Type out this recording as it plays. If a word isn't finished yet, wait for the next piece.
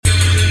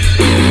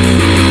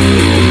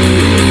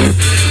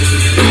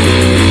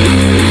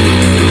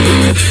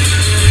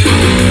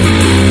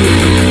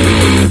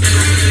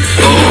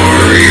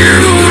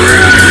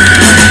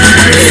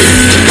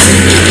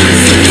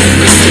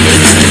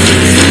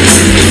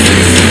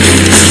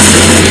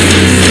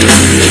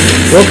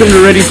Welcome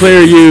to Ready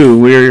Player U.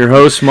 We're your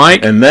hosts,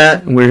 Mike and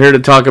Matt. We're here to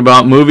talk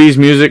about movies,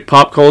 music,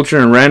 pop culture,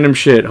 and random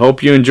shit.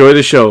 Hope you enjoy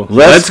the show.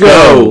 Let's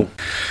go.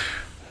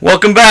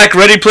 Welcome back,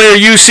 Ready Player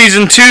U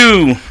Season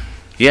 2.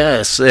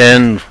 Yes,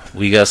 and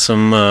we got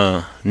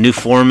some new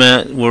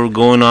format we're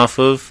going off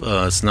of.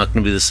 It's not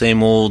going to be the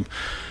same old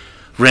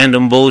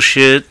random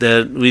bullshit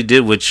that we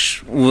did,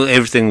 which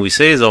everything we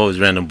say is always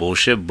random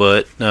bullshit,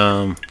 but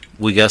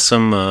we got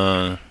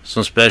some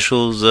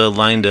specials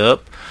lined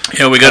up.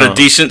 Yeah, we got a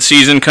decent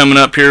season coming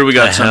up here. We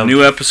got some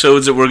new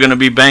episodes that we're going to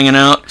be banging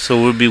out. So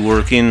we'll be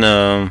working,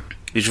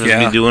 each of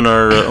us be doing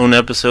our own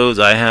episodes.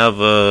 I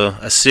have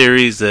a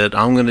series that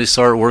I'm going to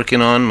start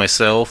working on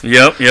myself.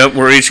 Yep.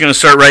 We're each going to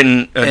start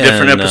writing a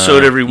different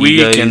episode every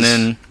week, and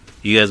then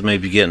you guys may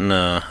be getting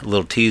a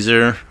little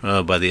teaser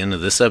by the end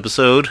of this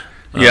episode.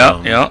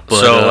 Yeah.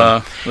 But,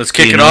 so let's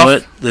kick it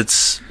off.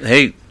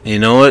 Hey, you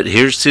know what?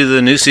 Here's to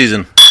the new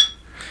season.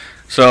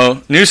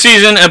 So, new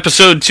season,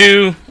 episode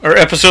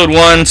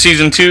 1,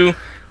 season 2.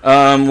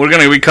 We're going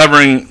to be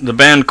covering the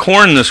band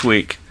Korn this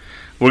week.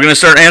 We're going to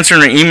start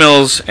answering our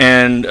emails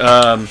and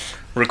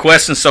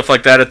requests and stuff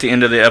like that at the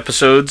end of the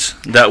episodes.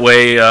 That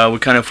way, we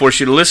kind of force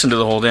you to listen to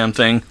the whole damn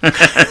thing.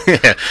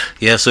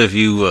 Yeah, so if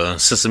you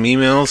send some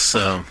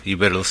emails, you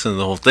better listen to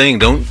the whole thing.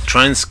 Don't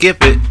try and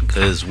skip it,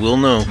 because we'll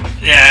know.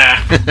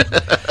 Yeah.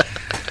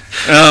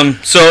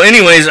 So,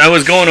 anyways, I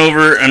was going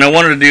over, and I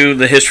wanted to do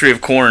the history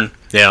of Korn.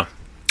 Yeah.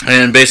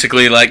 And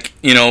basically,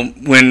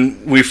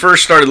 when we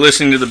first started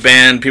listening to the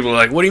band, people were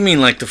like, what do you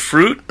mean, like the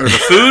fruit or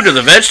the food or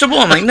the vegetable?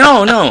 I'm like,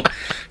 no.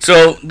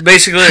 So,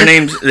 basically, their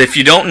names, if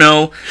you don't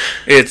know,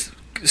 it's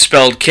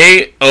spelled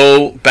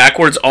K-O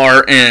backwards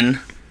R-N.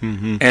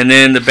 Mm-hmm. And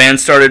then the band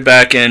started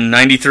back in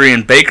 93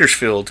 in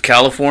Bakersfield,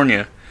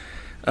 California.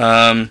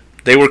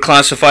 They were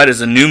classified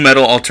as a new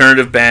metal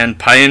alternative band,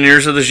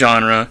 pioneers of the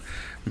genre,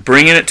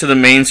 bringing it to the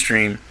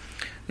mainstream.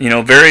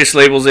 Various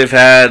labels they've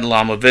had: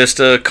 Lama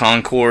Vista,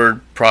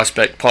 Concord,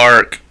 Prospect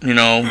Park,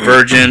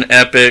 Virgin,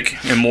 Epic,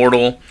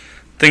 Immortal,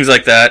 things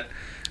like that.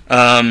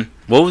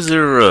 What was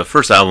their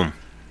first album?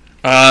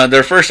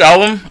 Their first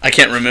album? I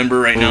can't remember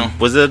right now.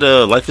 Was it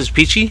Life is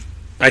Peachy?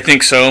 I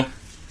think so.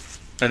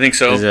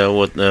 Is that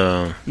what?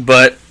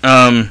 But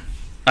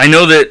I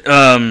know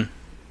that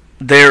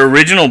their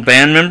original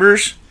band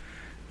members,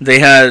 they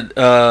had...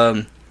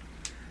 their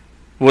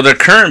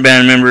current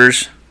band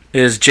members...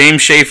 is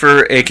James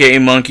Schaefer, a.k.a.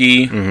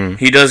 Monkey. Mm-hmm.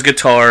 He does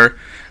guitar.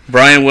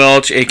 Brian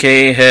Welch,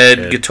 a.k.a.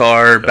 Head,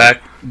 guitar,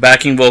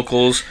 backing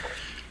vocals.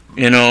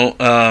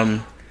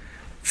 Fieldy,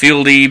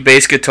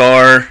 bass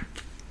guitar.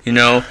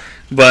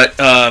 But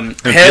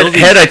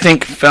Head, I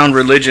think, found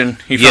religion.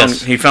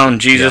 He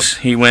found Jesus.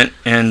 Yeah. He went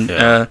and...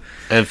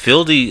 and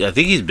Fieldy, I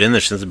think he's been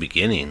there since the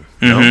beginning.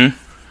 Mm-hmm.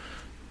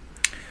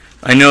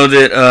 I know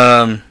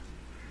that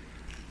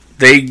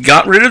they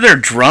got rid of their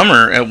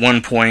drummer at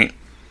one point.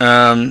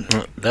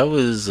 That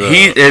was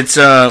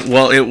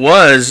it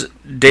was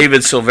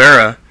David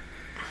Silvera,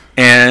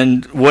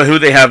 and who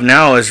they have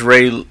now is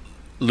Ray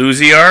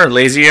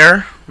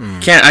Lazier.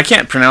 I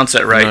can't pronounce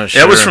that right.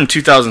 Sure. That was from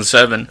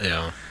 2007.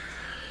 Yeah,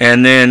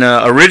 and then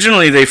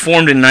originally they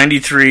formed in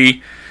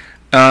 '93.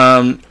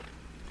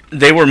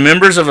 They were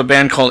members of a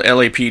band called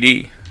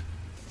LAPD.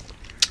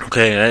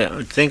 Okay,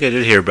 I think I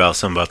did hear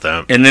something about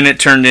that. And then it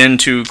turned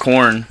into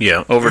Korn.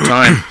 Yeah, over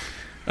time.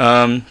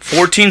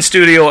 14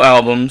 studio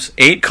albums,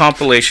 8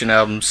 compilation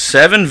albums,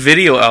 7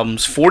 video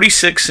albums,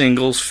 46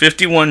 singles,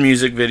 51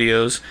 music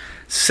videos,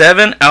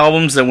 7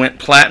 albums that went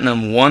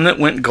platinum, 1 that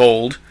went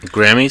gold.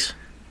 Grammys?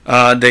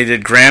 They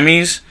did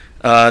Grammys.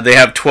 They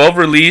have 12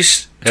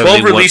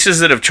 releases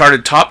that have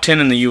charted top 10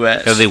 in the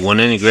U.S. Have they won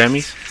any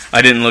Grammys?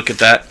 I didn't look at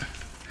that.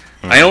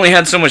 I only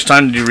had so much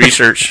time to do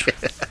research.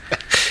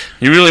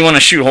 You really want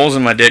to shoot holes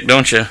in my dick,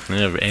 don't you?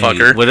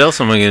 Fucker. What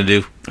else am I going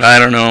to do? I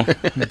don't know.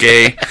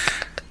 Gay.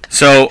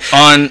 So,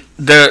 on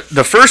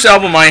the first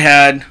album I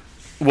had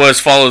was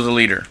Follow the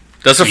Leader.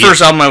 That's the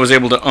first album I was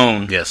able to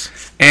own. Yes.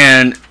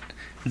 And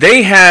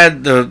they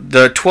had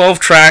the 12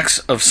 tracks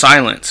of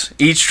silence,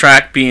 each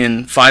track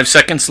being 5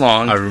 seconds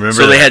long. I remember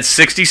So they had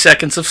 60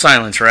 seconds of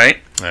silence, right?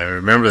 I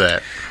remember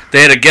that.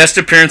 They had a guest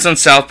appearance on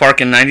South Park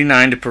in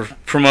 99 to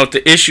promote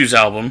the Issues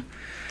album.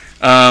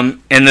 And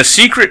the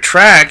secret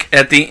track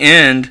at the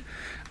end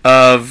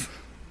of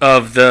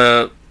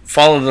the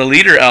Follow the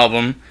Leader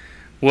album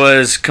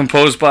was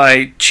composed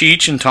by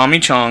Cheech and Tommy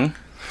Chong.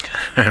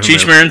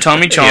 Cheech Marin and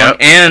Tommy Chong. Yep.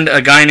 And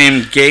a guy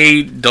named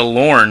Gay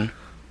DeLorme,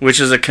 which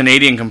is a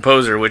Canadian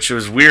composer, which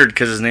was weird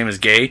because his name is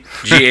Gay.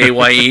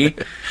 G-A-Y-E.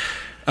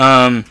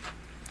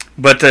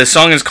 But the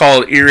song is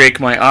called Earache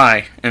My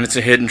Eye, and it's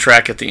a hidden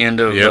track at the end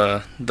of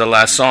the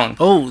last song.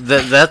 Oh,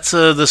 that's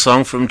the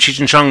song from Cheech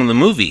and Chong in the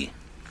movie.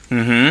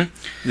 Mm-hmm.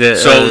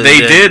 So they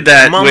did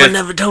that. Mama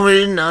never told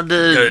me not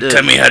to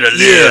tell me how to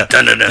live.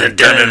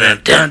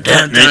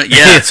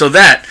 Yeah, so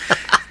that.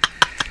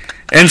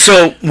 And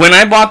so when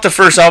I bought the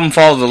first album,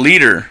 Follow the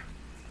Leader,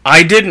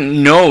 I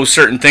didn't know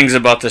certain things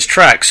about this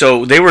track.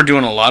 So they were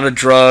doing a lot of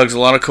drugs, a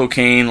lot of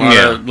cocaine,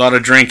 a lot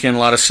of drinking, a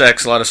lot of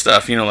sex, a lot of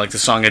stuff, like the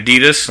song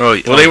Adidas.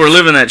 Well, they were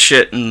living that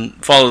shit and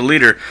Follow the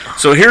Leader.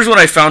 So here's what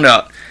I found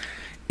out.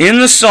 In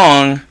the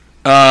song,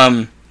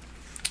 where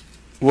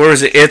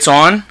is it? It's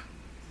On.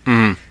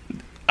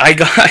 I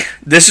got,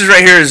 this is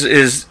right here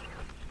is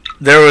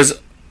there was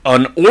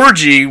an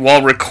orgy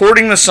while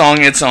recording the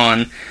song It's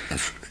On,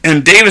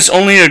 and Davis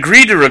only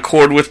agreed to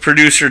record with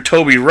producer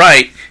Toby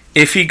Wright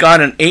if he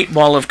got an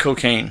 8-ball of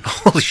cocaine.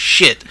 Holy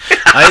shit.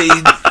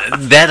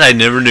 I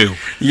never knew.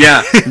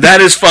 Yeah, that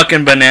is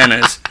fucking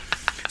bananas.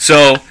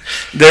 So,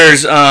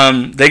 there's,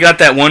 they got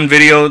that one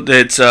video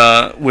that's,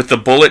 with the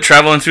bullet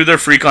traveling through their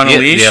Freak on a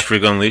Leash. Yeah,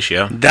 Freak on a Leash,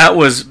 yeah. That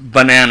was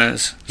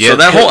bananas. Yeah, so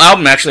that whole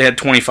album actually had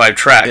 25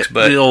 tracks,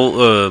 but... The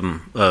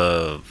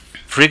old,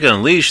 Freak on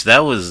a Leash, that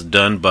was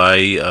done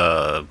by,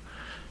 Todd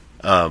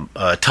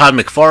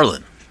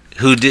McFarlane,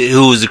 who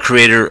was the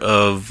creator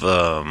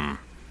of,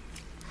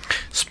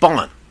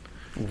 Spawn.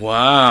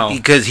 Wow.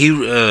 Because he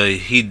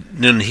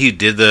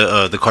did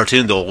the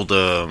cartoon, the old,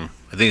 I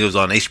think it was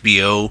on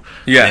HBO,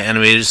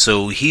 animated.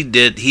 So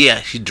he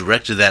actually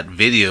directed that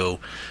video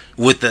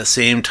with that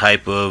same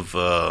type of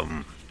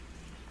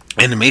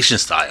animation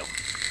style.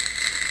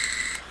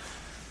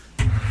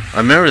 I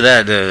remember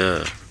that.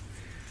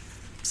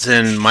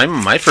 And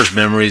my first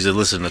memories of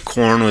listening to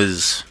Korn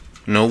was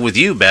with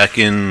you back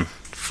in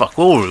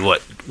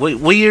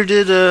what year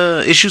did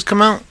Issues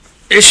come out?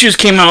 Issues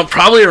came out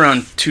probably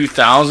around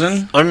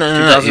 2000. Oh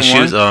no,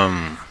 Issues.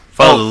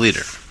 Follow the Leader.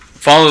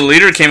 Follow the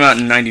Leader came out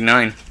in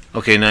 99.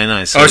 Okay,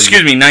 99. So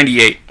excuse me,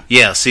 98.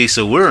 Yeah, see,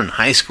 so we're in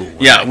high school.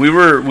 Yeah, we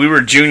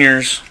were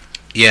juniors.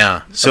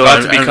 Yeah, so I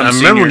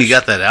remember when you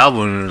got that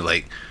album, and we were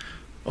like,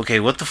 okay,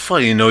 what the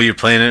fuck? You're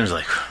playing it, and it's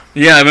like...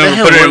 Yeah, I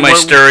remember putting it in my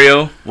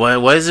stereo. Why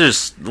is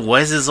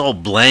this all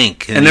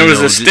blank? And there was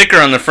a sticker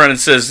on the front that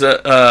says,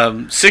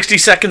 60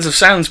 Seconds of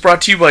Silence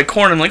brought to you by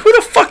Korn. I'm like, who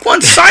the fuck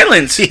wants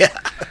silence? Yeah.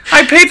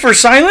 I paid for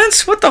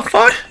silence? What the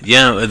fuck?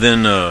 Yeah, and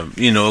then,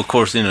 of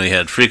course, you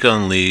had Freak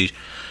on Leash,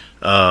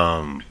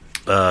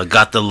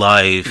 Got the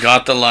Life.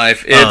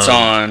 It's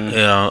On.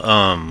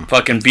 Yeah.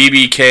 Fucking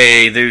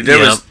BBK. There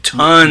was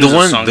tons of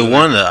songs. The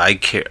one that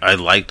I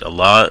liked a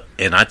lot,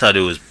 and I thought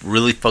it was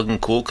really fucking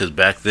cool, because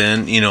back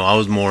then, I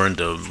was more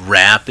into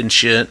rap and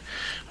shit,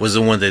 was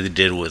the one that they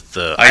did with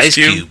Ice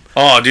Cube.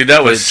 Oh, dude,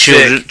 that was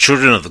sick.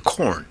 Children of the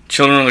Corn.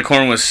 Children of the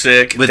Corn was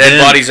sick. But Dead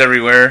Bodies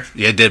Everywhere.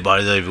 Yeah, Dead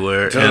Bodies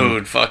Everywhere.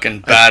 Dude,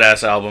 fucking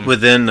badass album.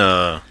 But then...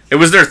 it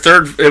was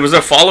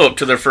a follow-up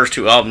to their first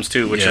two albums,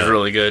 too, which is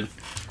really good.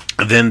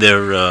 Then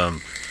their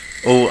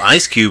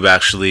Ice Cube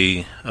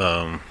actually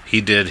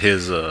he did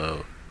his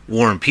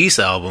War and Peace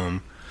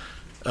album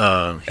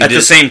at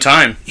the same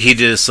time. He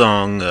did a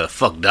song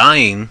 "Fuck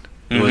Dying."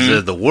 It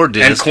was the War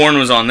disc, and Korn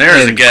was on there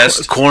as a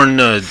guest. Korn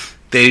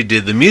they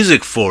did the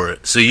music for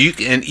it, so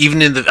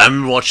even in I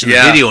remember watching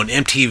the video on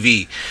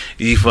MTV.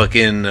 He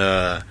fucking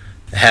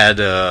had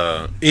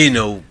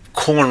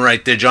Korn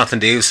right there. Jonathan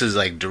Davis is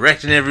like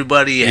directing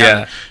everybody,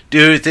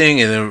 do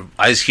everything, and then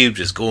Ice Cube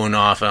just going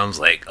off. And I was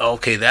like,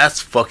 okay,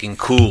 that's fucking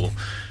cool.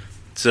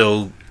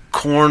 So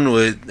Korn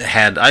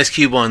had Ice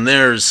Cube on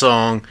their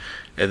song,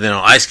 and then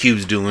Ice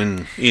Cube's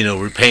doing,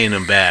 repaying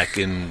him back,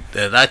 and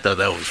I thought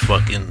that was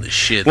fucking the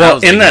shit. Well,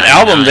 in that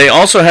album, they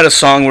also had a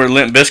song where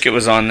Limp Bizkit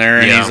was on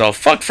there, and he's all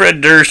 "fuck Fred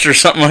Durst" or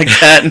something like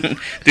that. And,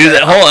 dude,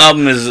 that whole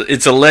album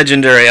it's a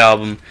legendary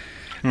album.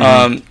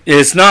 Mm-hmm.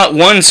 It's not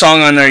one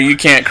song on there you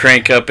can't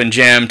crank up and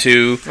jam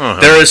to.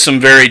 There is some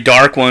very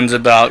dark ones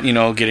about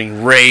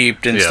getting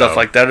raped and stuff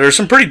like that. There's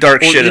some pretty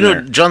dark shit in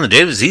there. Jonathan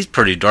Davis, he's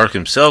pretty dark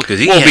himself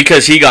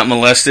because he got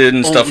molested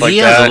and stuff like that. He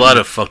has a lot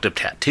of fucked up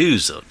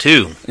tattoos though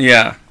too.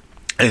 Yeah,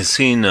 I've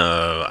seen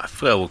I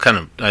forgot what kind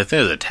of, I think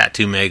it was a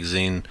tattoo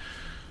magazine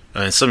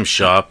in some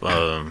shop.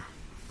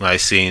 I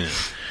seen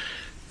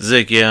it's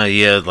like he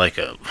had like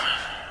I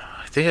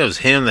think it was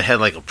him that had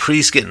like a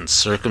priest getting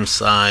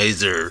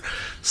circumcised or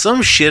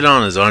some shit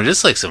on his arm,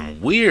 just like some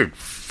weird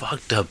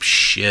fucked up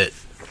shit.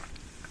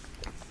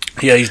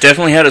 Yeah, he's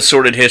definitely had a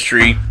sordid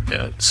history.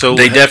 Yeah, so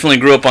they definitely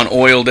grew up on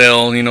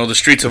Oildale, the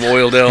streets of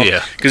Oildale.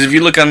 Yeah, because if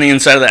you look on the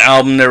inside of the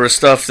album, there was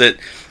stuff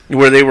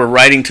where they were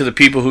writing to the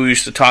people who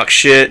used to talk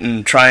shit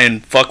and try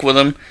and fuck with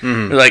them.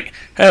 Mm-hmm. They're like,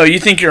 "Oh, you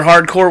think you're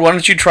hardcore? Why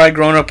don't you try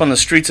growing up on the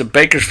streets of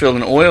Bakersfield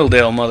and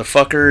Oildale,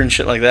 motherfucker," and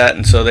shit like that.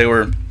 And so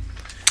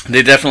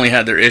they definitely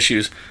had their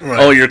issues. Right.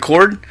 Oh, your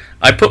cord?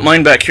 I put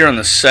mine back here on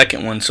the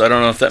second one, so I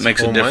don't know if that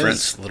makes a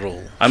difference.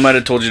 I might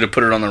have told you to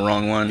put it on the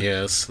wrong one.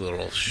 Yeah, it's a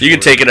little short. You can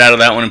take it out of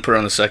that one and put it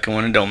on the second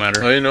one. It don't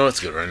matter. Oh, it's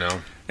good right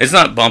now. It's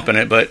not bumping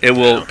it, but it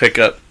will pick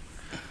up.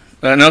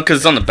 No, because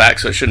it's on the back,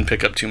 so it shouldn't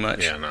pick up too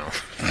much. Yeah, no.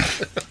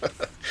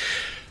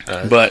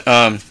 But,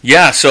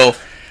 so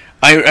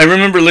I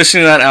remember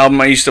listening to that album.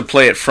 I used to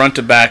play it front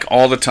to back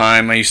all the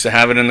time. I used to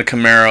have it in the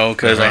Camaro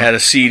because I had a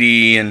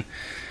CD, and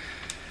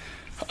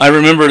I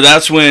remember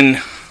that's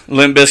when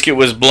Limp Bizkit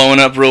was blowing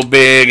up real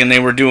big, and they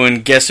were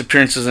doing guest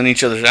appearances on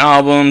each other's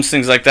albums,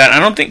 things like that.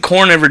 I don't think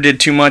Korn ever did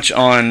too much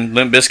on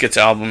Limp Bizkit's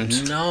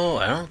albums. No,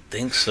 I don't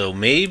think so.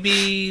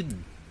 Maybe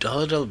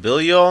Dollar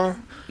Bill, y'all.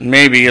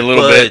 Maybe a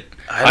little But bit.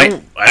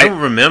 I don't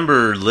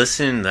remember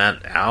listening to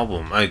that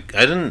album. I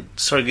didn't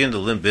start getting to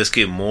Limp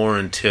Bizkit more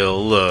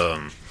until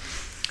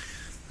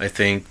I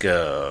think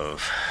it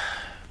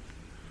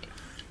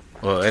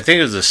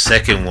was the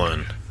second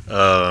one.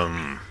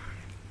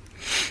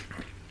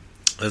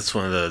 That's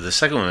one of the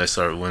second one I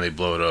started when they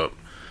blow it up.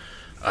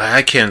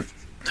 I can't,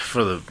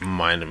 for the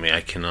mind of me, I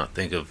cannot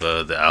think of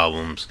the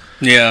albums.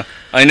 Yeah,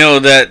 I know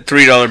that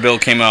 $3 Bill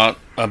came out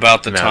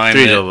about the time.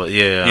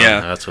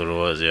 Yeah, that's what it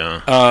was. Yeah,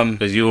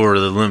 because you were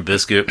the Limp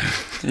Bizkit.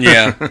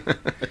 Yeah,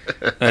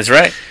 that's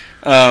right.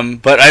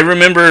 But I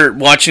remember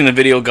watching the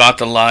video "Got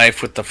the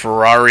Life" with the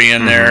Ferrari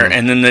in there,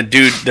 and then the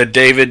dude, the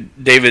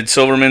David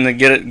Silverman that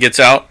gets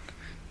out.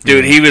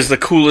 Dude, he was the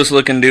coolest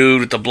looking dude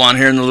with the blonde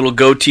hair and the little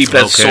goatee,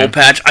 that soul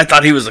patch. I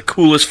thought he was the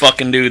coolest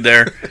fucking dude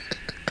there.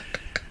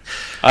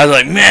 I was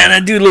like, man,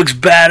 that dude looks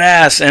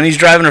badass, and he's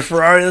driving a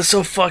Ferrari. That's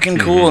so fucking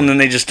cool. And then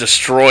they just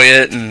destroy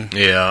it, and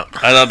I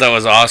thought that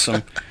was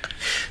awesome.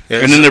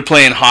 And then they're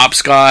playing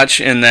hopscotch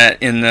in that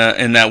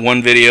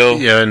one video.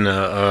 Yeah, and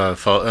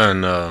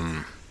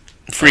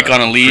Freak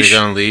on a Leash. Freak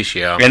on a Leash,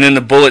 yeah. And then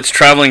the bullet's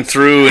traveling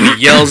through, and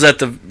he yells at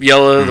the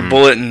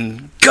bullet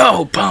and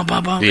go, bum,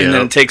 bum, bum, and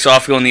then it takes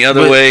off going the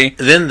other way.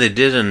 Then they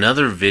did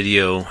another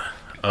video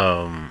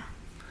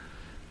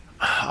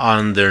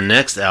on their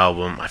next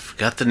album. I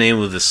forgot the name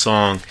of the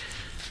song,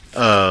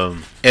 and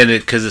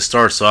because it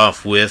starts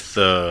off with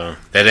that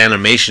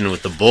animation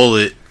with the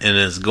bullet, and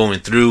it's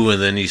going through,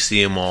 and then you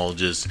see them all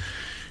just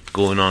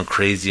going on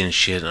crazy and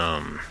shit.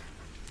 I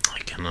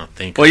cannot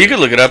think. Well, you could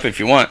look it up if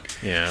you want.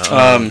 Yeah.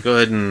 Go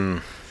ahead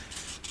and.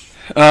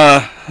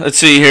 Let's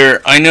see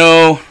here. I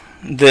know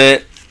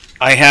that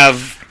I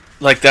have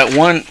like that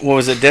one. What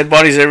was it? Dead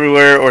Bodies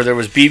Everywhere, or there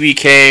was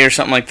BBK or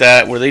something like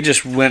that, where they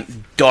just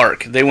went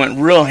dark. They went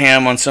real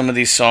ham on some of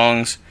these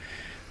songs.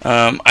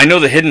 I know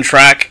the hidden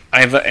track.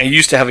 I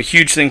used to have a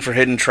huge thing for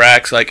hidden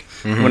tracks, like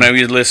when I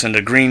would listen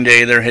to Green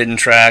Day, their hidden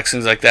tracks,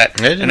 things like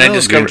that. I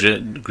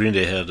discovered Green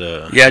Day had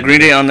Green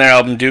Day on their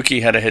album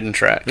Dookie had a hidden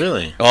track.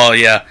 Really? Oh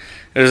yeah.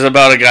 It was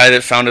about a guy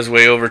that found his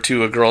way over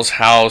to a girl's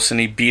house and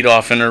he beat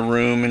off in her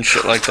room and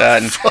shit like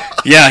that. And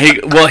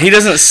he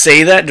doesn't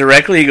say that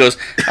directly. He goes,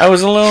 "I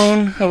was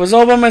alone. I was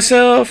all by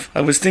myself.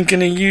 I was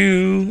thinking of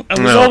you. I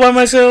was all by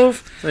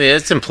myself." Yeah,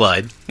 it's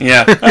implied.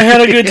 Yeah, I had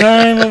a good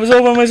time. I was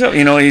all by myself.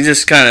 You know, he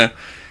just kind of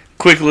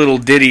quick little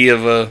ditty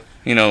of a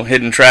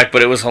hidden track,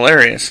 but it was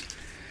hilarious.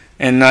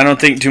 And I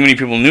don't think too many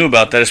people knew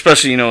about that,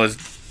 especially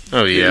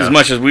as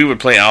much as we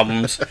would play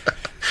albums.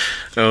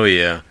 Oh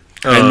yeah,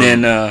 and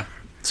then.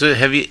 So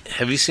have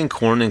you seen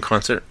Korn in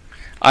concert?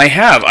 I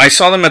have. I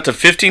saw them at the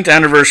 15th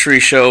anniversary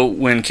show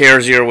when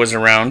KRZR was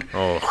around.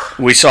 Oh.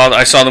 I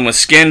saw them with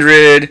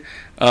Skindred,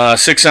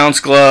 6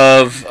 Ounce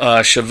Glove,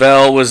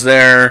 Chevelle was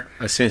there.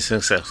 I've seen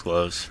 6 Ounce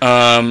Gloves.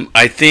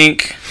 I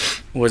think,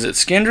 was it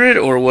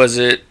Skindred or was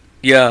it,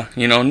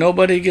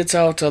 Nobody Gets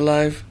Out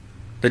Alive?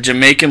 The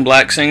Jamaican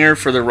black singer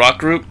for the rock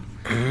group.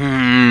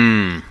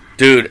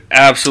 Dude,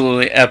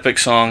 absolutely epic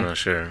song. Oh,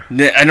 sure.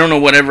 I don't know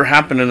whatever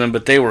happened to them,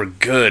 but they were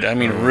good. I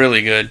mean,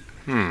 really good.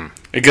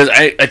 Because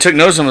I took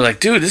notice and was like,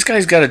 dude, this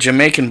guy's got a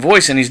Jamaican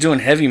voice and he's doing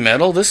heavy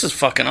metal. This is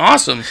fucking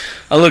awesome.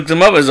 I looked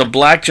him up as a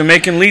black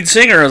Jamaican lead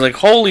singer. I was like,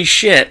 holy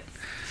shit.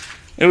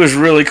 It was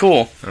really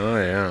cool. Oh,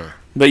 yeah.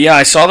 But yeah,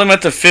 I saw them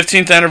at the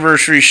 15th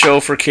anniversary show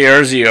for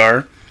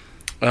KRZR.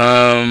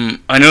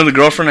 I know the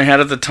girlfriend I had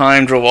at the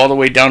time drove all the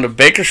way down to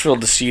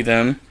Bakersfield to see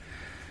them.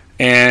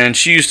 And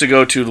she used to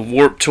go to the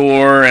Warped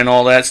Tour and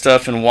all that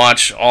stuff and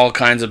watch all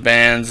kinds of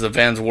bands, the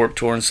Vans Warped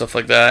Tour and stuff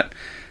like that.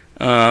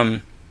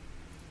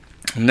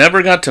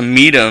 Never got to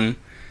meet them,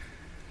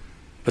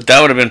 but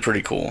that would have been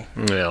pretty cool.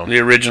 Yeah. The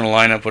original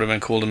lineup would have been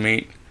cool to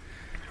meet.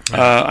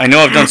 I know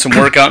I've done some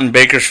work out in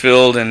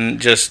Bakersfield and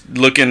just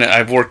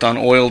I've worked on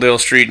Oildale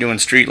Street doing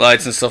street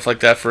lights and stuff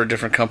like that for a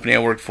different company I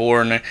worked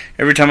for. And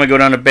every time I go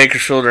down to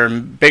Bakersfield or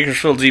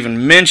Bakersfield's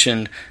even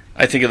mentioned,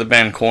 I think of the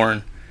band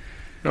Korn.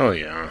 Oh,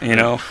 yeah.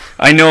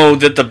 I know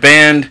that the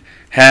band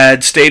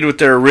had stayed with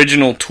their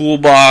original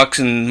toolbox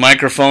and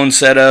microphone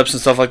setups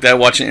and stuff like that,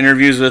 watching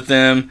interviews with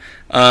them.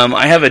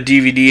 I have a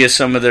DVD of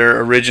some of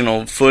their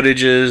original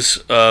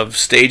footages of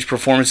stage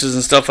performances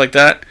and stuff like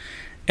that.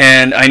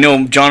 And I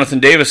know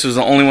Jonathan Davis was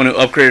the only one who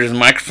upgraded his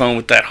microphone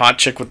with that hot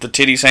chick with the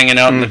titties hanging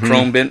out in the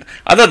chrome bin.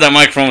 I thought that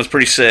microphone was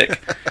pretty sick.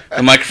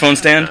 The microphone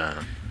stand.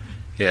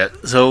 Yeah,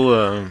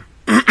 so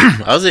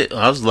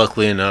I was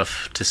lucky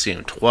enough to see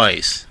him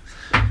twice.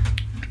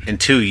 In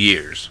 2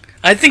 years.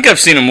 I think I've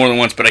seen him more than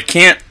once, but I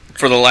can't,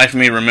 for the life of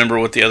me, remember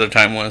what the other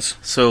time was.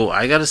 So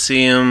I got to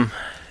see him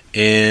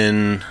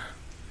in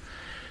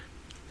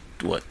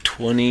it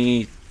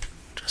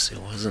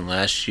wasn't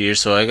last year.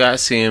 So I got to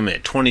see him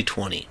at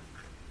 2020.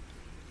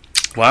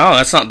 Wow,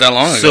 that's not that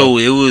long ago. So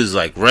it was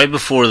like right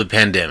before the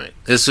pandemic.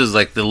 This was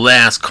like the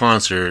last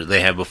concert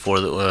they had before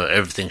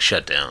everything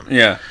shut down.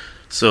 Yeah.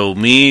 So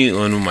me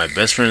and my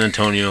best friend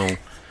Antonio,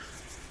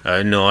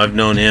 I've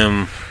known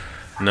him.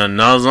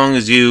 Not as long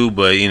as you,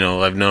 but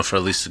I've known for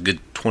at least a good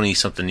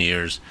 20-something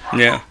years.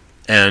 Yeah.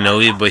 And I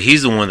know, but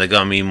he's the one that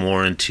got me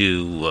more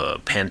into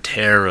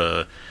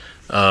Pantera,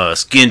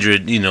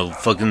 Skindred,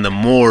 fucking the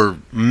more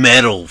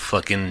metal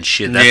fucking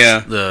shit.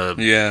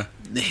 That's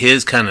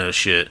his kind of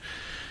shit.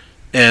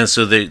 And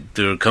so they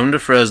were coming to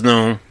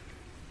Fresno.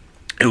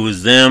 It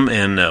was them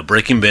and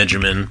Breaking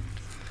Benjamin.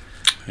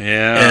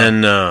 Yeah.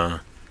 And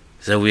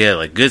so we had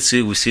like good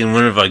see. We seen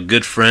one of our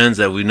good friends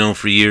that we've known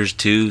for years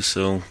too.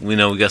 So we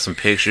got some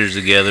pictures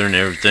together and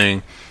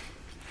everything.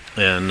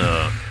 And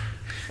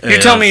you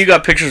tell me you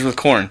got pictures with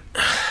Korn?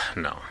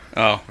 No.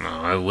 Oh. No,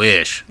 I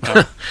wish.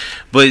 Oh.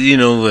 But we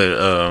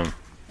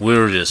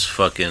were just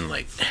fucking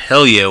like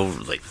hell yeah,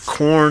 like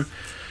Korn.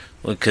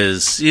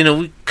 Because,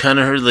 we kind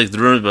of heard, like, the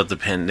rumors about the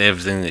pandemic,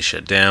 everything they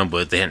shut down,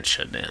 but they hadn't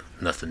shut down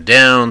nothing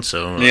down,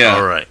 so,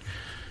 all right.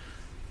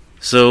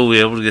 So, we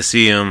were able to go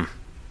see him.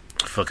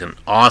 Fucking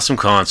awesome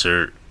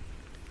concert.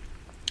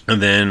 And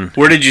then...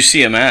 Where did you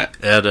see him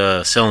at? At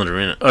Selland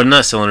Arena. Or,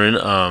 not Selland Arena,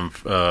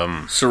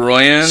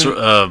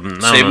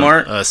 Saroyan? Save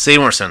Mart? Save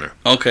Mart Center.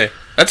 Okay.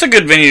 That's a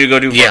good venue to go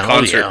to for a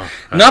concert. Oh,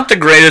 yeah. Not the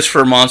greatest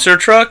for monster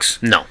trucks.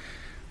 No.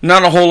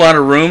 Not a whole lot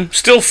of room.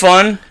 Still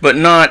fun, but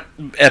not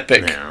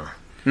epic. No.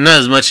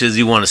 Not as much as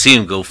you want to see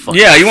him go fucking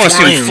you want to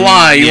see him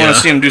fly. You want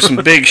to see him do some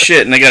big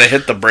shit, and they got to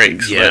hit the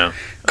brakes. Yeah.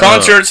 But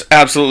concerts,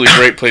 absolutely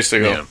great place to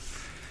go. Yeah.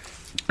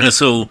 And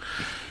so,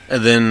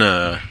 then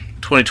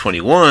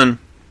 2021,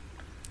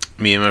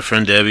 me and my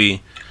friend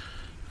Debbie,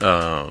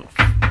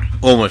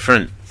 my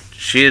friend,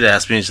 she had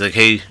asked me, she's like,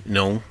 hey,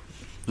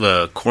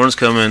 Korn's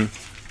coming.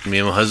 Me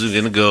and my husband are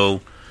going to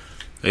go.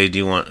 Hey, do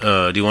you want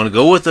to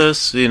go with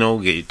us? Get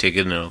your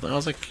ticket and everything. I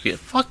was like, yeah,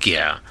 fuck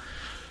yeah.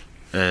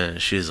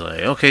 And she's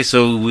like, okay,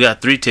 so we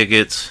got 3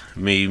 tickets.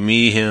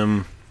 Me,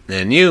 him,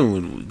 and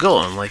you. We go.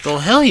 I'm like, oh,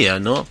 hell yeah.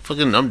 No,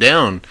 I'm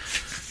down.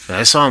 And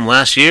I saw him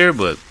last year,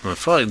 but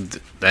I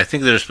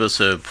think they're supposed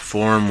to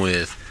perform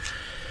with...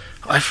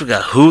 I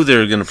forgot who they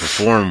were going to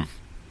perform.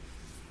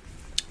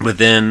 But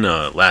then,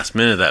 last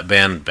minute, that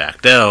band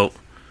backed out.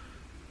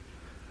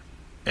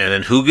 And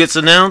then who gets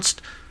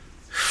announced?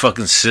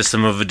 Fucking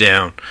System of a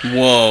Down.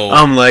 Whoa.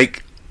 I'm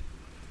like...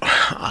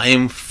 I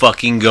am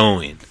fucking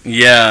going.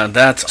 Yeah,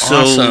 that's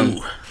awesome.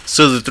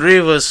 So the 3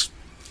 of us,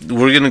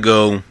 we're going to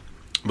go,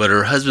 but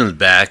her husband's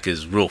back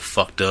is real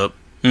fucked up,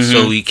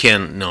 so he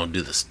can't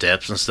do the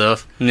steps and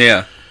stuff.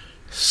 Yeah.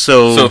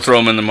 So throw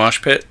him in the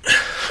mosh pit?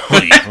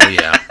 Oh,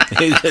 yeah.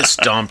 He gets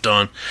stomped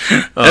on.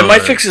 That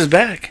might fix his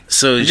back.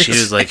 So she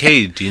was like,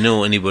 hey, do you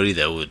know anybody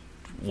that would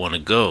want to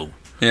go?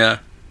 Yeah.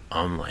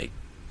 I'm like...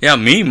 Yeah,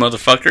 me,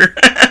 motherfucker.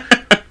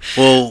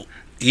 Well...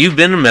 You've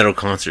been to metal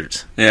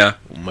concerts. Yeah.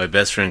 My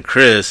best friend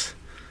Chris,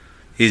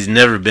 he's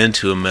never been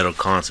to a metal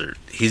concert.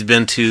 He's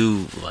been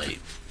to, like,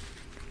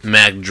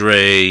 Mac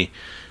Dre,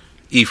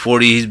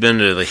 E40. He's been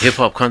to the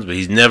hip-hop concert, but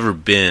he's never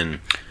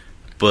been.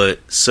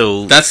 But,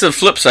 so... That's the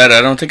flip side. I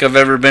don't think I've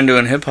ever been to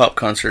a hip-hop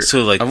concert.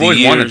 So, like, I've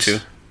always wanted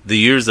to. The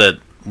years that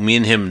me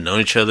and him know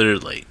each other,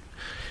 like,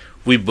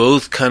 we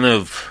both kind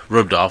of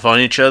rubbed off on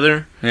each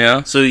other.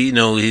 Yeah. So,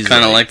 he's...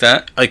 Kind of like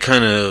that? I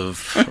kind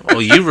of...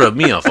 Well, you rub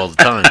me off all the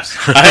times.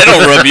 I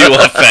don't rub you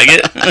off,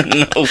 faggot.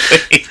 No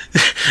way.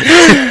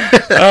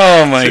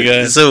 Oh, my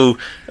God. So,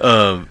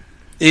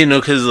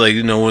 because,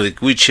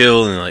 like, we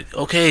chill and, like,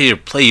 okay,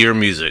 play your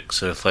music.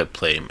 So, if I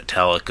play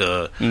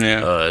Metallica,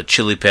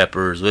 Chili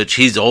Peppers, which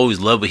he's always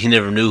loved, but he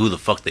never knew who the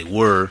fuck they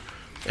were.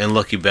 And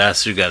Lucky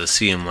Bastard got to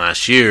see him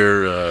last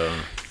year.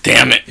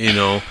 Damn it.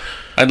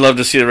 I'd love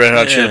to see the Red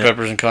Hot Chili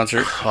Peppers in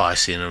concert. Oh, I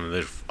seen them.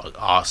 They're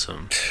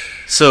awesome.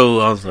 So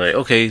I was like,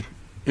 okay,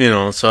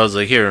 So I was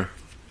like, here,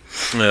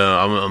 I'm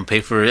gonna pay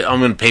for it. I'm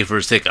gonna pay for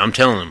his ticket. I'm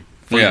telling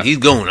him, he's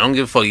going. I don't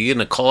give a fuck. You're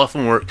getting a call off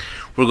from work.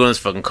 We're going to this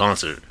fucking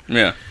concert.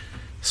 Yeah.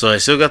 So I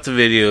still got the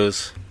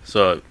videos.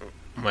 So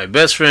my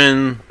best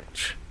friend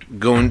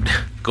going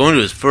to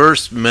his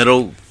first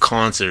metal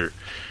concert,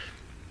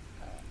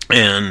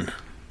 and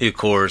of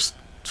course,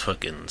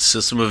 fucking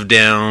System of a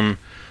Down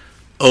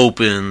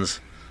opens.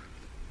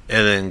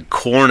 And then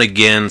Korn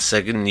again,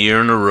 second year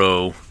in a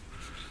row.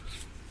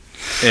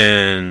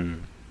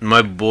 And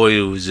my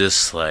boy was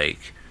just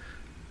like,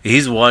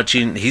 he's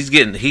watching,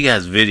 he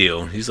has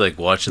video. He's like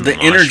watching the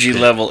energy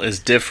level is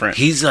different.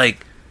 He's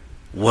like,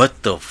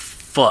 what the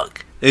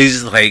fuck?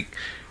 He's like,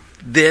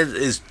 that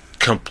is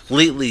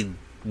completely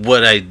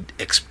what I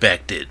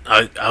expected.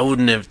 I would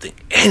never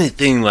think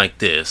anything like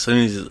this.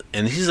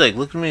 And he's like,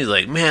 look at me, he's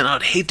like, man,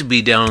 I'd hate to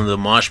be down in the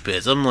mosh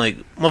pits. I'm like,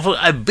 motherfucker,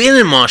 I've been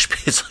in mosh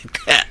pits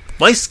like that.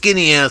 My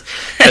skinny ass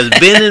has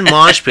been in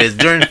mosh pits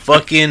during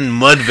fucking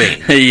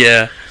Mudvayne.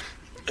 Yeah.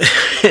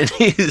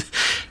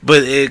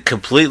 But it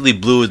completely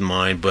blew his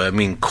mind. But I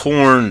mean,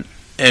 Korn,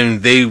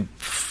 and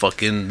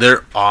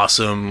they're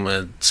awesome.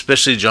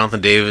 Especially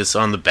Jonathan Davis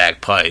on the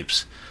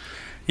bagpipes.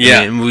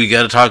 Yeah. And we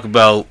got to talk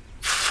about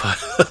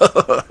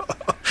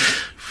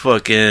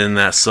fucking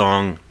that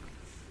song.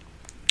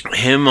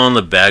 Him on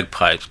the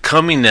bagpipes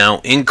coming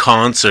out in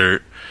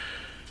concert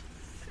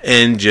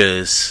and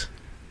just...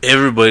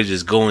 everybody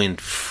just going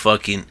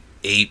fucking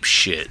ape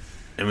shit.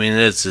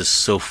 It's just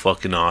so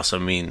fucking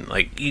awesome.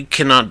 You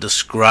cannot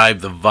describe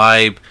the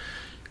vibe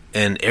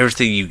and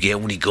everything you get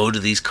when you go to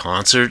these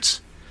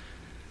concerts.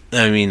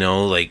 I mean,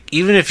 like,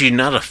 even if you're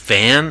not a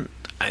fan,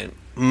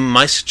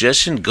 my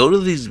suggestion, go to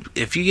these.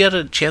 If you get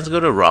a chance to go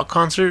to a rock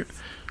concert,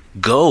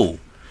 go.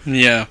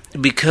 Yeah.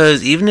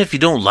 Because even if you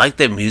don't like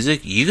that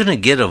music, you're going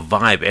to get a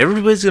vibe.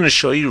 Everybody's going to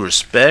show you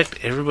respect.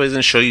 Everybody's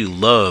going to show you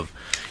love.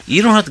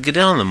 You don't have to get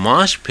down in the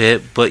mosh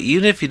pit, but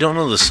even if you don't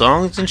know the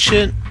songs and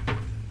shit,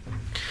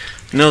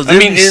 I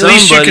mean, at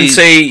least you can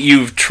say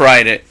you've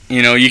tried it.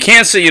 You know, you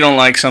can't say you don't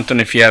like something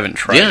if you haven't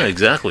tried it. Yeah,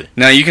 exactly.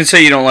 Now, you can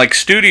say you don't like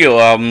studio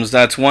albums.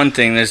 That's one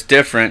thing that's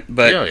different.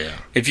 But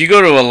if you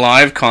go to a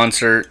live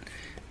concert,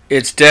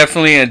 it's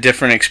definitely a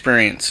different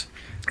experience.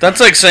 That's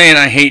like saying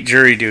I hate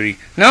jury duty.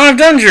 No, I've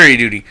done jury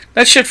duty.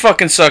 That shit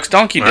fucking sucks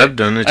donkey dick. I've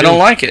done it too. I don't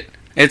like it.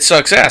 It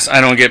sucks ass.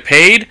 I don't get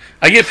paid.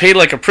 I get paid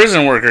like a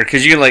prison worker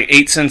because you get like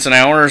 8 cents an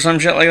hour or some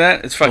shit like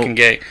that. It's fucking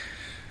gay.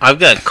 I've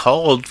got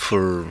called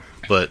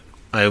but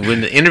I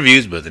went to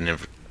interviews, but they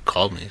never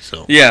called me.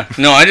 So yeah,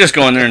 no, I just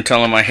go in there and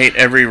tell them I hate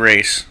every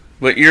race.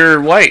 But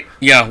you're white.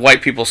 Yeah,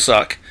 white people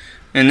suck.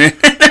 And then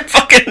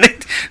fucking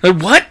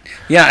like, what?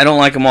 Yeah, I don't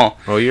like them all.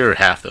 Oh, you're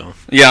half though.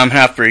 Yeah, I'm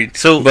half breed.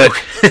 So, but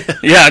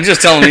yeah, I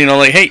just tell them,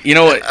 like, hey, you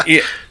know what?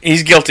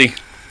 He's guilty.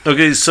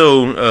 Okay,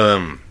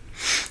 so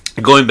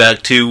going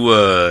back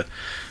to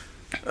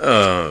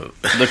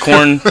the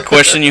corn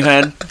question you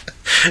had.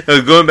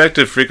 Going back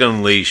to Freak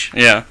on Leash.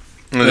 Yeah.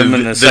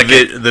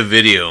 The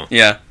video.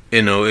 Yeah.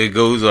 You know, it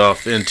goes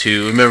off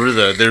into,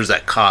 remember there's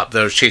that cop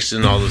that was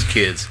chasing all those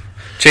kids.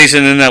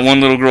 Chasing, and that one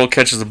little girl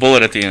catches a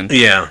bullet at the end.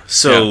 Yeah.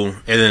 So, yeah.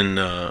 And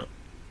then,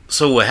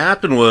 so what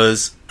happened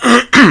was,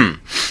 the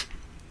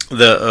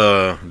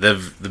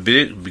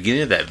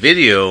beginning of that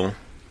video,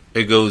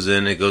 it goes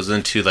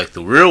into like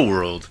the real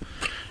world,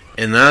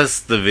 and that's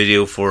the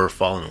video for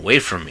Falling Away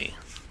From Me.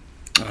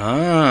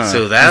 Ah.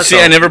 So that's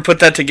I never put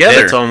that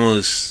together. That's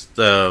almost,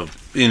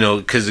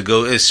 because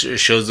it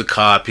shows the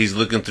cop, he's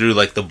looking through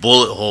like the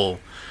bullet hole.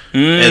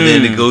 And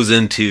then it goes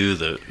into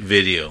the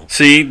video.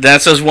 See,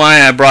 that's just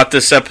why I brought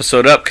this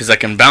episode up, because I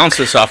can bounce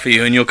this off of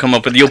you, and you'll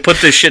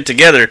put this shit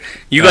together.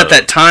 You got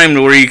that time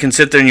to where you can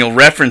sit there and you'll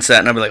reference that,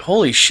 and I'll be like,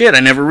 holy shit, I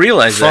never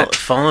realized that.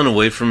 Falling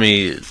Away From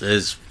Me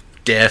is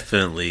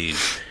definitely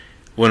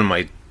one of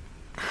my...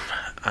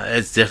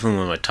 It's definitely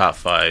one of my top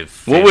 5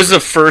 favorites. What was the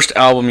first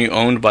album you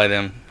owned by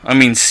them? I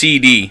mean,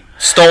 CD.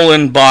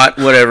 Stolen, bought,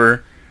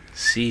 whatever.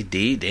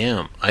 CD?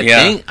 Damn.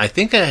 I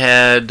think I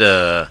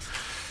had...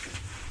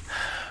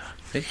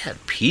 They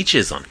had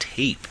Peaches on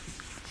tape.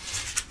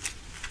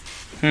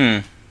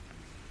 I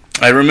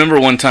remember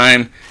one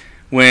time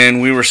when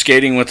we were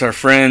skating with our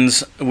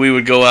friends, we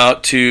would go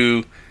out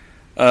to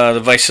the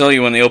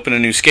Visalia when they opened a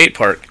new skate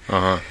park.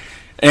 Uh-huh.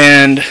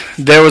 And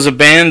there was a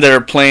band there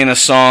playing a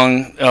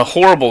song, a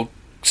horrible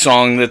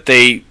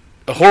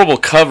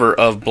cover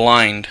of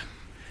Blind.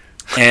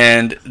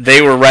 And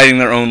they were writing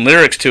their own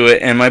lyrics to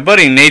it. And my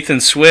buddy Nathan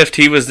Swift,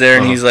 he was there,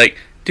 and he's like,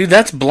 dude,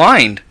 that's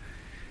Blind.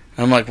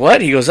 I'm like,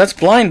 what? He goes, that's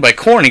Blind by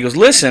Korn. He goes,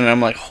 listen. And I'm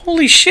like,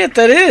 holy shit,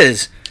 that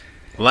is.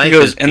 Life he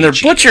goes, is and they're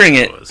butchering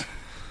it.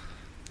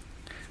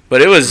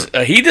 But it was,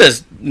 he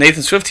does,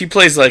 Nathan Swift, he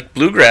plays like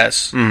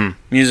bluegrass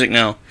music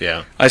now.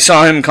 Yeah. I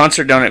saw him in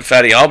concert down at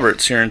Fatty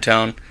Albert's here in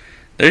town.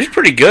 He's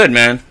pretty good,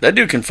 man. That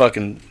dude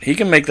he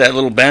can make that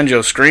little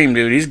banjo scream,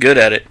 dude. He's good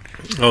at it.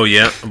 Oh,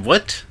 yeah.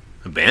 What?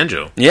 A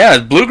banjo? Yeah,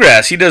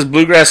 bluegrass. He does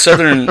bluegrass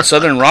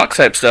southern rock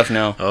type stuff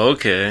now.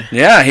 Okay.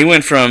 Yeah, he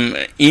went from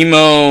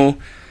emo...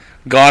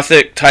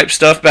 gothic type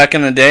stuff back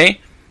in the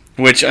day,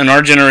 which in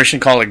our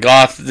generation call it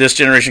goth, this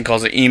generation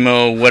calls it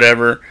emo,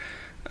 whatever.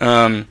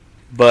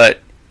 But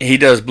he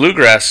does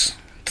bluegrass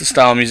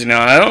style music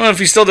now. I don't know if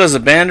he still does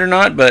a band or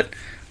not, but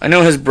I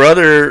know his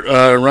brother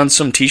runs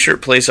some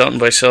t-shirt place out in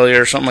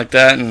Visalia or something like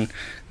that, and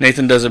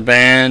Nathan does a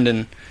band,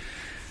 and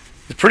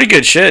it's pretty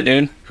good shit,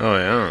 dude. Oh,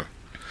 yeah.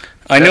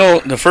 I know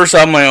the first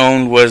album I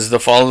owned was the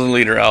Follow the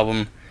Leader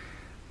album,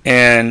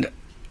 and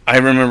I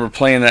remember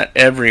playing that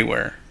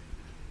everywhere.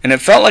 And it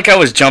felt like I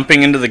was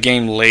jumping into the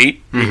game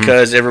late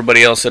because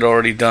everybody else had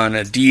already done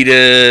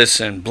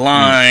Adidas and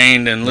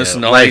Blind and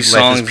listened to all these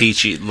songs. Life is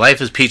Peachy. Life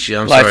is Peachy.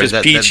 Life is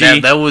Peachy.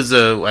 That was,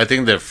 I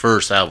think, their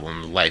first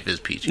album, Life is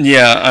Peachy.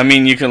 Yeah, I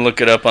mean, you can look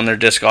it up on their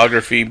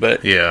discography,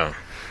 but... Yeah.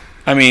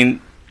 I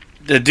mean,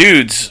 the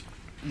dudes,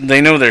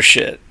 they know their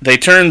shit. They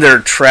turn their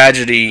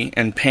tragedy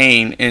and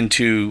pain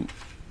into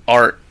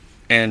art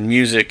and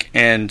music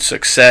and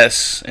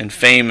success and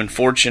fame and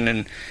fortune,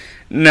 and...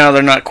 Now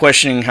they're not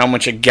questioning how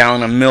much a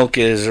gallon of milk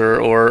is, or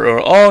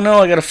oh no,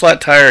 I got a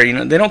flat tire. You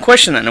know, they don't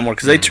question that no more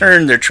because they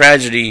turn their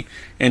tragedy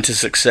into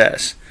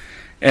success,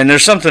 and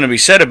there's something to be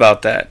said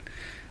about that.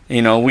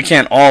 You know, we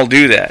can't all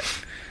do that,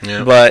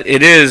 but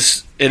it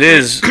is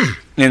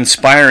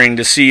inspiring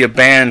to see a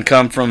band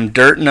come from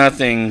dirt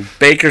nothing,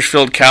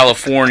 Bakersfield,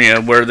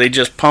 California, where they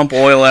just pump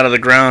oil out of the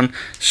ground,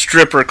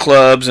 stripper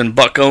clubs and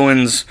Buck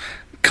Owens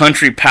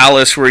Country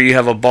Palace, where you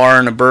have a bar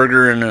and a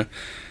burger and a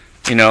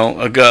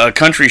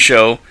country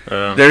show.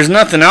 There's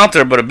nothing out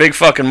there but a big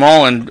fucking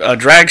mall and a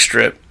drag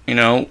strip.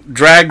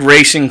 Drag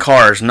racing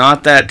cars,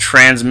 not that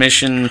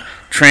transmission,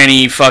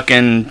 tranny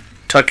fucking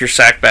tuck your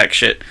sack back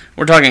shit.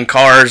 We're talking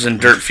cars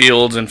and dirt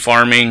fields and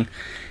farming,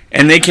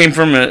 and they came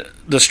from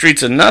the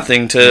streets of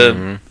nothing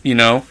to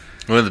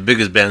one of the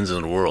biggest bands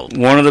in the world.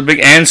 One of the big,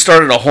 and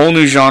started a whole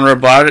new genre,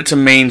 brought it to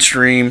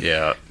mainstream.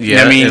 Yeah.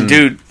 I mean,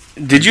 dude,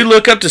 did you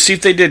look up to see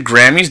if they did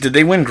Grammys? Did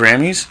they win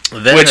Grammys?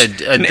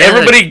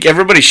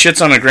 Everybody shits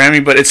on a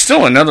Grammy, but it's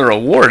still another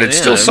award. It's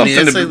still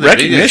something to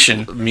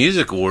recognition.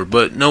 Music award,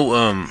 but no,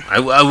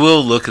 I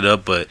will look it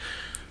up. But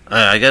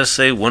I gotta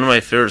say, one of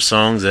my favorite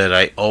songs that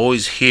I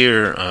always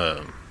hear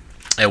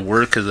at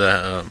work is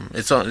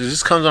it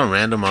just comes on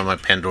random on my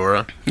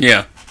Pandora.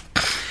 Yeah.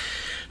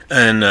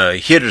 And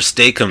Here to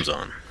Stay comes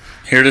on.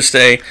 Here to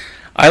Stay.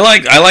 I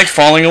like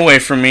Falling Away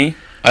From Me.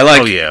 I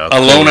like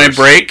Alone I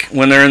Break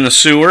when they're in the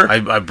sewer.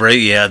 I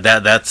break, yeah,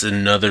 that's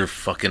another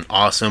fucking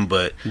awesome,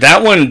 but...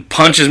 That one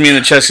punches me in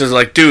the chest because,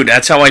 like, dude,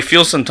 that's how I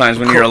feel sometimes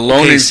when you're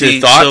alone in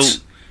your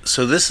thoughts.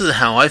 So this is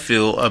how I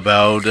feel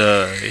about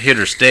Here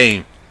to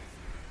Stay.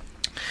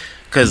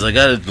 Because I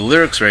got the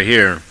lyrics right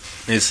here.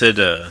 It said,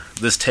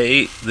 this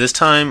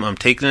time I'm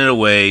taking it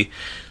away.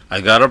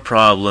 I got a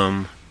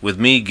problem with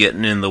me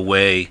getting in the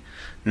way,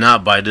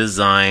 not by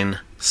design.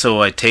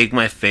 So I take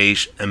my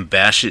face and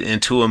bash it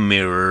into a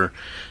mirror,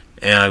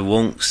 and I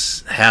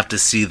won't have to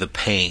see the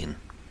pain.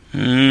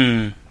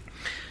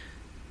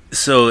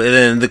 So and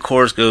then the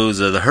chorus goes,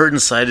 the hurt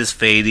inside is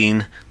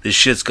fading, this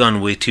shit's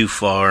gone way too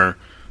far.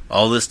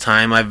 All this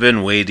time I've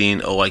been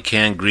waiting, oh I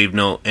can't grieve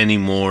no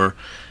anymore.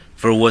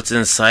 For what's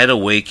inside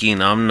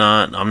awaking, I'm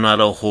not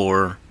a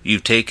whore.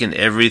 You've taken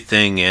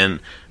everything and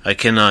I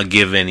cannot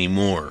give any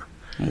more.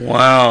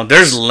 Wow,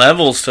 there's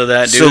levels to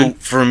that, dude. So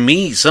for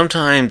me,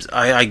 sometimes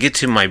I get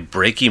to my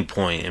breaking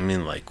point. I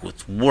mean, like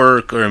with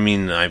work, or I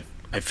mean, I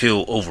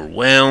feel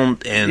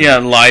overwhelmed, and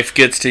life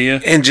gets to you,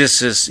 and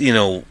just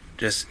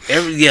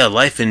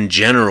life in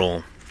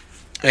general.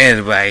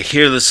 And I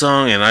hear the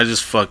song, and I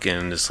just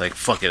fucking like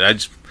fuck it. I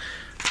just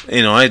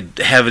I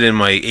have it in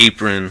my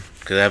apron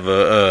because I have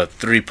a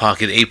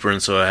 3-pocket apron,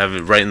 so I have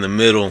it right in the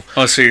middle.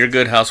 Oh, so you're a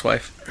good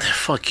housewife.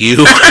 Fuck you.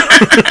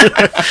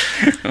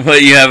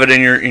 But you have it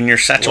in your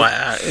satchel.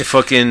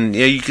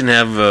 You can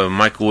have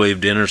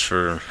microwave dinners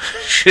for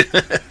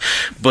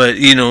but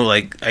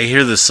like I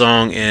hear the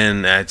song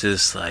and I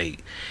just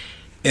like,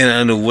 and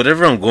I know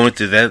whatever I'm going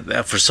through,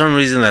 that for some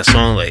reason that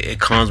song, like, it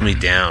calms me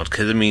down,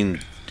 because I mean,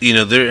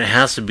 there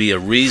has to be a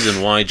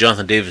reason why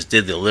Jonathan Davis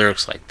did the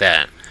lyrics like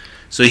that.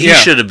 So he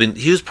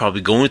was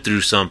probably going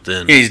through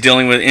something. Yeah, he's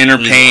dealing with inner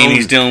pain.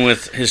 He's dealing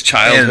with his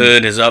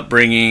childhood, his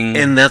upbringing,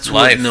 and that's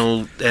life.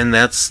 And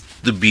that's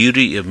the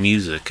beauty of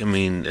music. I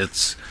mean,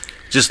 it's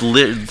just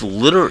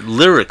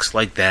lyrics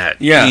like that.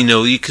 Yeah,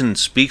 you can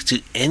speak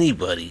to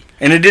anybody.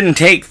 And it didn't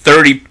take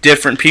 30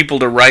 different people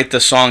to write the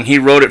song. He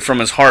wrote it from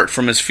his heart,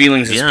 from his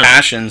feelings, his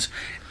passions,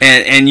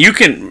 and you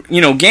can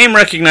Game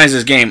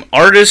recognizes Game.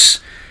 Artists,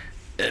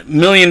 $1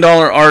 million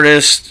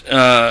artists,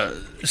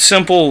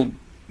 simple.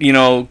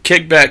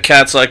 Kickback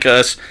cats like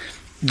us,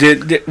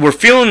 we're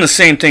feeling the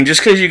same thing.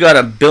 Just because you got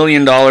 $1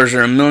 billion or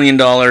 $1 million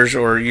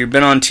or you've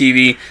been on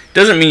TV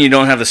doesn't mean you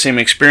don't have the same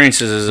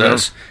experiences as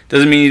us.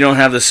 Doesn't mean you don't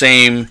have the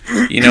same,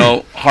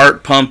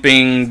 heart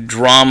pumping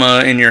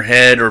drama in your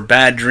head or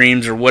bad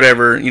dreams or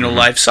whatever.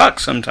 Life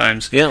sucks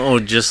sometimes. Yeah,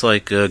 or just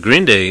like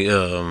Green Day,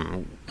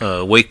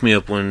 Wake Me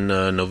Up When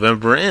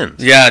November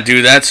Ends. Yeah,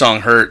 dude, that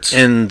song hurts.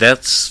 And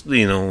that's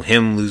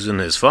him losing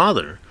his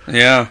father.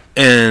 Yeah,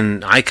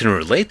 and I can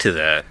relate to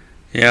that.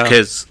 Yeah,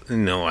 because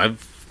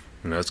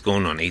it's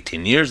going on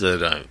 18 years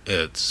that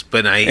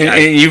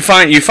and you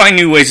find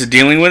new ways of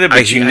dealing with it,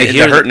 but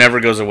the hurt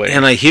never goes away.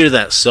 And I hear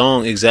that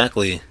song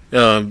exactly.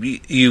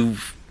 The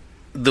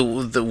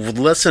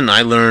lesson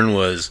I learned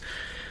was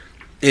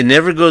it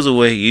never goes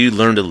away. You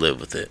learn to live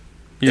with it.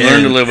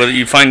 Learn to live with it.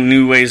 You find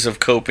new ways of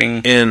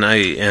coping. And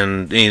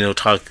getting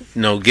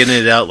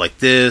it out like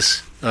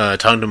this.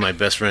 Talking to my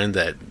best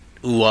friend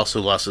who also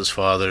lost his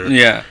father.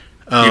 Yeah.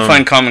 You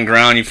find common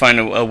ground. You find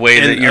a way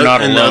that you're not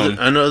alone.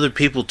 And other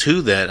people,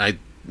 too, that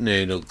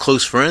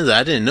close friends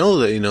I didn't know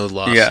that,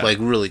 lost, like,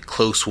 really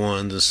close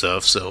ones and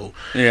stuff. So,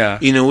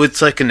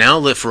 it's like an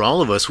outlet for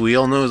all of us. We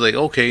all know, it's like,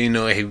 okay,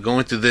 hey,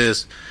 going through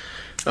this,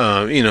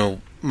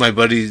 my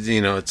buddy,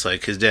 it's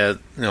like his dad,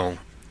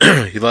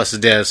 he lost his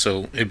dad,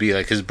 so it'd be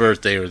like his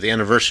birthday or the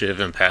anniversary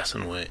of him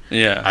passing away.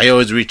 Yeah. I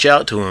always reach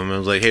out to him. I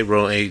was like, hey,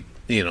 bro, if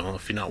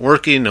you're not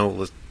working,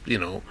 let's,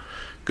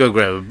 go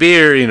grab a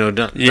beer,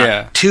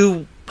 not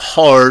too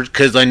hard,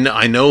 because I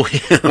know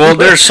him. Well,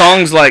 there's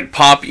songs like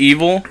Pop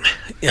Evil.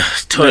 Yeah,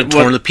 torn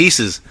to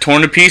pieces.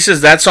 Torn to Pieces.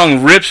 That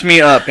song rips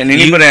me up, and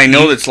anybody I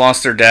know that's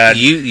lost their dad.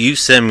 You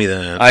send me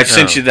that. I've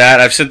sent you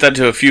that. I've sent that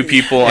to a few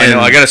people. I know.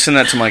 I got to send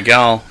that to my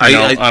gal.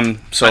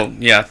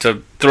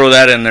 To throw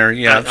that in there.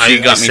 Yeah,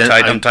 she got me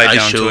tied. I'm tied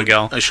down to a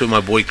gal. I showed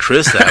my boy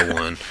Chris that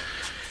one,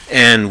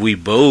 and we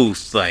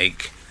both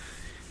like.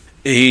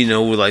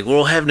 We're like, we're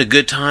all having a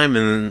good time,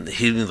 and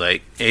he'd be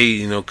like,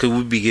 hey, could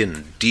we be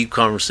getting deep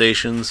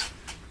conversations?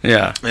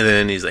 Yeah. And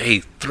then he's like,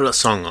 hey, throw that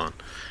song on.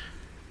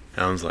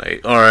 And I was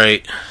like, all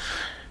right.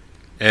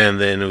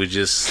 And then it was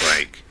just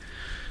like,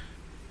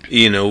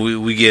 you know,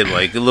 we get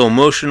like a little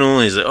emotional,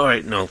 and he's like, all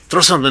right, no,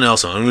 throw something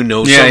else on. We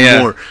know Yeah, something yeah.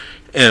 more.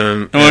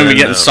 And we're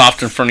getting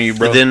soft in front of you,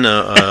 bro. And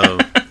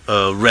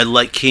then Red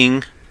Light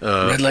King,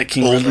 Red Light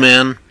King, Old Red Light-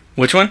 Man,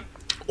 Which one?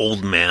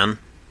 Old Man.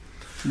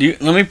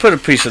 Let me put a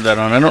piece of that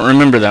on. I don't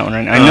remember that one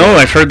right now. I know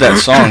I've heard that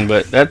song,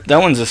 but that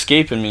one's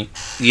escaping me.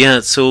 Yeah,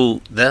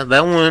 so that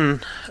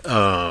one.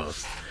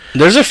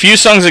 There's a few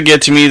songs that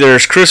get to me.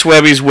 There's Chris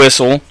Webby's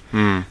Whistle,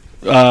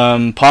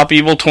 Pop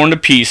Evil Torn to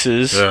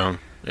Pieces.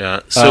 Yeah.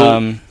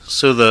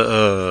 So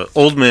the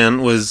Old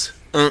Man was,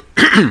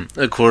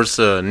 of course,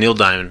 Neil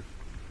Diamond.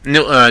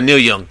 Neil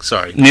Young,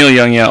 sorry. Neil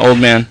Young, yeah, Old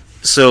Man.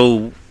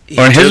 So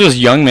his was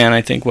Young Man,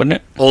 I think, wasn't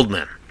it? Old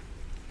Man.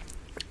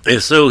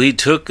 And so he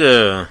took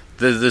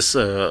this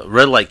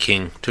Red Light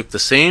King took the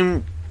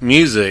same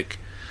music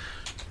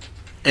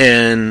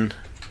and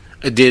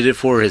did it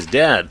for his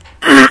dad.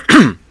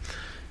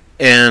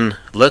 And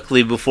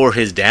luckily, before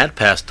his dad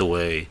passed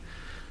away,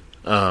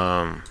 he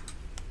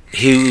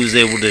was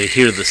able to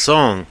hear the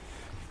song.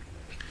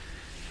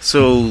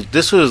 So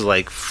this was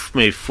like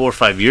maybe 4 or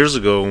 5 years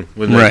ago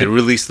when they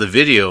released the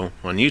video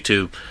on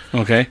YouTube.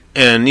 Okay.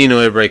 And, you know,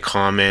 everybody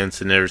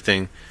comments and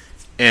everything.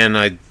 And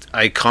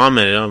I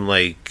commented, I'm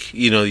like,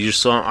 you know, your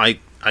song,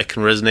 I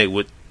can resonate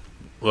with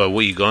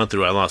what you've gone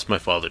through. I lost my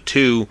father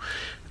too.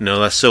 You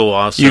know, that's so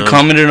awesome. You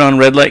commented on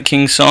Red Light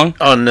King's song?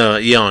 On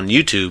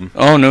YouTube.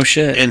 Oh, no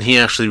shit. And he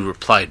actually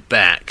replied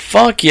back.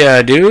 Fuck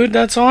yeah, dude.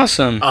 That's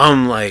awesome.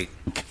 I'm like,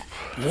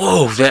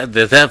 whoa,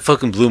 that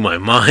fucking blew my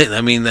mind.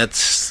 I mean,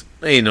 that's...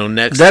 You know,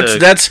 next. That's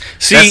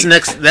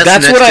next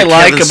what I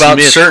like Kevin about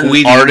Smith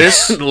certain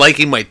artists.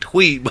 Liking my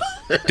tweet,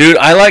 dude.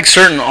 I like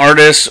certain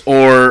artists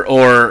or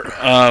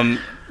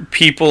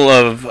people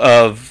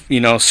of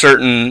you know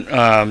certain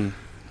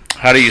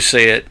how do you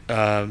say it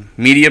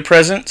media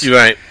presence,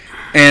 right?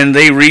 And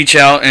they reach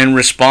out and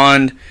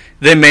respond.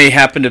 They may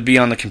happen to be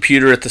on the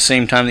computer at the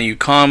same time that you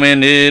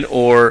commented,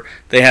 or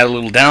they had a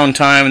little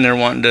downtime and they're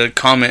wanting to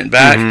comment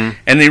back,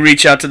 and they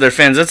reach out to their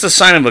fans. That's a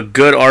sign of a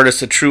good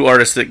artist, a true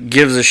artist that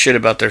gives a shit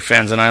about their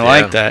fans, and I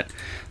like that.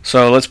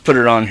 So let's put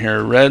it on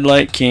here. Red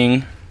Light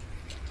King.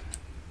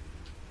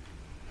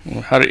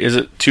 Is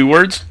it 2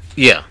 words?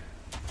 Yeah.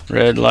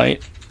 Red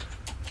Light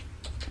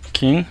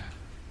King.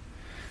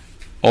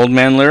 Old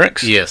Man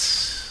lyrics?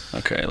 Yes.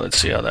 Okay, let's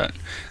see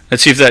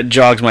let's see if that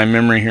jogs my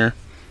memory here.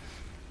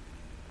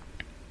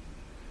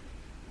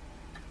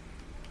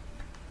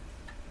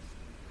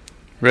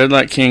 Red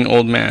Light King,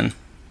 Old Man.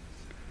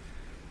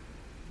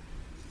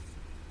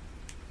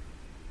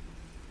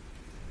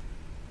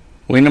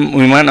 We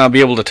might not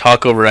be able to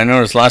talk over it. I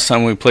noticed last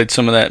time we played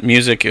some of that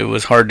music, it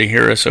was hard to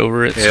hear us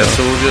over it. Yeah,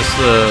 so we'll just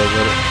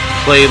let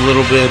it play a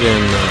little bit,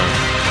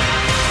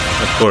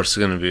 and of course it's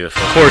going to be an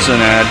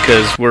ad,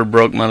 because we're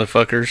broke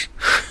motherfuckers.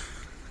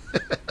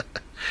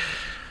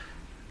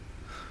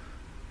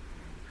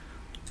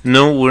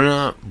 No, we're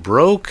not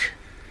broke.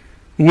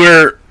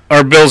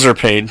 Our bills are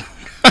paid.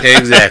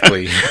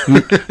 Exactly.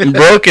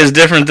 Broke is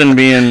different than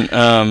being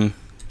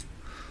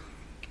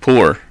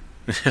poor.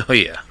 Oh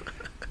yeah.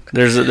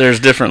 There's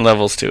different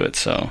levels to it,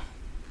 so.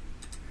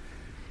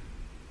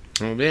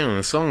 Oh damn,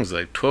 the song's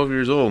like 12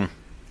 years old.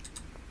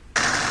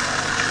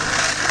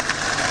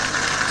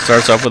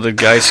 Starts off with a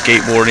guy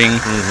skateboarding.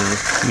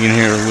 You can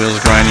hear the wheels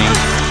grinding.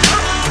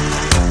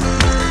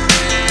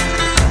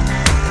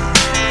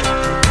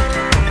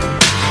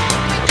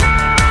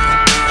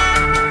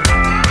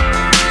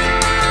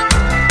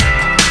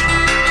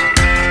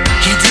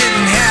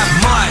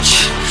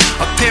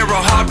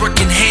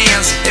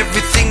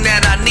 Everything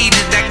that I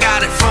needed, I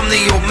got it from the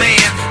old man.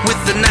 With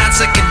the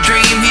 9-second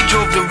dream, he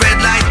drove the red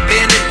light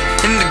bandit,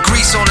 and the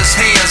grease on his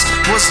hands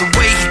was the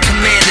way he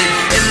commanded.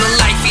 And the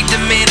life he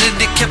demanded,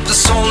 it kept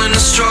us all in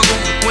a struggle.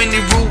 When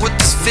he ruled with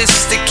his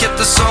fists, it kept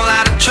us all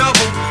out of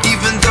trouble.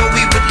 Even though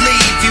he would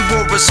leave, he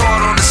wore his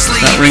heart on his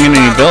sleeve. Not ringing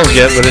any bells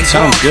yet, but it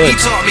sounds good. He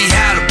taught me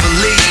how to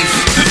believe.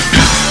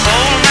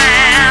 Oh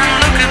man,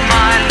 look at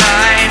my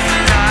life.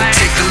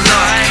 Take a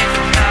look,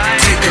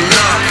 take a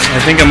look. I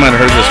think I might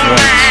have heard this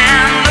once.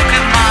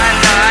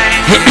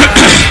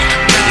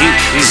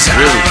 He's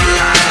really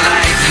good.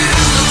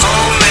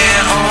 Oh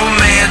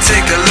man,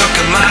 take a look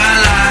at my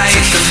life.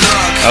 Take a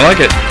look. I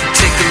like it.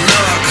 Take a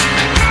look.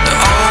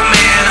 Oh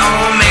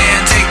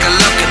man, take a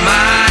look at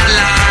my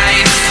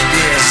life.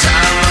 Yes,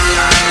 I'm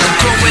alive.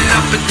 Growing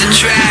up at the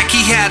track,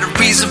 he had a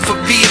reason for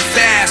being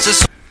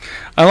fast.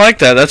 I like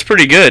that. That's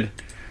pretty good.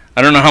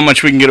 I don't know how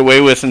much we can get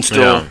away with and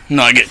still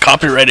not get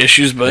copyright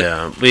issues, but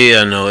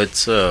no,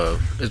 it's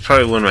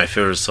probably one of my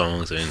favorite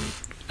songs, and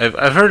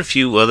I've heard a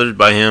few others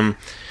by him,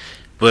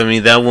 but I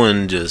mean that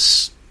one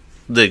just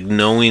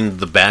knowing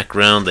the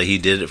background that he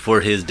did it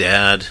for his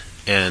dad,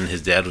 and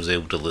his dad was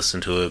able to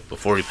listen to it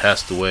before he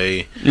passed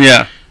away.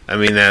 Yeah, I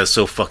mean that is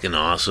so fucking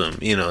awesome.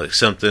 You know, like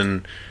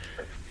something,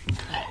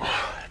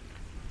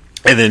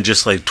 and then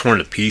just like Torn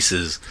to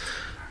Pieces.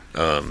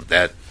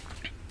 That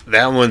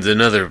one's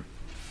another,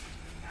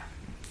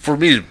 for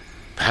me,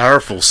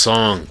 powerful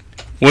song.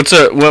 What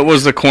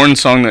was the Korn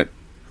song that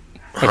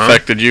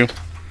affected you?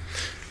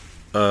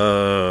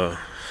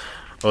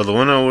 Oh, the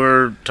one that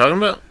we're talking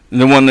about?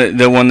 The one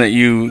that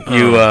you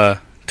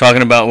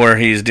talking about where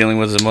he's dealing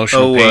with his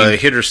emotional pain.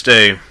 Hit or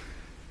Stay.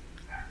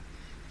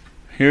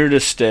 Here to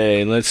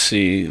Stay. Let's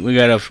see. We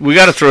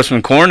gotta throw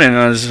some Korn in.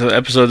 This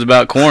episode's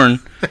about Korn.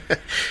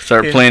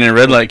 Start playing in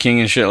Red Light King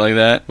and shit like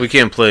that. We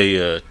can't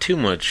play too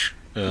much.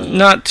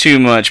 Not too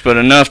much, but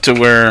enough to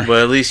where.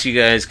 But at least you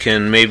guys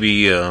can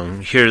maybe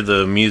hear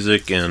the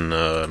music and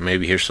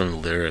maybe hear some of the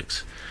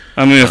lyrics.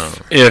 I mean,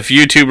 if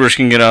YouTubers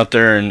can get out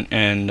there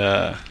and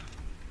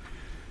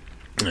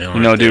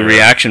do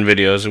reaction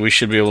videos, we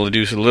should be able to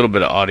do a little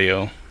bit of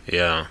audio.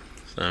 Yeah.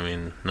 I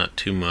mean, not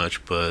too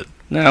much, but...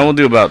 Nah, we'll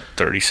do about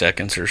 30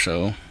 seconds or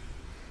so.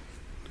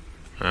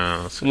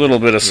 A little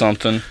bit of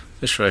something.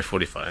 Let's try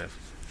 45.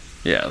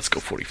 Yeah, let's go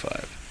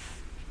 45.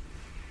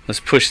 Let's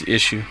push the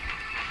issue.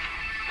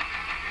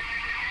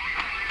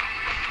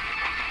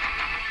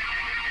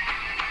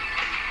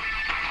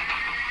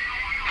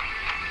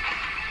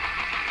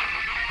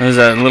 Is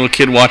that little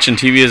kid watching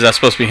TV? Is that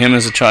supposed to be him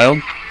as a child?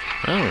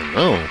 I don't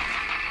know.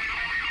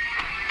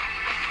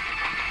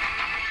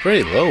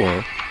 Pretty low,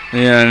 huh?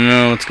 Yeah, I don't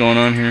know what's going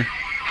on here.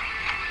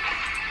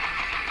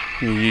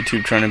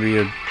 YouTube trying to be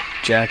a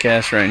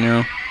jackass right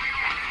now.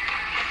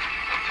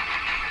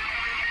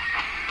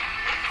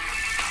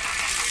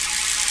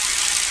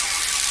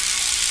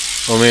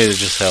 Oh, maybe it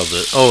just held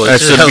it. Oh,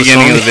 that's the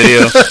beginning of the video.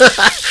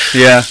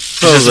 Yeah,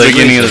 it's just the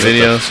beginning of the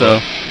video, so.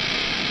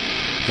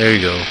 There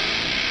you go.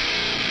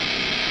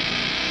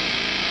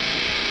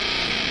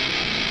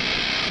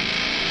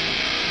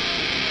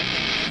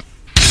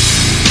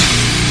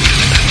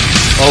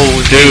 Oh,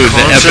 dude,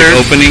 the epic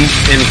opening.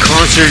 In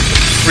concert,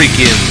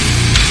 freaking,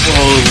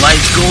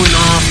 lights going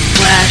off,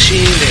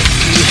 flashing, and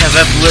you have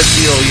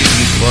epilepsy, you'd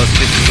be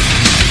fucked.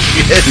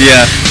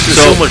 Yeah,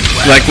 so much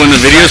like when the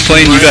video's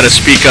playing, you gotta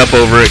speak up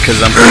over it, because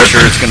I'm pretty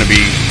sure it's gonna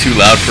be too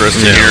loud for us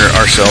to hear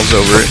ourselves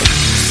over it.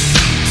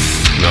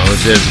 No,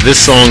 this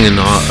song in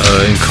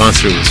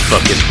concert was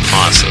fucking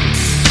awesome.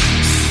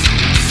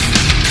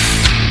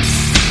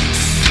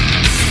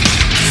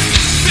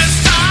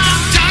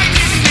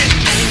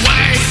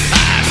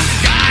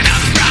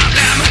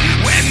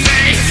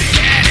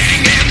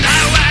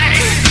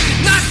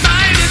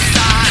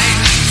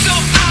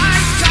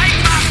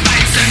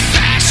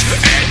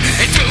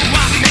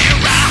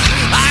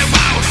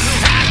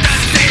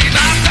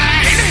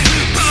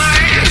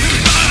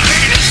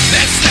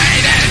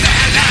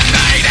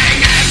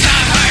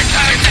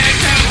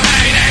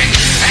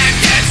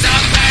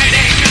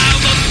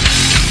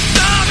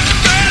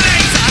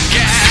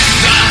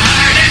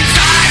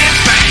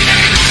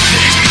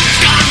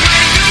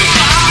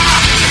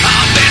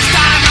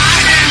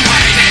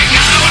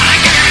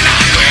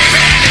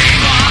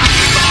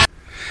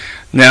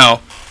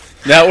 Now,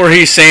 that where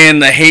he's saying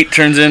the hate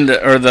turns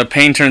into, or the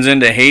pain turns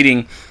into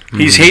hating,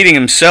 he's hating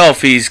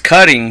himself, he's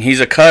cutting, he's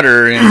a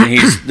cutter, and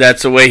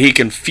that's the way he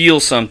can feel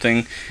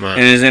something, right.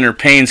 And his inner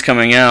pain's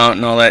coming out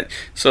and all that.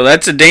 So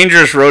that's a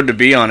dangerous road to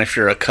be on if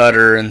you're a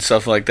cutter and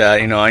stuff like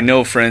that. You know, I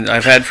know friends,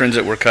 I've had friends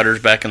that were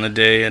cutters back in the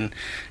day, and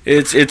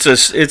it's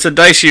a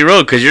dicey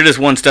road, because you're just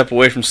one step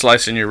away from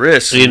slicing your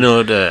wrist. You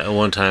know, at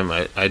one time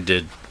I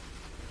did.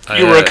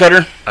 You were a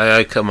cutter?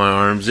 I cut my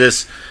arms.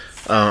 Just...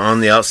 on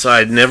the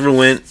outside, never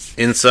went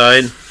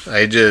inside.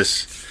 I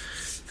just,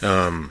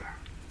 my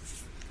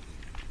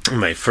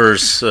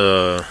first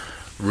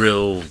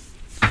real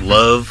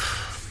love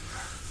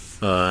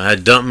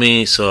had dumped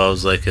me, so I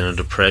was like in a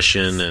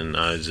depression, and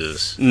I would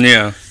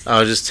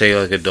just take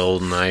like a dull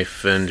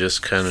knife and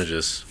just kind of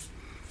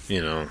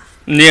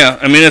Yeah,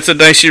 I mean, it's a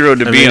dicey road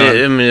to be on.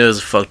 It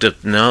was fucked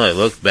up. Now I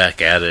look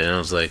back at it, and I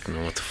was like,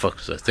 what the fuck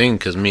was I thinking?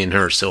 Because me and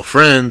her are still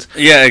friends.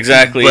 Yeah,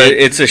 exactly. But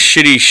it's a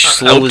shitty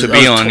slope to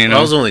be on, you know?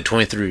 I was only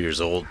 23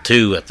 years old,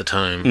 too, at the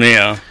time.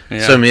 Yeah.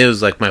 So, I mean, it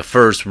was like my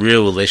first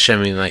real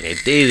relationship. I mean, like, I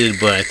dated,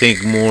 but I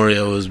think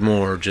it was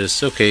more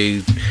just,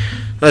 okay,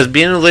 let's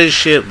be in a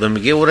relationship, let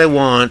me get what I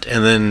want,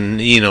 and then,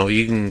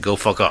 you can go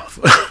fuck off.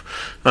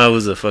 I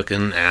was a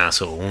fucking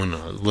asshole when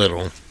I was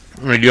little.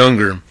 Or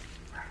younger,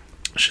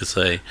 I should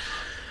say.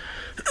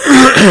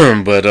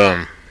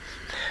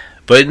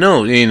 but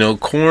no,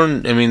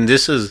 Korn, I mean,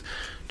 this is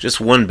just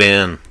one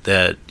band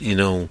that,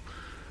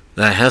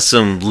 that has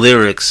some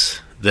lyrics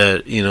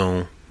that,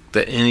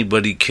 that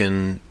anybody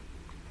can,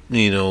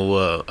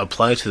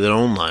 apply to their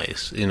own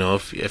lives.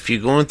 If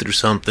you're going through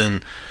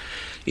something,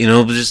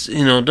 just,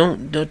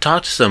 don't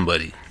talk to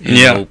somebody.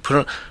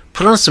 Put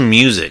on some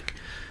music.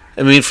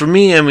 I mean, for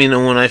me,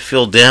 when I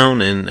feel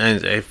down and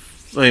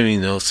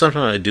sometimes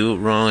I do it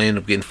wrong, I end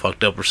up getting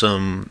fucked up or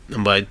something,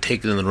 but I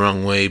take it in the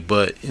wrong way.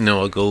 But,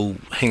 I go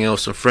hang out with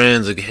some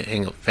friends, I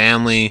hang out with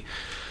family.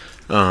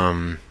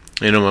 My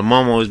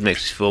mom always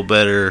makes me feel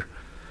better.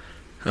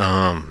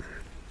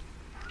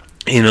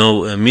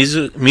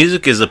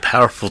 Music is a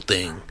powerful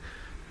thing.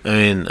 I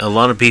mean, a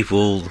lot of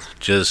people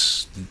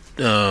just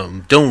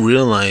don't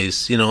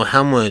realize,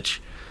 how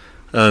much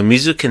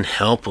music can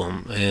help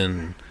them.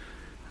 And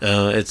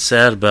it's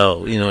sad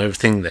about,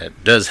 everything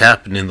that does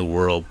happen in the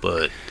world,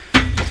 but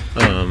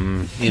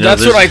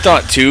That's what I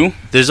thought too.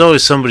 There's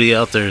always somebody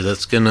out there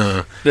that's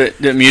gonna that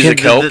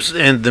music helps,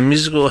 and the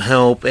music will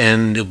help,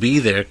 and it'll be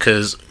there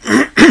because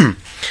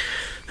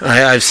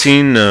I've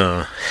seen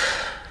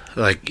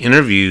like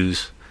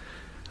interviews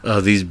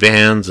of these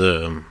bands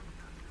responding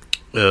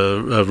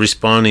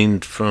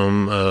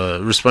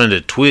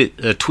to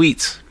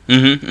tweets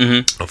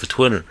off of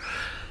Twitter,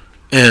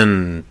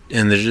 and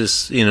they're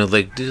just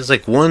like there's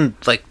like one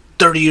like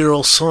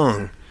 30-year-old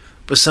song,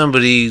 but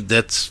somebody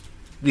that's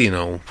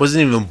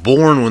wasn't even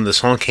born when the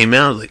song came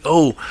out, like,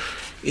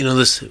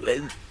 this,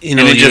 and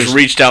it just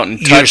reached out and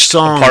touched a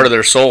part of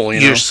their soul.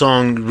 Your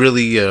song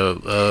really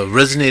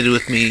resonated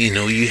with me.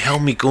 You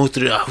helped me go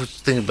through. I was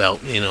thinking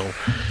about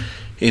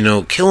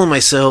killing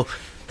myself,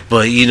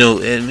 but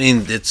I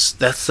mean, that's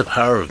the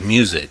power of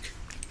music.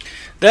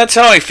 That's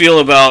how I feel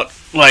about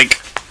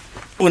like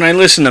when I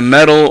listen to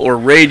metal or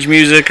rage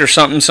music or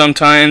something.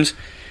 Sometimes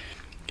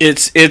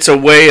it's a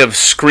way of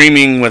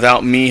screaming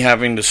without me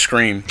having to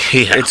scream.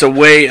 Yeah. It's a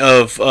way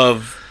of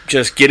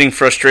just getting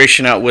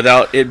frustration out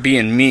without it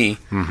being me.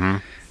 Mm-hmm.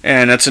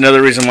 And that's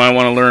another reason why I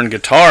want to learn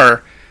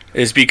guitar,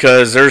 is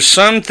because there's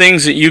some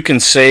things that you can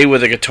say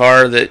with a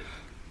guitar that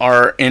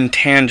are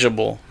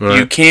intangible. Right.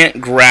 You can't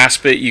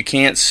grasp it, you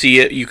can't see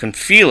it, you can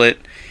feel it,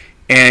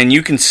 and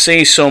you can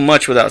say so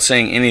much without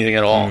saying anything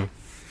at all.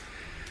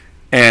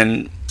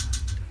 And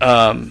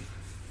Torn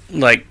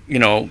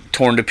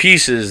to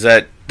Pieces,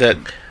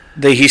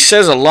 he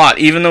says a lot,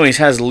 even though he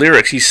has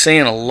lyrics, he's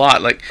saying a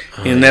lot, like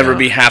he'll never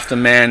be half the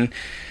man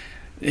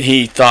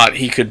he thought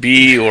he could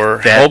be,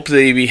 or hope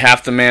that he'd be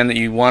half the man that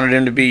you wanted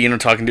him to be,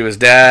 talking to his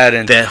dad.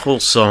 And that whole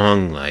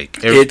song, like,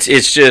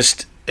 it's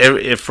just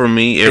for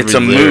me, it's a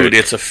mood,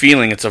 it's a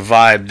feeling, it's a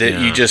vibe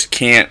that you just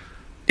can't,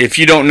 if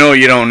you don't know,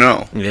 you don't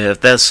know. Yeah,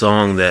 if that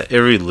song, that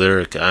every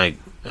lyric, I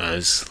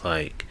was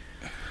like,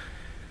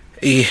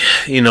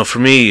 for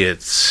me,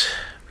 it's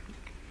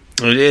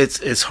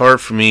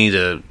hard for me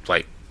to,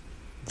 like,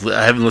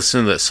 I haven't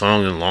listened to that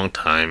song in a long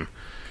time.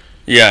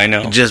 Yeah, I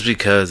know. Just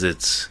because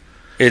it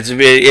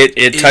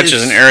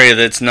touches an area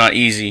that's not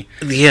easy.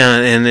 Yeah,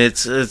 and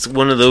it's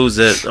one of those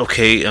that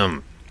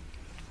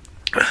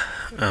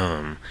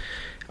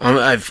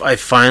I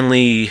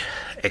finally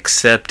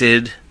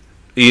accepted.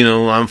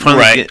 I'm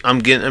finally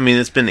getting. I mean,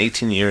 it's been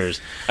 18 years.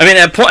 I mean,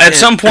 at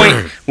some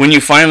point when you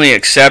finally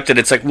accept it,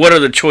 it's like, what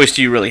other choice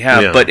do you really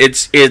have? Yeah. But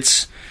it's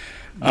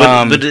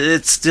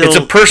still, it's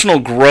a personal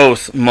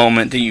growth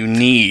moment that you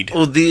need.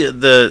 Well,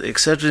 the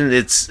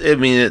acceptance,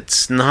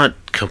 it's not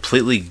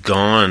completely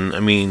gone.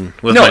 I mean,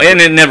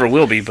 and it never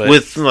will be. But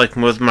with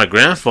my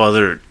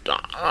grandfather,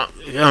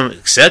 I'm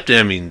accepted.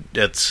 I mean,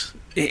 it's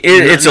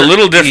a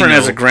little different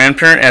as a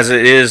grandparent as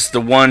it is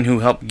the one who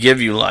helped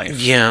give you life.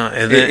 Yeah,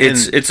 and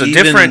it's a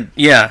different.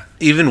 Yeah,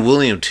 even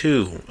William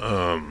too.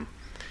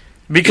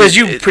 Because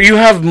you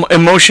have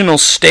emotional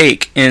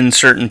stake in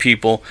certain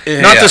people.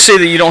 Not to say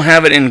that you don't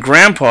have it in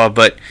Grandpa,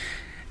 but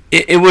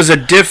it was a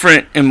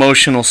different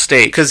emotional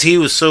stake. Because he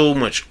was so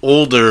much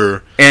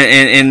older,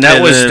 and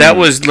that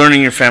was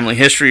learning your family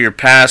history, your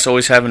past,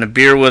 always having a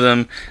beer with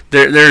him.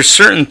 There's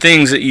certain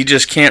things that you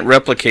just can't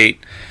replicate.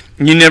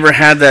 You never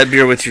had that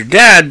beer with your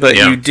dad, but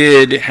you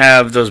did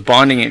have those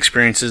bonding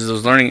experiences,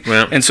 those learning,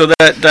 and so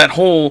that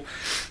whole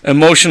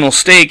emotional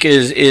stake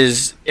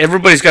is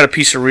everybody's got a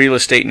piece of real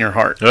estate in your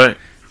heart, right?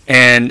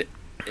 And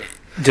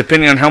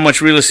depending on how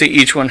much real estate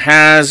each one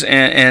has,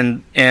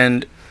 and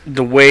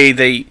the way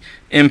they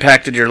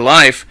impacted your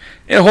life,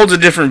 it holds a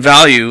different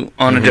value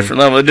on a different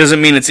level. It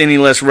doesn't mean it's any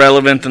less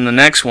relevant than the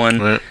next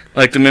one. Right.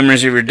 Like the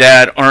memories of your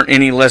dad aren't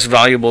any less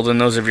valuable than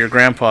those of your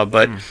grandpa,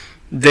 but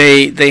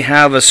they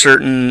have a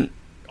certain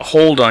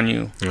hold on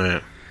you.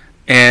 Right.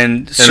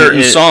 And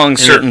certain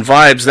songs, certain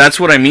vibes. That's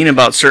what I mean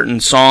about certain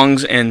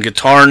songs and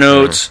guitar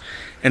notes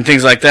and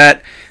things like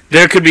that.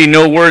 There could be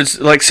no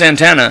words, like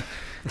Santana.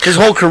 His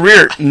whole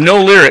career,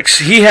 no lyrics.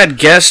 He had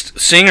guest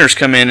singers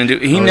come in and do.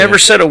 He never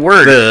said a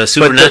word. The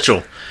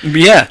Supernatural.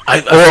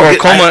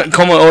 Or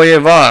Como Oye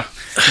Va.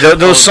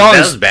 Those songs.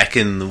 That was back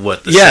in the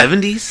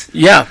 70s?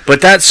 Yeah,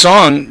 but that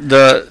song,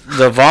 the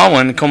Va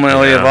one, Como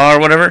Oye Va or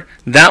whatever,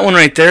 that one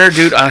right there,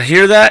 dude, I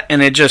hear that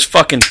and it just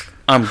fucking,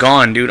 I'm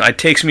gone, dude. It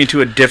takes me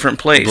to a different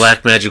place.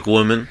 Black Magic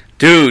Woman.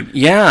 Dude,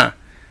 yeah.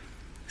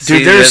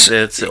 Dude,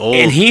 it's old.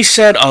 And he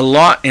said a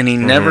lot, and he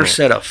never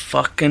said a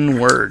fucking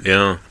word.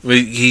 Yeah,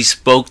 he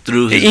spoke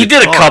through his. He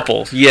did a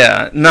couple, He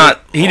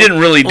didn't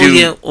really do.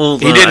 He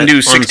didn't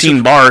do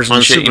 16 bars and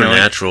on shit.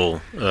 Supernatural,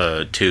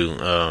 too.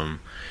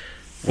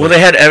 Well,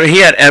 he had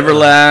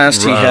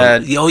Everlast. He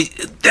had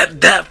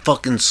that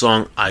fucking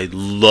song I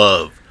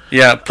love.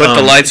 Yeah, put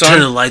the lights on. Turn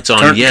the lights on.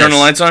 Turn the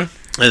lights on.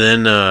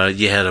 And then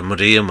you had a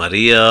Maria.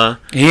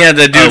 He had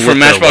the dude from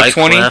Matchbox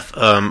 20.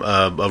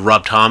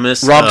 Rob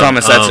Thomas. Rob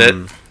Thomas, that's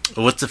it.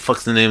 What's the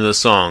fuck's the name of the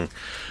song?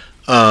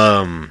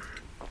 Oh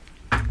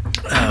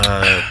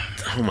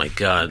my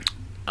god,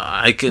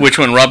 I could. Which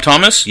one, Rob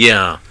Thomas?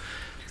 Yeah.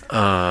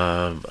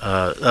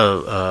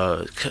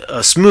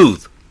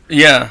 Smooth.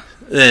 Yeah.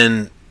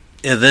 And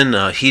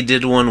then he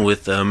did one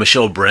with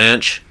Michelle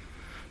Branch.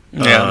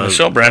 Yeah,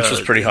 Michelle Branch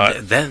was pretty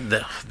hot.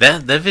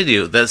 That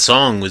video, that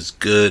song was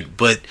good,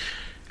 but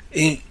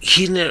he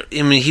never,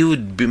 I mean, he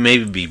would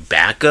maybe be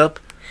backup,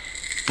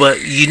 but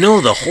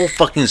the whole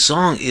fucking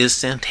song is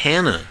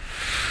Santana.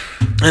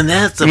 And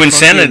that's the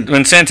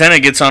when Santana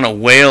gets on a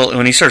wail,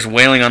 when he starts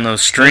wailing on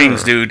those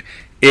strings, dude,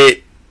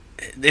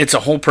 it's a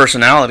whole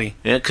personality.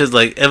 Yeah, because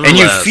like and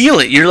you feel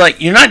it.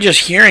 You're not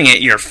just hearing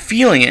it, you're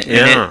feeling it.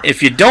 Yeah. And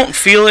if you don't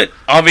feel it,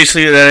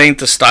 obviously that ain't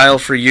the style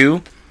for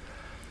you.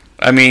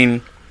 I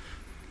mean,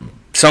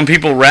 some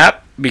people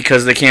rap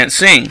because they can't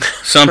sing.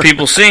 Some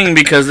people sing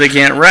because they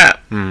can't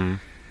rap. Mm.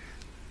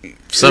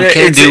 Some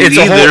can't do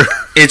either.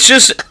 It's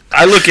just,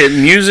 I look at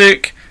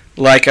music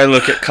like I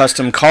look at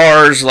custom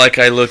cars, like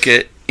I look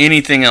at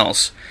anything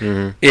else.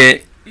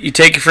 Mm-hmm. You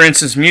take, for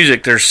instance,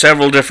 music. There's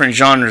several different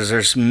genres.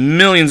 There's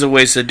millions of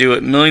ways to do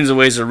it, millions of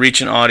ways to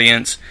reach an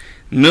audience,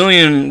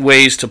 million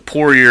ways to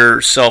pour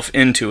yourself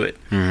into it.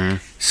 Mm-hmm.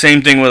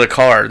 Same thing with a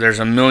car. There's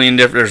a million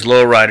different. There's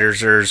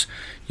lowriders. There's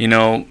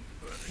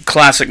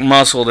classic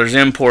muscle. There's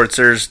imports.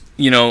 There's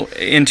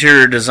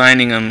interior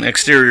designing them,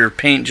 exterior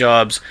paint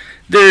jobs.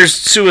 There's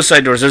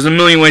suicide doors. There's a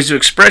million ways to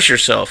express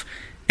yourself,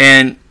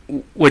 and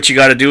what you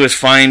got to do is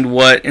find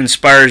what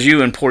inspires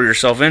you and pour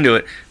yourself into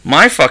it.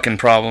 My fucking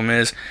problem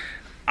is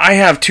I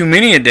have too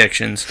many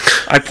addictions.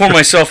 I pour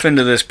myself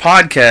into this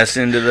podcast,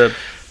 into the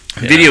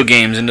video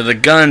games, into the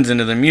guns,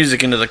 into the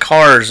music, into the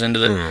cars, into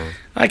the...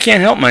 I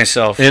can't help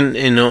myself. And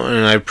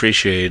I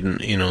appreciate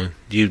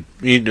you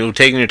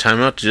taking your time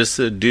out just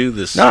to do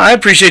this. No, I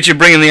appreciate you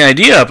bringing the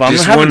idea up. I'm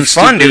having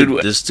fun,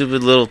 dude. This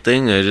stupid little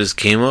thing that just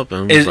came up.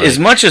 As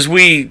much as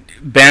we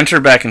banter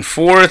back and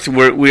forth,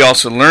 we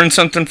also learn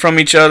something from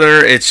each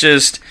other. It's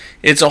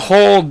a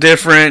whole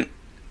different...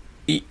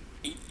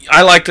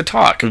 I like to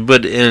talk.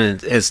 But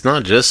it's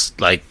not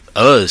just like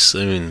us.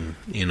 I mean,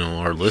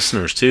 our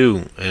listeners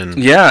too. And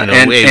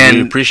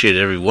we appreciate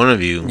every one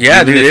of you.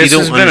 Yeah, even dude, if you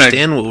don't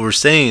understand what we're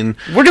saying.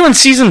 We're doing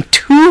season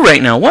 2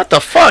 right now. What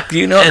the fuck? Do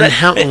you know and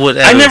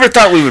that? I never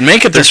thought we would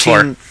make it this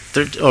far.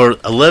 Or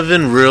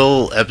 11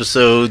 real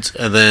episodes,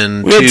 and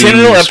then we had 10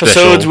 real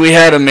episodes. We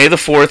had a May the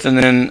 4th, and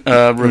then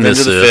Revenge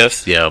of the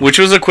 5th, which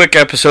was a quick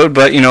episode.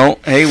 But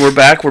hey, we're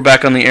back. We're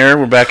back on the air.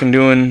 We're back and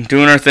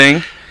doing our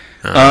thing.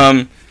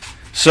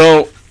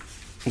 So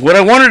what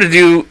I wanted to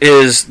do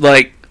is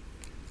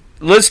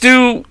let's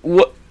do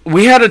what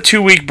we had a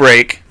 2-week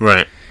break,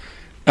 right?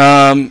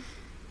 And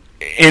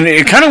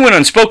it kind of went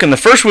unspoken. The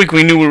first week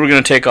we knew we were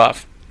going to take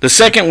off. The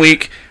second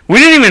week, we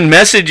didn't even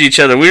message each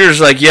other. We were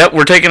just like, yep,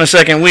 we're taking a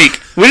second week.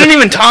 We didn't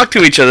even talk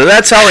to each other.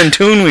 That's how in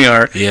tune we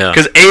are. Yeah.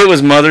 Because A, it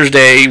was Mother's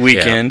Day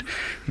weekend. Yeah.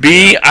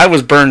 B, I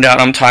was burned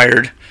out. I'm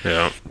tired.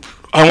 Yeah.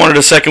 I wanted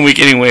a second week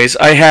anyways.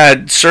 I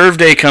had Serve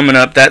Day coming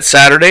up that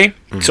Saturday,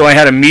 so I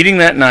had a meeting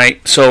that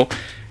night. So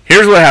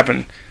here's what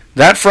happened.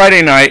 That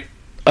Friday night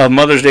of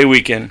Mother's Day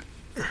weekend,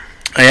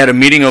 I had a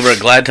meeting over at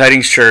Glad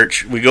Tidings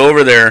Church. We go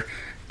over there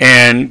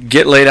and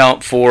get laid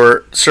out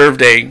for Serve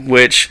Day,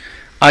 which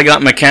I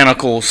got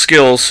mechanical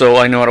skills, so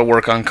I know how to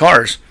work on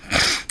cars.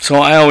 So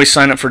I always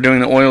sign up for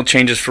doing the oil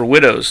changes for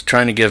widows,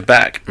 trying to give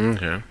back.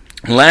 Okay.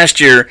 Last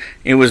year,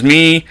 it was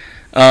me,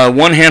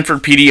 one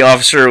Hanford PD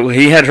officer.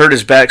 He had hurt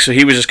his back, so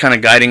he was just kind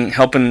of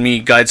helping me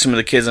guide some of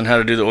the kids on how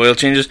to do the oil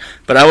changes.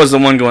 But I was the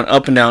one going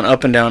up and down,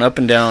 up and down, up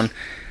and down,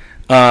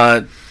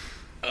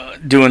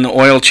 doing the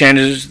oil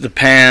changes, the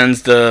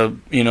pans, the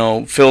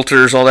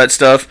filters, all that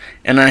stuff.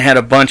 And I had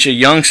a bunch of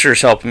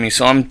youngsters helping me,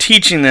 so I'm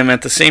teaching them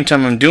at the same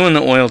time I'm doing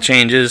the oil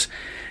changes,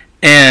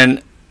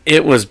 and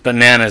it was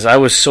bananas. I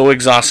was so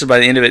exhausted by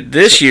the end of it.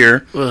 This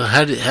year... Well,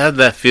 how did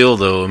that feel,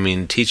 though? I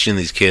mean, teaching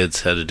these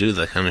kids how to do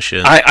that kind of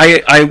shit.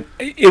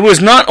 It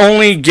was not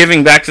only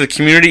giving back to the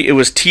community, it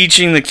was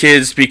teaching the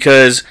kids,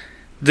 because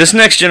this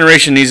next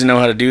generation needs to know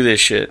how to do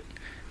this shit.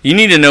 You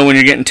need to know when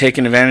you're getting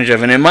taken advantage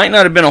of. And it might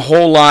not have been a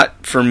whole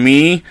lot for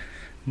me,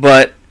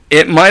 but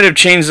it might have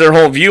changed their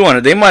whole view on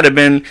it.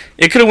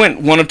 It could have went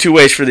one of two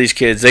ways for these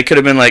kids. They could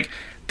have been like,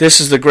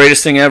 this is the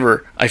greatest thing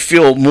ever. I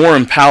feel more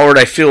empowered.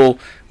 I feel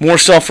more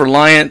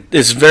self-reliant.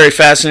 It's very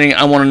fascinating.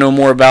 I want to know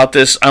more about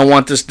this. I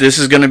want this. This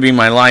is going to be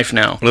my life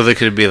now. Well, they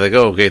could be like,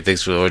 oh, okay,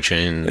 thanks for the oil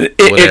change.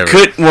 It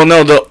could. Well,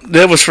 no,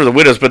 that was for the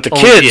widows. But the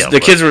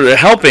kids were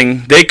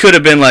helping. They could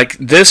have been like,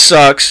 this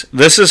sucks.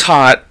 This is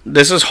hot.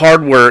 This is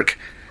hard work.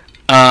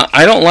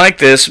 I don't like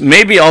this.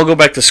 Maybe I'll go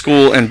back to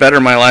school and better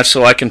my life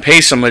so I can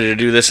pay somebody to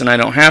do this and I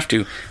don't have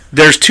to.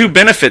 There's two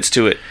benefits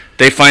to it.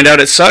 They find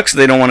out it sucks.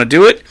 They don't want to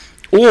do it.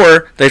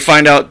 Or they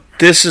find out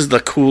this is the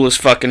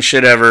coolest fucking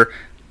shit ever.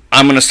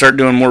 I'm going to start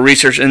doing more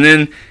research. And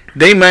then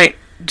they might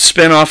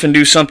spin off and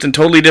do something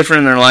totally different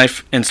in their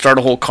life and start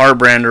a whole car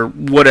brand or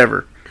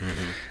whatever.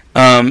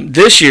 Mm-hmm.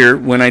 This year,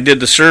 when I did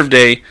the Serve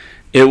Day,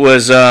 it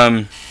was... you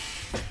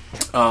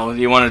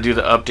want to do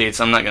the updates?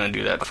 I'm not going to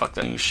do that. Fuck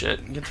that new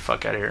shit. Get the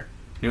fuck out of here.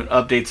 Doing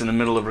updates in the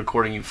middle of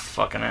recording, you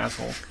fucking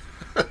asshole.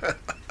 I'm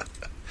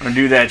going to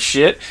do that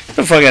shit? Get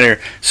the fuck out of here.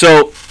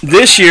 So,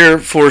 this year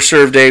for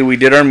Serve Day, we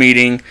did our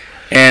meeting,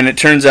 And it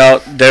turns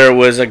out there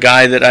was a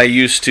guy that I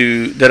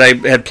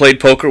had played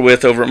poker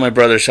with over at my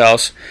brother's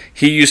house.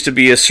 He used to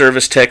be a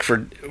service tech for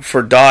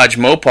Dodge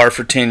Mopar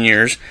for 10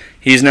 years.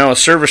 He's now a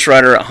service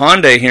writer at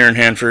Hyundai here in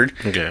Hanford.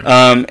 Okay.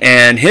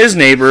 And his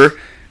neighbor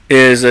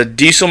is a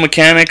diesel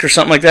mechanic or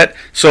something like that.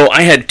 So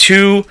I had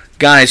two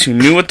guys who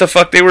knew what the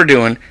fuck they were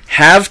doing,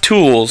 have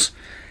tools.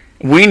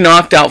 We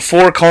knocked out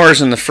 4 cars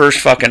in the first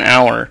fucking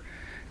hour.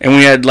 And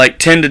we had like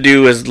 10 to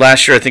do, as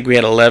last year I think we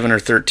had 11 or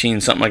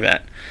 13, something like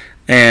that.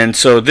 And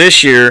so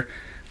this year,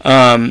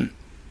 the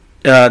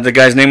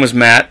guy's name was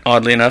Matt,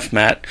 oddly enough,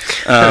 Matt.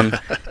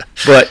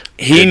 But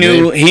he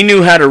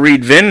knew how to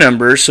read VIN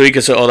numbers, so he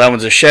could say, oh, that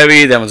one's a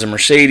Chevy, that one's a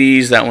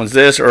Mercedes, that one's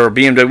this, or a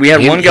BMW. We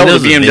had one gal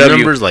with a BMW. VIN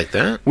numbers like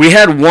that? We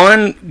had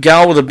one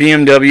gal with a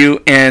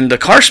BMW, and the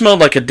car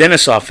smelled like a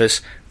dentist's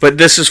office, but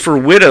this is for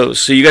widows,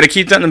 so you got to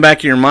keep that in the back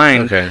of your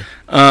mind. Okay.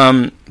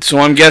 So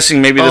I'm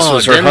guessing maybe this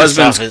was her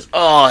husband's. Office.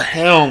 Oh,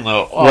 hell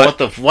no.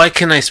 Oh, why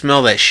can I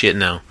smell that shit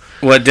now?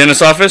 What,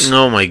 dentist office?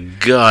 Oh my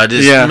god,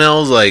 it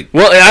smells like.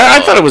 Well,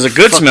 I thought it was a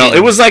good smell. It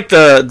was like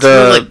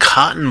the like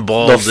cotton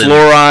balls, the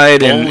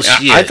fluoride, and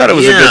I thought it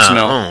was a good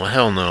smell. Oh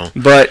hell no!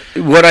 But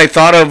what I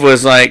thought of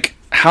was like,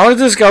 how did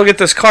this gal get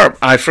this car?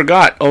 I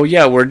forgot. Oh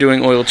yeah, we're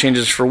doing oil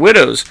changes for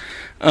widows.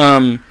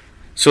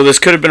 So this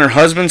could have been her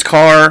husband's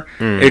car.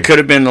 It could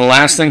have been the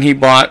last thing he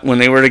bought when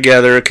they were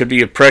together. It could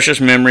be a precious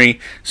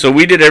memory. So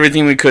we did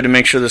everything we could to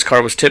make sure this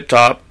car was tip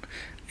top.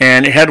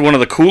 And it had one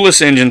of the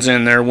coolest engines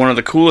in there, one of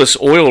the coolest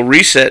oil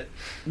reset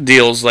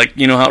deals, like,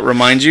 you know how it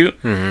reminds you?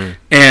 Mm-hmm.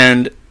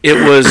 And it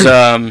was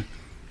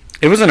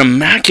an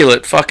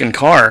immaculate fucking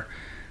car.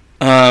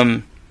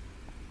 But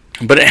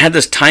it had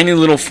this tiny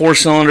little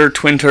 4-cylinder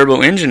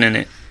twin-turbo engine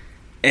in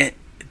it.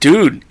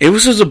 Dude, it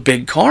was just a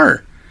big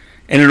car.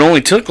 And it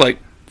only took like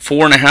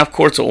 4.5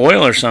 quarts of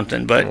oil or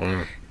something. But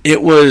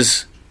it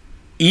was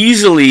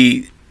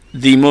easily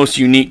the most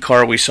unique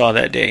car we saw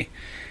that day.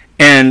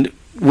 And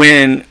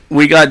when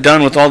we got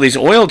done with all these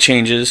oil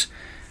changes,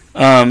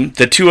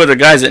 the two other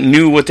guys that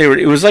knew what they were,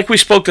 it was like we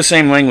spoke the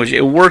same language.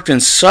 It worked in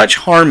such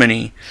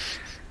harmony.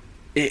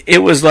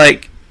 It was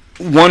like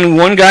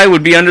one guy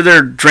would be under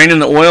there draining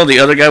the oil, the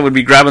other guy would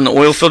be grabbing the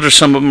oil filter.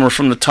 Some of them were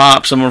from the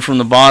top, some were from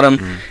the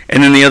bottom,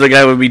 and then the other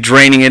guy would be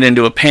draining it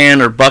into a pan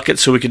or bucket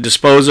so we could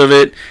dispose of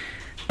it.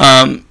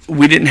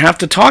 We didn't have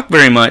to talk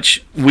very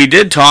much. We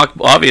did talk,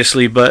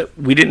 obviously, but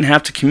we didn't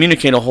have to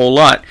communicate a whole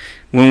lot.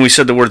 When we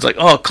said the words like,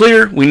 oh,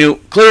 clear, we knew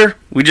clear.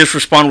 We just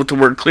responded with the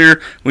word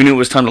clear. We knew it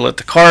was time to let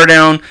the car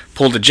down,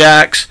 pull the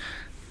jacks.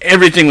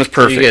 Everything was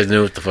perfect. You guys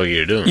knew what the fuck you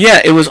were doing.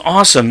 Yeah, it was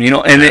awesome, you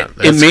know, and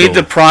it made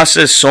the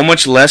process so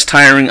much less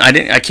tiring.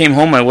 I came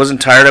home, I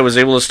wasn't tired. I was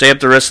able to stay up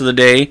the rest of the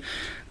day.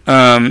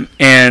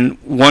 And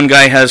one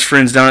guy has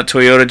friends down at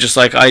Toyota just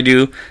like I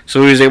do,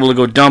 so he was able to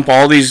go dump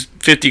all these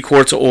 50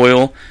 quarts of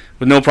oil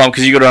with no problem,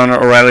 because you go down to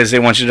O'Reilly's, they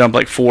want you to dump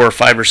like 4 or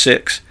 5 or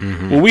 6.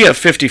 Mm-hmm. Well, we have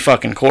 50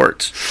 fucking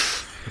quarts.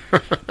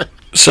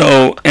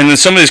 So, and then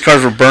some of these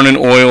cars were burning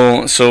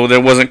oil, so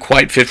there wasn't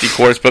quite 50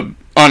 quarts, but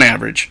on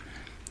average.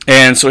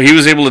 And so he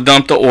was able to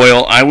dump the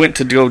oil. I went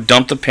to go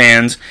dump the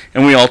pans,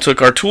 and we all took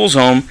our tools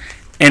home,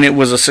 and it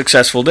was a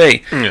successful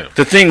day. Yeah.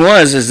 The thing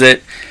is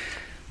that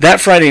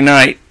Friday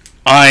night,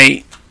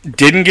 I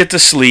didn't get to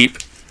sleep.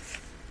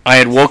 I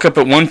had woke up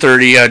at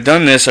 1:30. I had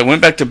done this. I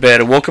went back to bed.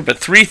 I woke up at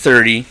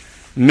 3:30,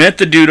 met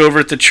the dude over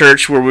at the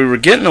church where we were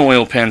getting the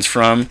oil pans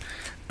from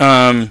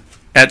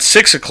at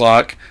 6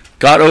 o'clock.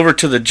 Got over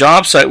to the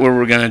job site where we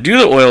were going to do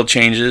the oil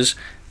changes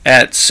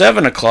at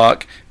 7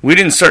 o'clock. We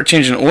didn't start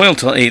changing oil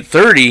till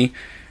 8:30,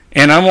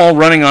 and I'm all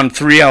running on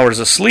 3 hours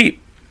of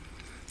sleep.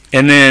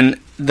 And then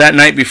that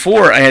night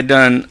before, I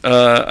got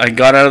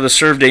out of the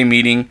Serve Day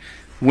meeting,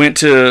 went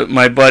to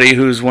my buddy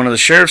who's one of the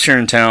sheriffs here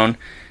in town,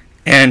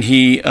 and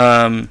he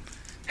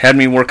had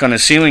me work on a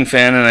ceiling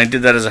fan, and I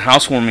did that as a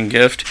housewarming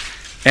gift.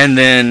 And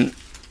then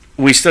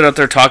we stood out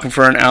there talking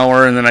for an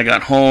hour, and then I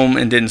got home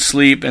and didn't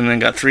sleep, and then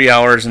got 3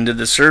 hours and did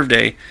the Serve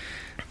Day.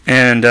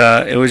 And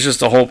it was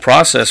just a whole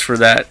process for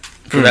that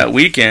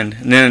weekend.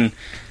 And then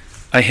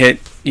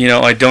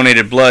I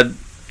donated blood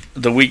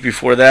the week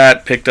before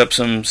that, picked up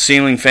some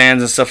ceiling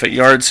fans and stuff at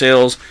yard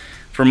sales.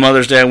 For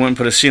Mother's Day, I went and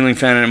put a ceiling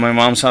fan in at my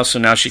mom's house, so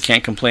now she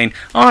can't complain,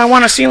 oh, I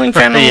want a ceiling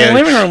fan in the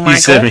living room,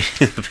 Michael. You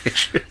sent me the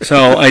picture.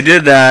 So I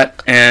did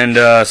that,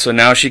 and so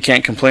now she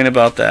can't complain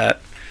about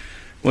that.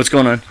 What's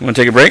going on? You want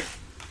to take a break?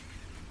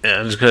 Yeah,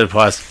 I'm just going to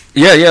pause.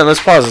 Yeah, let's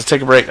pause. Let's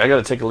take a break. I got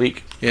to take a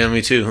leak. Yeah,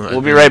 me too.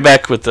 We'll be right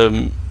back with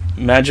the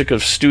magic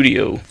of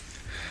studio.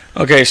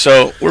 Okay,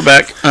 so we're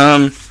back.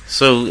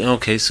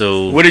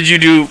 So what did you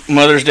do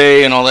Mother's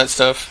Day and all that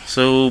stuff?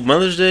 So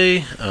Mother's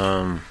Day,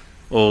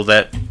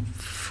 that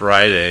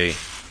Saturday,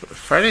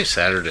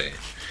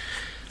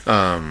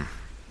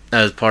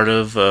 as part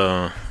of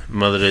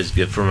Mother's Day's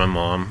gift for my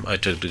mom, I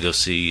took to go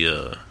see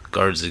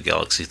Guardians of the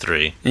Galaxy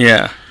 3.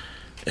 Yeah.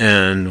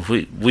 And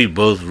we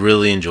both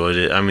really enjoyed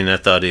it. I mean, I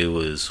thought it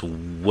was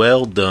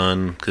well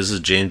done, because this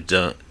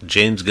is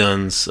James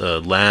Gunn's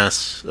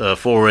last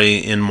foray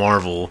in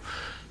Marvel,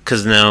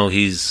 because now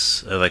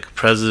he's like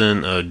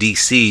president of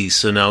DC,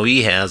 so now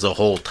he has a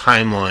whole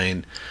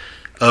timeline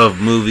of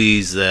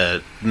movies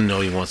that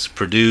he wants to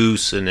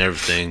produce and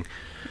everything.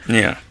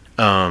 Yeah.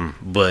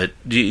 But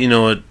you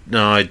know what?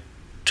 No, I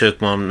took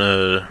Mom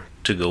to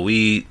go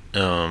eat. We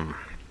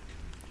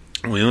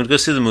went to go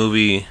see the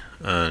movie,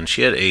 and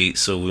she had 8,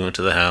 so we went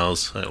to the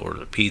house. I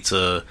ordered a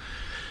pizza,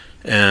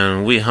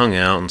 and we hung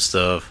out and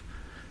stuff.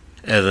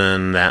 And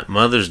then that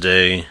Mother's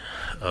Day,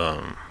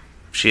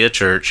 she had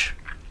church,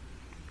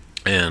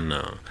 and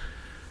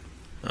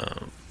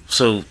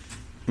so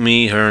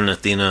me, her, and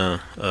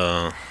Athena,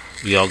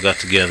 we all got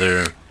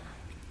together,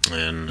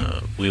 and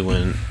we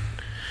went.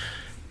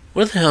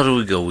 Where the hell did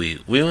we go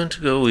eat? We went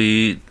to go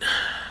eat.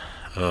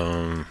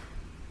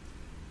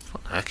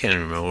 I can't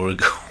remember where we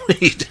go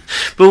eat,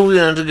 but we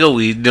went to go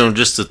eat.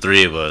 Just the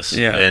 3 of us.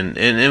 Yeah, and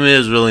it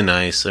was really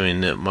nice. I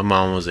mean, my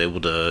mom was able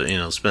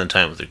to spend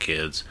time with her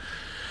kids.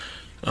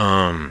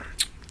 And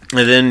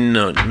then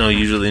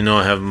usually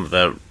I have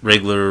that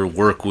regular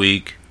work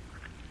week,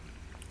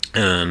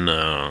 and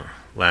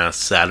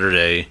last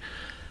Saturday,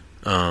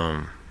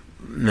 then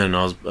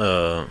I was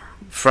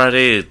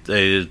Friday.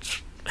 I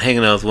was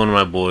hanging out with one of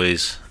my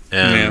boys.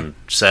 And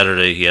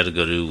Saturday he had to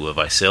go to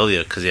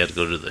Visalia because he had to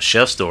go to the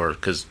chef store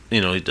because he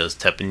does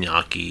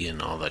teppanyaki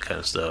and all that kind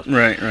of stuff.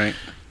 Right.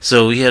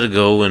 So he had to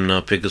go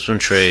and pick up some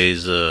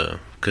trays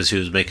because he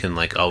was making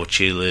like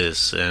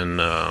aguachiles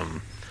and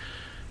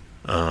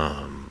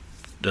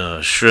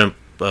shrimp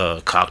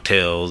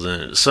cocktails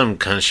and some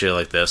kind of shit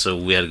like that. So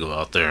we had to go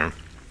out there.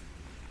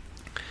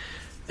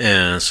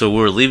 And so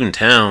we were leaving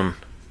town,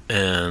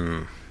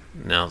 and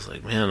I was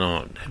like, man,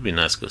 it'd be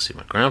nice to go see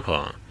my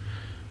grandpa.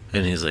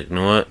 And he's like, you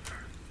know what?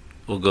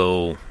 We'll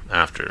go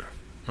after.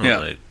 I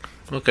was like,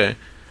 okay.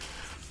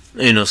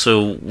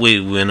 So we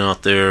went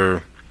out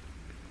there.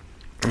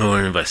 We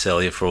were in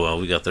Visalia for a while.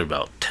 We got there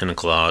about 10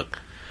 o'clock.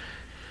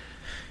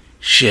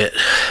 Shit.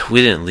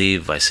 We didn't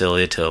leave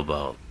Visalia till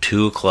about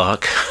 2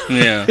 o'clock.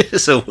 Yeah.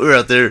 So we were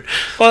out there.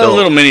 Well, a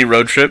little mini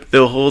road trip.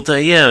 The whole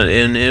time. Yeah,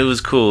 and it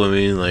was cool. I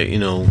mean, like,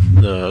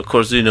 of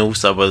course, we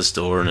stopped by the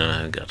store, and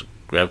I got to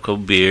grab a couple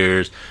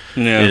beers.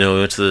 Yeah. We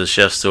went to the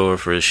chef store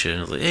for his shit.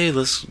 I was like, hey,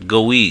 let's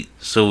go eat.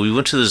 So we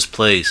went to this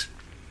place.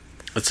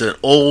 It's an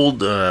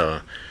old,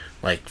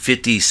 like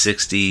 50s,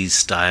 60s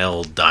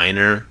style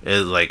diner.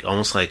 It's like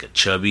almost like a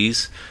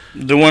Chubby's.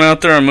 The one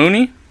out there on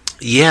Mooney?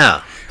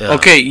 Yeah.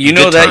 Okay,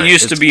 that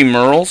used to be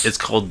Merle's? It's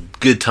called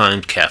Good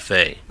Times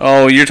Cafe.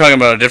 Oh, you're talking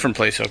about a different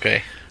place,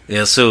 okay.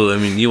 Yeah, so, I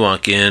mean, you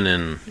walk in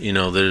and,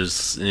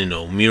 there's,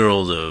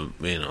 murals of,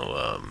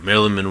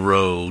 Marilyn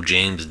Monroe,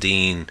 James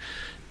Dean,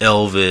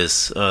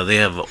 Elvis. They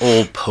have an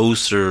old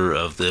poster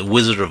of the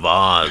Wizard of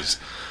Oz.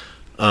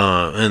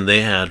 And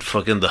they had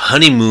fucking the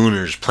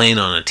Honeymooners playing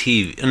on a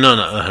TV. No,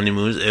 not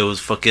Honeymooners. It was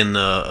fucking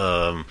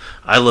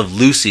I Love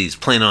Lucy's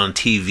playing on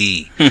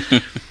TV.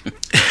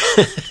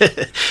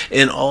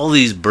 And all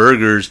these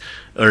burgers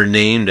are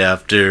named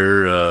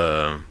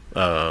after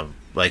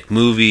like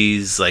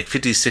movies, like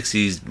 50s,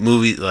 60s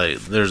movies. Like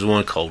there's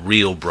one called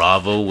Rio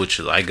Bravo, which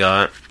I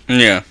got.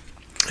 Yeah,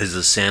 is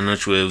a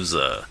sandwich with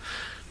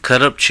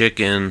cut up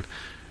chicken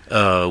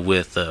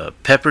with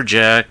pepper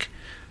jack.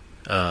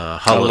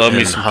 I love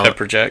me some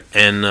pepper jack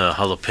and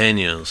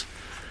jalapenos.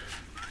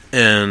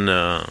 And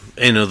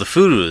the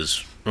food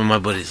was. My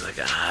buddy's like,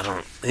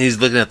 he's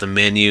looking at the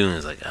menu and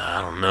he's like, I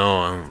don't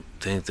know. I don't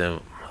think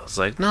that. I was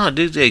like, no,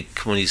 dude, hey,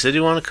 come on. You said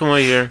you want to come over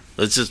here.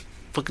 Let's just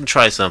fucking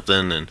try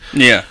something and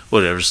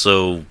whatever.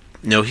 So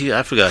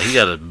I forgot he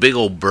got a big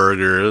old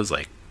burger. It was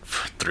like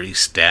 3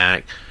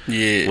 stack,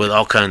 with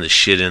all kinds of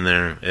shit in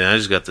there. And I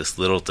just got this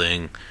little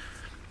thing.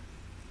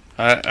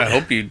 I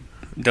hope you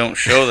don't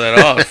show that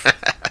off.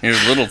 Your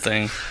little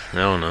thing. I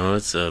don't know.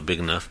 It's big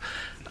enough.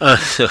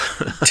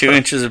 2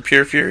 inches of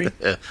pure fury.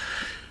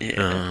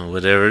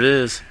 Whatever it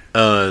is.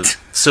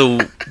 So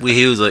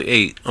he was like,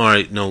 hey, all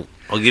right, no,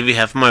 I'll give you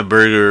half of my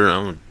burger.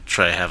 I'm gonna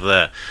try half of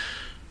that.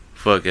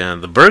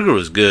 Fucking the burger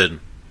was good,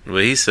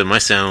 but he said my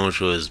sandwich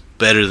was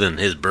better than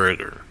his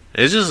burger.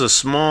 It's just a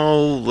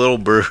small little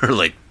burger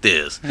like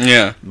this.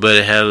 Yeah, but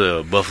it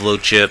had buffalo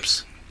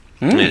chips.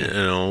 Really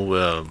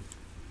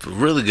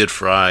good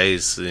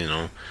fries.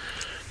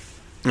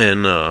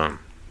 And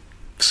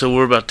so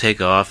we're about to take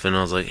off, and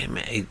I was like, hey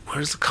man,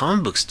 where's the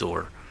comic book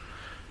store?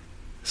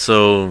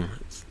 So,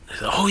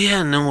 oh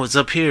yeah, no, it's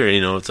up here.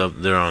 It's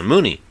up there on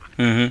Mooney.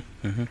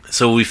 Mm-hmm. Mm-hmm.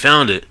 So we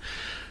found it.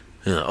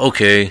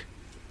 Okay.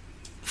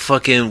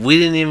 Fucking, we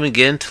didn't even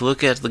get to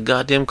look at the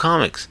goddamn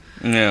comics.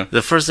 Yeah.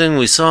 The first thing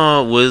we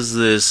saw was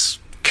this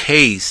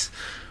case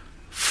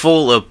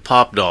full of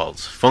Pop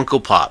dolls,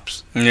 Funko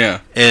Pops. Yeah.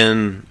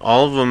 And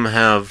all of them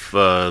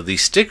have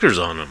these stickers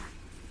on them.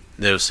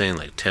 They were saying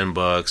like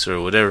 $10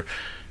 or whatever.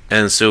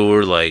 And so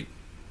we're like,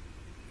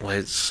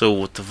 wait, so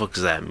what the fuck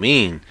does that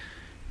mean?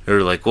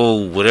 They're like,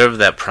 well, whatever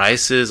that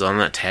price is on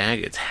that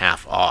tag, it's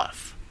half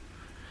off.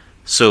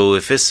 So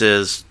if it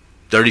says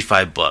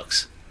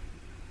 $35,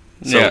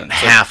 so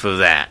half of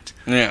that.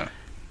 Yeah.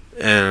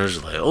 And I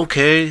was like,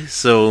 okay.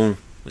 So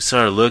we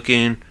started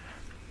looking,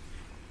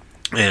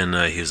 and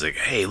he was like,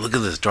 hey, look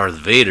at this Darth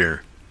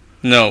Vader.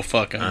 No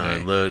fucking way. I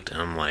looked,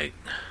 and I'm like,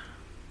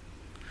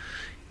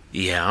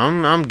 Yeah,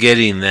 I'm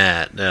getting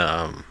that.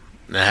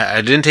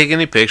 I didn't take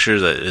any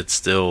pictures. It's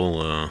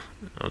still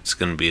it's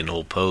gonna be an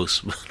old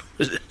post,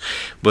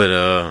 but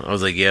I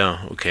was like,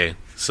 yeah, okay.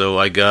 So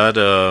I got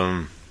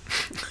I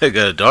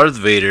got a Darth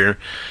Vader,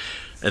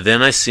 and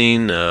then I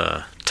seen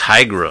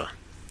Tigra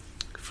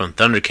from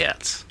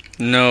Thundercats.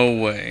 No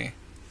way.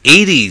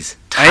 80s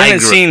Tigra. I haven't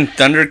seen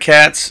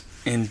Thundercats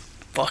in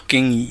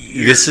fucking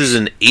years. This is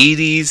an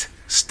 80s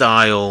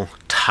style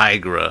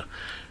Tigra.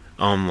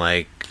 I'm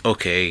like,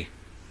 okay,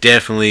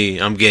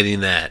 definitely I'm getting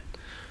that.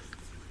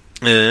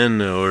 And then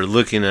we're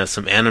looking at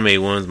some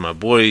anime ones. My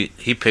boy,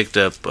 he picked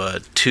up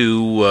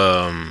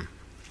 2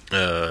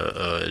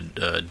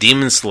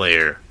 Demon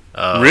Slayer.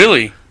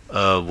 Really?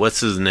 What's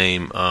his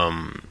name?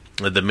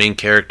 The main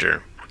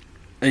character.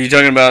 Are you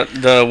talking about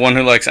the one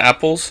who likes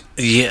apples?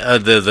 Yeah,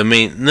 the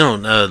main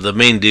the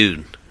main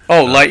dude.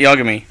 Oh, Light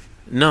Yagami.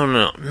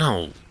 No.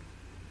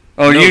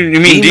 Oh, No, you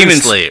mean Demon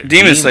Slayer.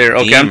 Demon Slayer.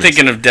 Okay, I'm Demon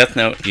thinking of Death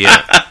Note.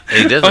 Yeah.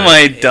 Hey, that's Oh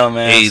my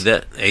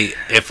dumbass. Hey,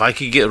 if I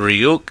could get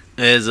Ryuk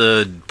as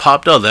a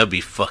pop doll, that'd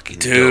be fucking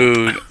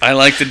Dude, dope. I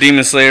like the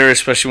Demon Slayer,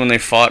 especially when they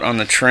fought on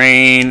the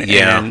train.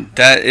 Yeah. And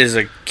that is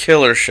a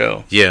killer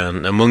show. Yeah, a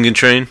Mugen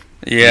Train.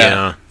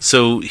 Yeah.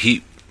 So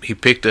he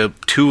picked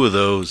up 2 of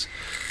those,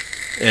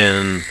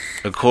 and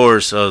of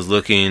course I was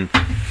looking,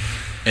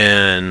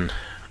 and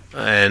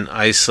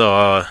I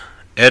saw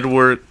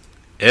Edward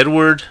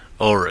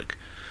Ulrich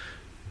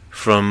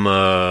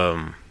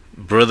from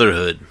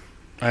Brotherhood.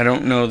 I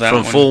don't know that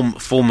from one.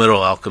 Full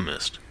Metal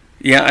Alchemist.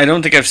 Yeah, I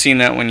don't think I've seen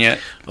that one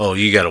yet. Oh,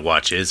 you gotta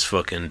watch it. It's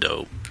fucking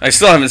dope. I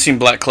still haven't seen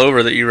Black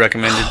Clover that you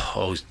recommended.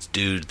 Oh,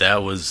 dude,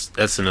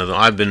 that's another.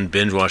 I've been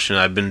binge watching.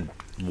 I've been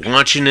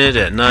watching it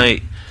at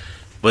night,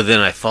 but then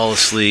I fall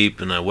asleep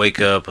and I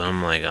wake up and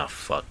I'm like, oh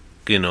fuck,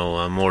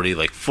 I'm already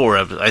like 4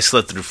 episodes. I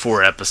slept through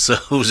 4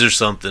 episodes or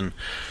something.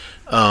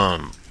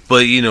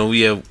 But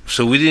yeah.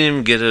 So we didn't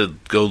even get to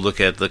go look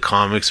at the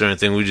comics or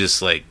anything. We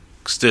just like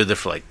stood there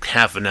for like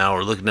half an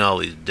hour looking at all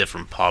these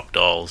different pop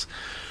dolls.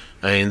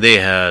 I mean, they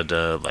had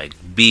like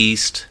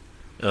Beast,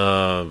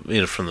 from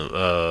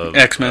the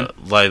X-Men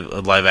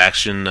live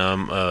action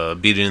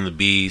Beauty and the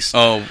Beast.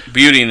 Oh,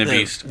 Beauty and the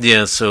Beast.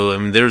 Yeah, so I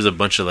mean, there's a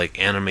bunch of like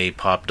anime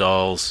pop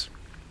dolls,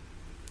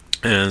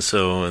 and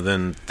so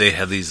then they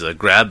have these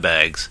grab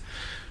bags.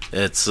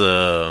 It's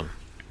you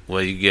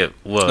get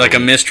like a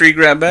mystery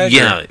grab bag.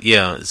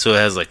 Yeah. So it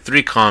has like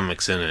 3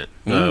 comics in it.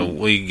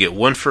 You get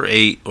 1 for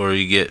 $8, or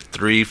you get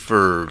 3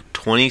 for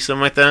 $20,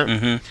 something like that.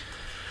 Mm-hmm.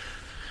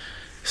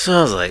 So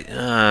I was like,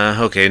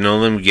 okay, no,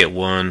 let me get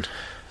 1.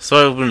 So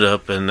I opened it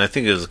up, and I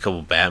think it was a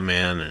couple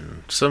Batman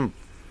and some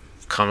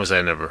comics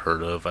I never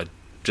heard of. I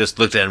just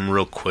looked at them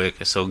real quick.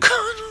 I still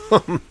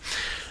got them.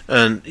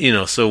 And,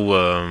 so,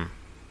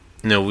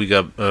 we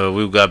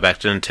got back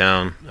to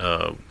town.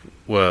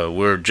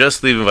 We're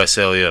just leaving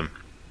Visalia.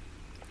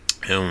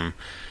 And,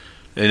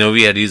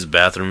 we had to use the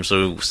bathroom,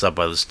 so we stopped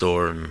by the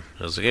store, and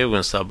I was like, hey, we're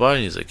going to stop by.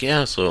 And he's like,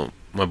 yeah. So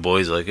my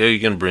boy's like, hey,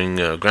 you're going to bring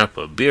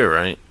Grandpa a beer,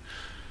 right?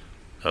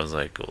 I was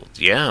like, well,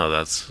 yeah,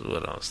 that's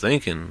what I was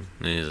thinking.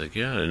 And he's like,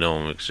 yeah, I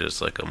know it's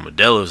just like a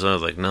Modelo. So I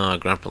was like, nah,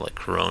 Grandpa like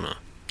Corona.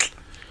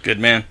 Good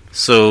man.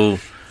 So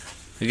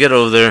we get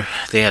over there.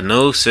 They had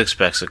no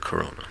 6-packs of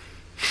Corona.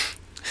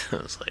 I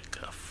was like,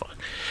 oh, fuck.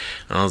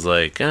 And I was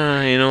like, you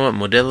know what?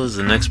 Modelo's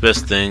the next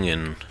best thing.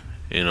 And,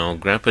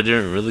 Grandpa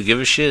didn't really give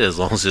a shit as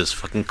long as it was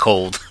fucking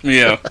cold.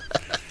 Yeah.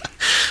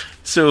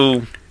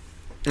 So,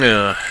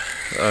 I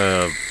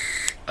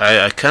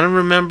kind of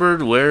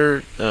remembered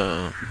where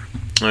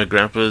my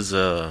grandpa's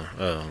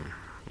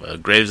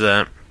grave's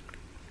at,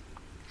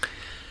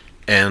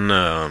 and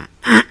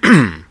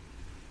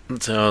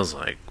so I was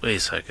like, wait a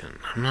second,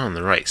 I'm not in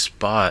the right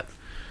spot.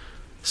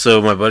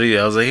 So my buddy,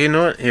 I was like, hey, you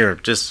know what, here,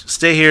 just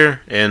stay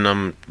here, and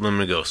I'm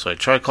gonna go. So I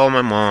tried calling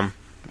my mom,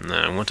 and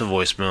I went to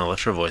voicemail,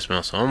 left her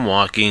voicemail. So I'm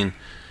walking,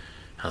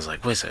 I was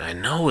like, wait a second, I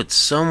know it's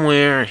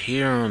somewhere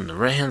here on the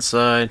right hand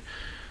side.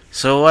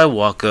 So I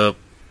walk up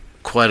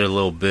quite a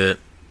little bit,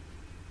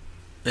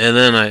 and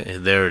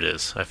then there it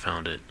is, I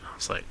found it. I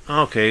was like,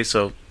 okay,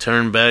 so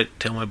turn back,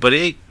 tell my buddy,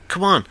 hey,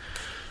 come on.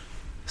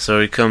 So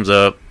he comes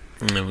up,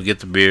 and then we get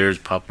the beers,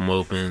 pop them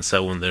open,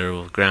 set one there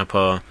with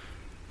Grandpa.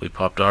 We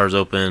popped ours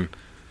open,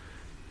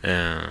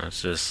 and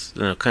it's just,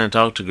 kind of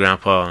talk to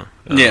Grandpa.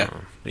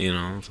 Yeah.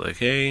 It's like,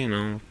 hey,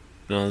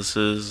 this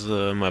is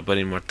my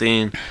buddy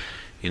Martin.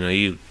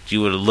 You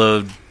would have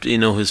loved,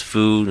 his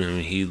food. I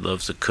mean, he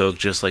loves to cook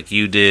just like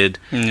you did.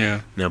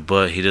 Yeah. Now,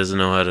 but he doesn't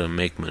know how to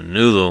make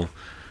menudo.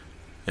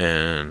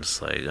 And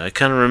it's like, I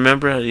kind of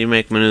remember how you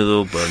make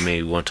menudo, but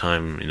maybe one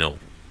time,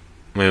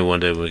 maybe one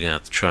day we're gonna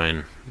have to try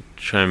and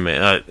make.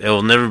 It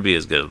will never be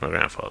as good as my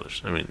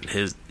grandfather's. I mean,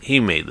 he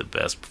made the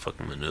best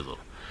fucking menudo.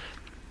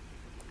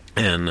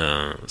 And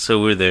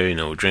so we're there,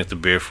 we drank the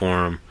beer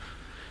for him.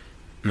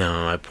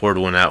 No, I poured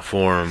one out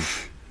for him,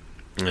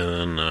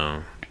 and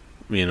then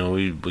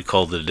we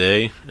called it a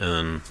day.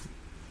 And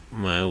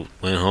then I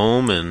went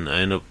home, and I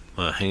ended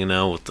up hanging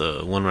out with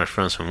one of my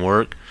friends from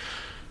work.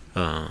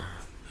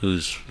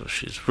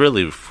 She's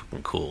really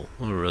fucking cool,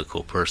 a really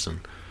cool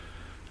person.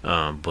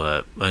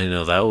 But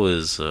that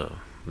was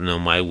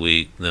my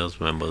week. That was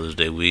my Mother's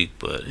Day week.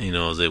 But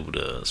I was able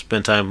to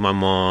spend time with my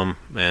mom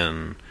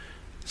and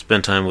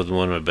spend time with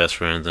one of my best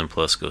friends, and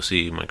plus go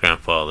see my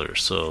grandfather.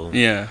 So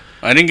yeah,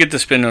 I didn't get to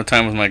spend no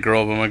time with my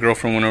girl, but my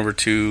girlfriend went over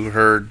to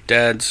her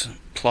dad's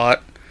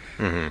plot,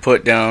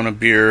 put down a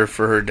beer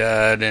for her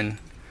dad, and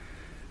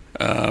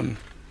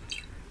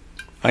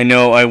I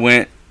know I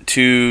went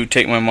to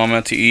take my mom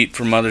out to eat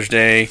for Mother's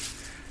Day.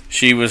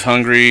 She was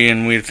hungry,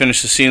 and we had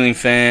finished the ceiling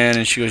fan,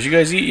 and she goes, "You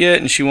guys eat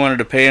yet?" And she wanted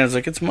to pay, and I was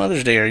like, "It's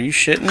Mother's Day. Are you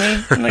shitting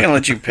me? I'm not going to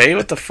let you pay.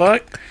 What the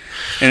fuck?"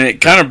 And it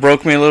kind of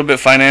broke me a little bit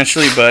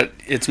financially, but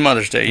it's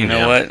Mother's Day. You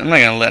know what? I'm not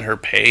going to let her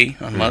pay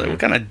on Mother. What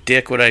kind of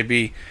dick would I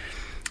be?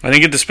 I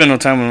didn't get to spend no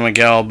time with my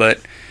gal,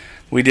 but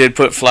we did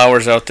put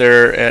flowers out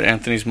there at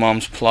Anthony's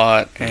mom's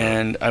plot,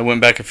 and I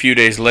went back a few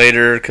days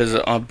later because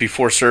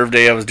before serve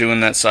day I was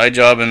doing that side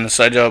job, and the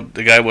side job,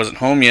 the guy wasn't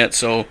home yet,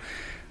 so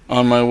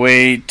on my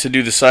way to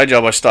do the side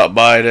job I stopped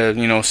by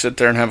to, sit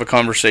there and have a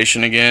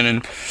conversation again,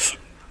 and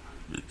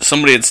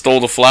somebody had stole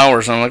the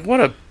flowers, and I'm like,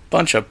 what a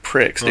bunch of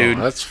pricks, dude.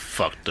 Oh, that's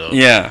fucked up.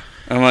 Yeah.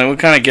 I'm like, what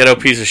kind of ghetto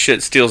piece of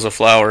shit steals the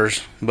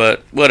flowers?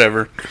 But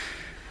whatever.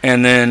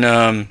 And then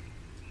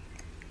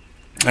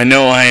I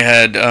know I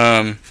had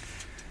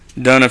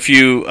done a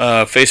few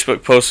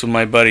Facebook posts with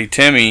my buddy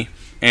Timmy,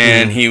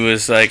 and he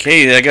was like,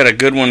 "Hey, I got a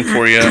good one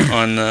for you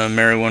on the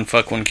Marry One,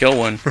 Fuck One, Kill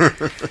One."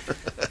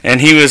 And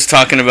he was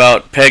talking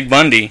about Peg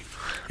Bundy,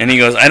 and he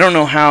goes, "I don't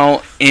know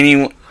how I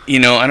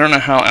don't know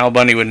how Al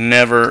Bundy would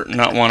never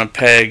not want to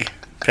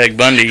Peg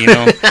Bundy,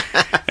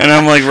 And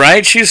I'm like,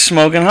 right? She's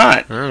smoking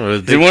hot.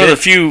 They're one of the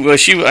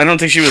few. I don't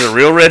think she was a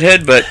real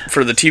redhead, but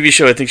for the TV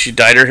show, I think she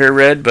dyed her hair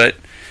red. But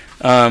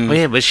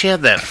but she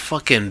had that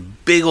fucking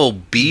big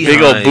old beehive,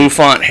 big old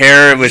bouffant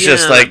hair. It was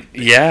just like,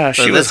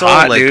 she was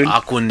hot, all, dude.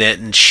 Aquanet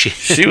and shit.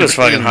 She was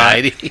fucking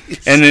hot.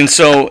 And then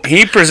so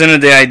he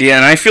presented the idea,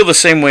 and I feel the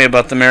same way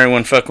about the Marry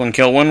One, Fuck One,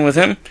 Kill One with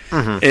him.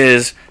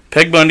 Is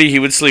Peg Bundy? He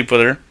would sleep with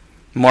her.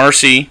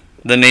 Marcy,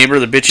 the neighbor,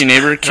 the bitchy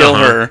neighbor, kill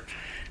her,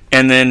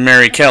 and then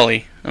marry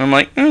Kelly. And I'm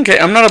like, okay,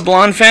 I'm not a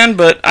blonde fan,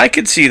 but I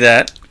could see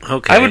that.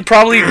 Okay. I would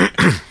probably,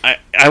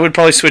 I would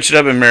probably switch it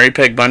up and marry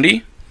Peg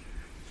Bundy,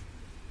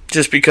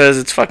 just because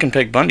it's fucking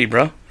Peg Bundy,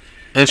 bro.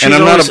 And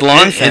I'm not a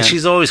blonde fan. And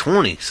she's always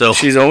horny, so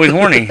she's always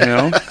horny,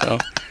 So,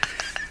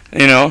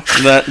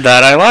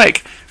 that I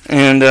like,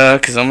 and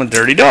because I'm a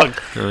dirty dog.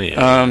 Oh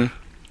yeah.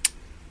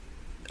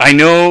 I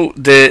know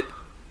that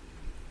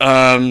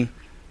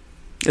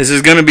this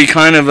is going to be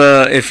kind of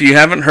a, if you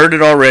haven't heard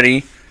it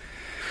already,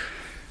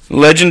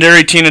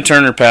 legendary Tina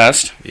Turner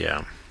passed.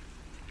 Yeah.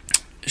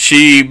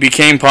 She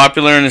became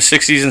popular in the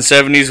 60s and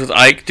 70s with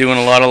Ike doing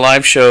a lot of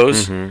live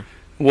shows.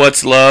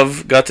 What's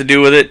Love got to do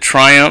with it?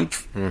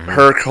 Triumph.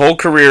 Her whole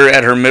career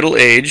at her middle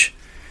age.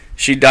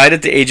 She died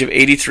at the age of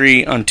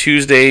 83 on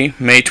Tuesday,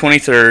 May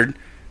 23rd,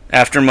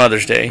 after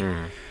Mother's Day.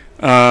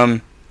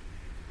 And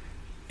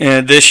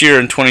this year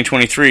in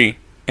 2023.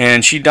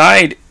 And she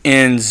died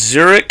in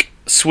Zurich,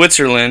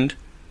 Switzerland,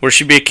 where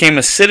she became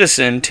a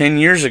citizen 10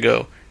 years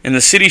ago. And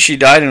the city she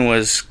died in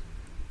was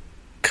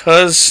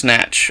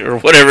Kuznach, or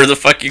whatever the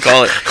fuck you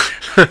call it.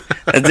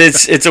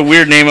 It's a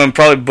weird name. I'm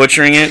probably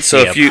butchering it. So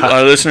if you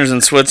are listeners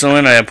in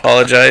Switzerland, I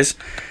apologize.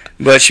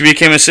 But she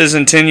became a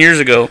citizen 10 years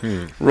ago.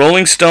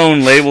 Rolling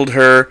Stone labeled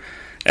her,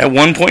 at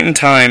one point in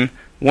time,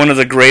 one of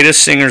the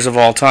greatest singers of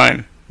all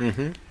time.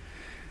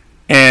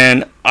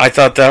 And I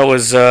thought that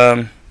was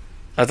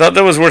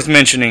worth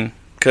mentioning.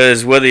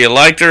 Because whether you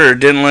liked her or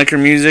didn't like her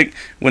music,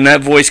 when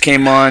that voice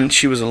came on,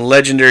 she was a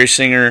legendary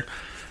singer.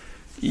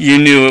 You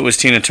knew it was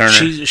Tina Turner.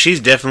 She's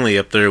definitely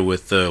up there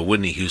with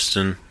Whitney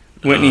Houston.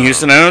 Whitney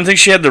Houston. I don't think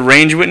she had the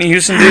range Whitney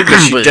Houston did, but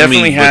she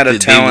definitely had a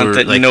talent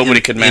that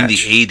nobody could match. In the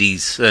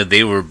 80s,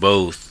 they were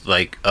both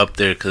up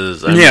there.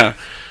 Cause,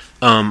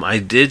 I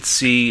did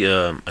see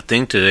a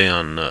thing today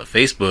on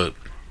Facebook.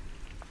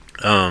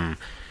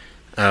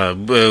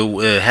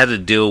 It had to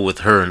deal with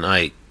her and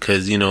Ike.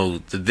 Because,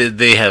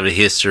 they have a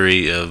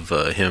history of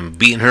him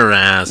beating her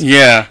ass.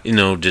 Yeah.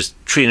 Just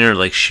treating her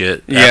like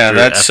shit. Yeah,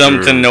 that's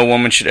something no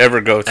woman should ever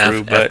go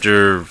through.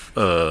 After,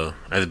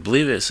 I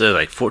believe it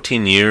said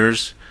 14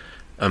 years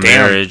of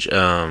marriage,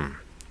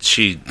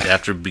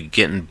 after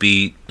getting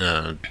beat,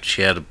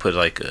 she had to put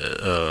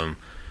a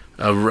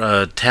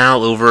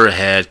towel over her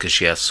head because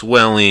she had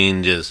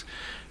swelling, just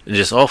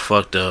all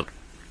fucked up.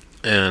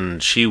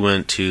 And she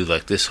went to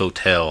this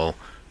hotel.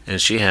 And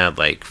she had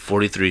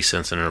 43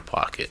 cents in her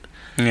pocket.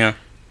 Yeah.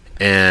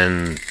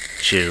 And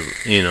she,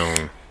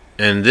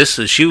 and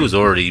she was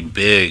already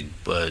big,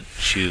 but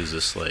she was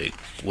just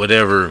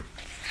whatever.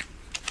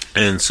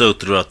 And so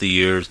throughout the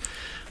years,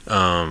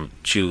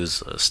 she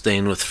was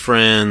staying with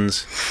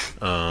friends.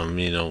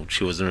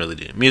 She wasn't really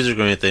doing music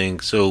or anything.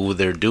 So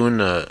they're doing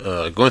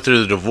going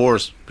through the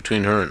divorce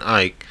between her and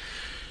Ike.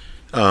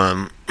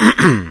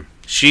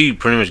 She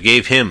pretty much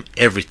gave him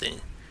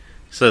everything.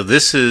 So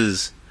this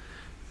is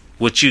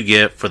what you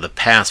get for the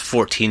past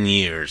 14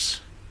 years.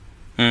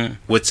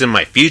 What's in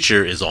my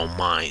future is all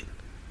mine.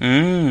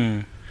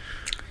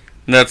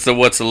 That's the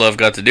What's the Love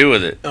Got to Do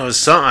with It? Oh,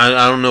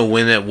 I don't know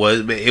when that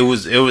was, but it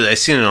was. I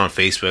seen it on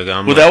Facebook.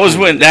 That was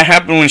when that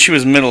happened when she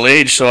was middle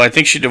aged. So I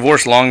think she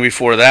divorced long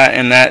before that,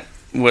 and that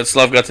What's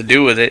Love Got to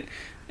Do with It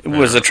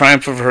was a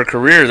triumph of her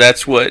career.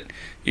 That's what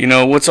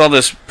what's all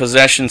this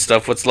possession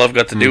stuff? What's love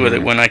got to do with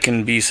it when I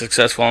can be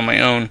successful on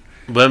my own?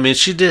 But I mean,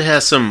 she did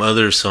have some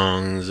other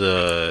songs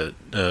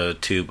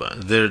too.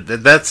 But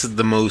that's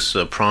the most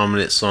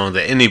prominent song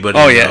that anybody.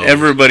 Oh yeah,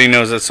 everybody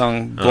knows that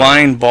song.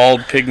 Blind,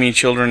 bald, pygmy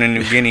children in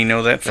New Guinea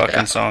know that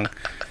fucking song.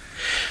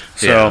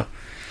 So,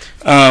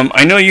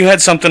 I know you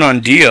had something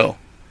on Dio.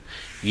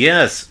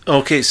 Yes.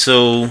 Okay.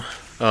 So,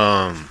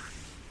 May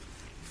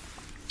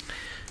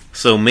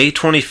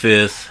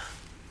 25th,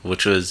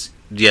 which was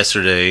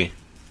yesterday,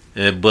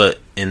 but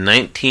in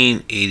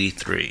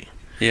 1983.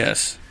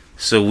 Yes.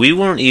 So we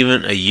weren't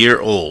even a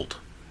year old.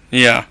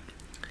 Yeah.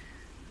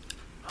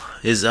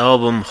 His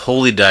album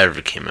Holy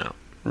Diver came out.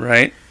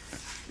 Right.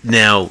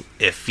 Now,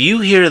 if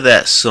you hear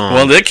that song...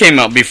 Well, that came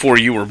out before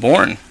you were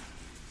born.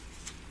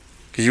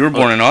 Because you were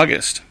born in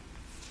August.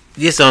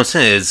 Yes, I'm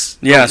saying this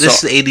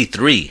is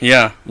 83.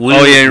 Yeah.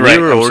 You're right.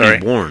 We were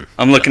already born.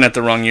 I'm looking at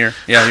the wrong year.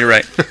 Yeah, you're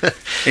right.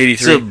 83.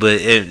 So, but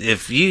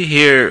if you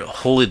hear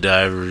Holy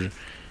Diver,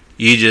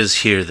 you just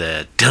hear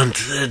that dun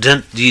dun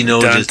dun.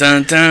 Dun,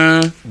 dun,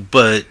 dun.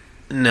 But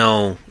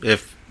no,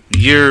 if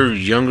you're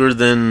younger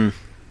than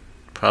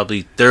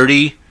probably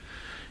 30,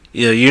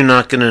 you're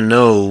not gonna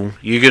know.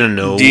 You're gonna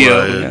know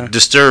Dio,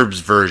 Disturbed's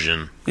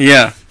version.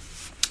 Yeah.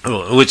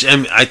 Which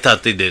I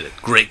thought they did a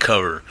great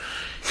cover.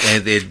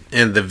 And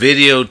the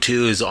video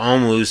too is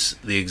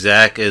almost the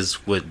exact as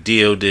what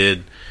Dio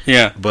did.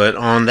 Yeah. But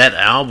on that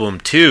album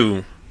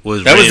too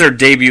was their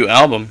debut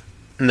album.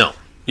 No.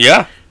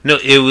 Yeah. No,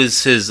 it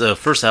was his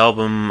first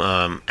album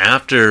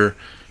after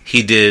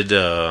he did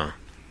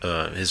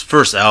his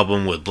first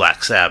album with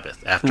Black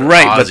Sabbath. After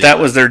right, Ozzy but that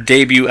was their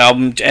debut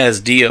album as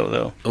Dio,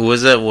 though.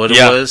 Was that what it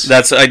was?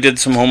 I did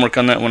some homework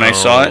on that when I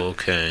saw it.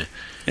 Okay.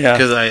 Yeah,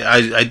 because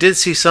I did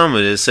see some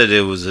of it. It said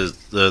it was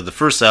the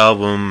first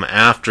album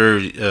after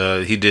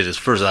he did his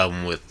first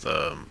album with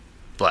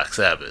Black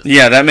Sabbath.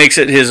 Yeah, that makes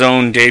it his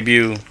own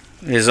debut,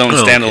 his own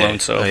standalone. Okay.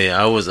 So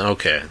I was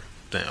okay.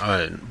 All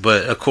right.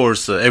 But of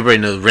course, everybody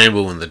knows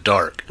Rainbow in the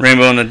Dark.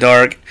 Rainbow in the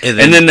Dark, and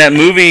then that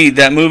movie,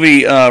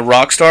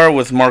 Rockstar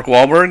with Mark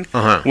Wahlberg,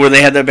 where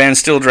they had that band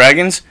Steel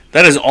Dragons.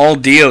 That is all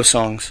Dio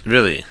songs.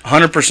 Really,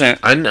 100%.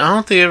 I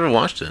don't think I ever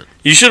watched it.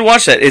 You should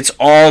watch that. It's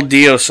all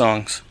Dio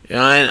songs.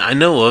 Yeah, I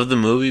know of the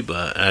movie,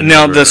 but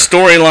the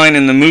storyline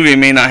in the movie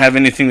may not have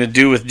anything to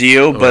do with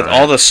Dio, but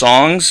all the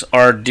songs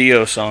are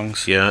Dio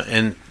songs. Yeah,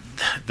 and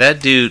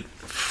that dude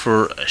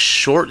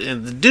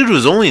the dude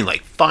was only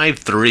like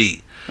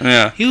 5'3".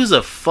 Yeah, he was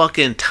a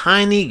fucking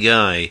tiny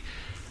guy.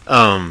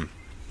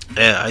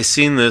 I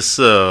seen this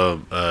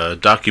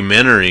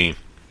documentary.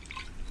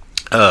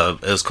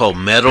 It was called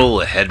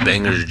Metal: A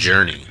Headbanger's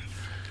Journey.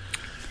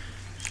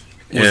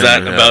 Was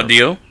that about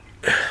Dio?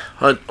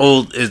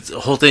 It's the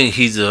whole thing.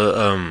 He's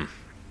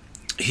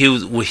he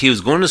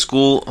was going to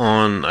school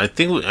on. I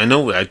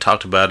know I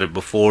talked about it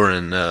before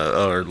in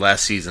our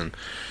last season,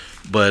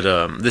 but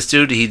this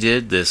dude, he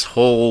did this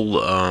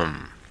whole.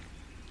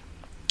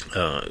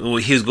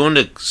 He was going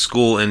to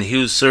school and he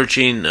was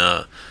searching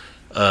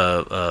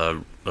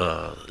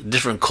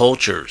different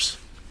cultures.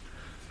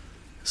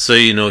 So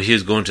he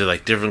was going to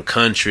like different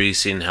countries,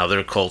 seeing how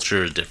their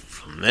culture is different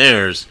from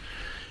theirs.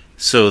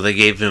 So they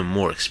gave him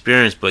more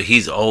experience, but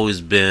he's always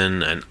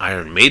been an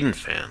Iron Maiden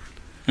fan.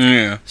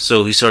 Yeah.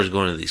 So he starts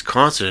going to these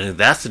concerts, and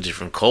that's a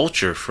different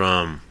culture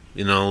from,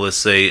 let's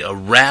say a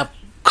rap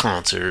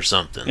concert or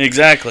something.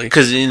 Exactly.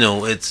 Because,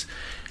 it's...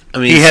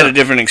 he had a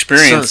different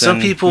experience.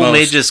 Some people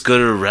may just go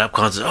to a rap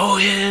concert. Oh,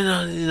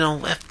 yeah,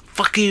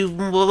 fuck you,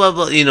 blah, blah,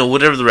 blah.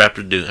 Whatever the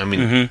rapper do. I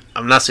mean,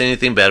 I'm not saying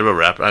anything bad about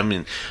rap. I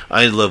mean,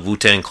 I love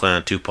Wu-Tang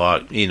Clan,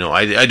 Tupac.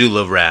 I do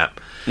love rap.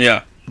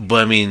 Yeah.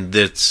 But, I mean,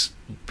 that's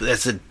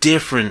a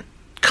different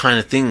kind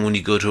of thing when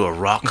you go to a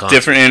rock concert.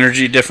 Different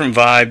energy, different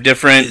vibe,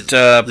 different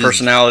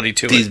personality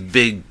to these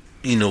big,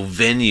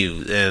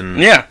 venues. And,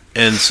 yeah.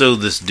 And so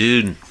this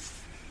dude,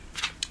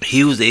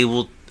 he was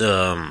able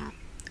to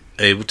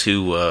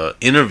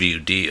interview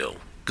Dio,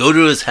 go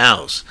to his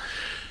house,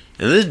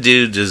 and this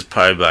dude is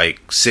probably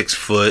like 6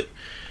 foot,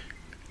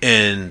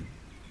 and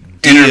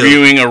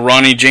interviewing a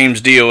Ronnie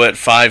James Dio at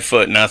 5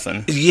 foot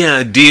nothing.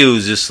 Yeah,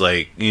 Dio's just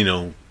like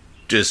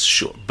just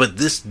short, but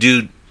this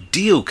dude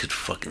Dio could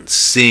fucking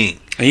sing.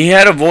 He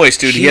had a voice,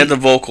 dude. He had the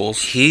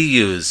vocals.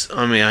 He was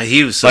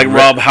so like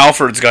Rob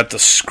Halford's got the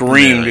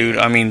scream, dude.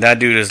 I mean, that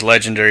dude is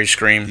legendary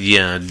scream.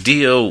 Yeah,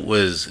 Dio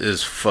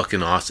is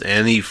fucking awesome,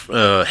 and he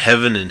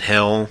Heaven and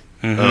Hell.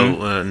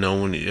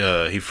 When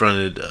he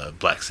fronted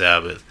Black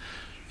Sabbath,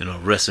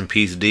 rest in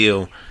peace,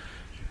 Dio.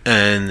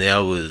 And that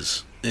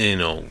was,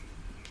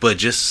 but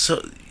just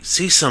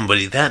see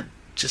somebody that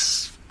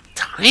just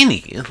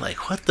tiny, and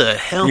like, what the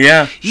hell?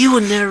 Yeah, you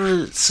would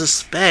never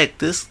suspect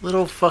this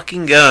little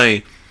fucking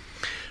guy.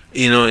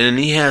 And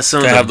he has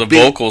some of the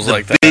vocals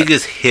like that.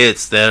 Biggest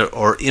hits that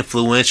are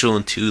influential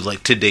into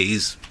like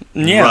today's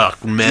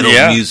rock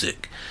metal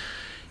music.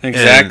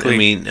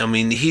 Exactly. And, I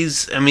mean,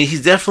 he's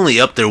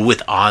definitely up there with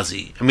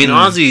Ozzy. I mean,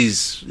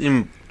 Ozzy's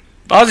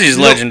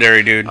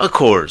legendary, dude. of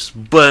course,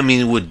 but I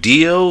mean, with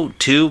Dio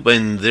too.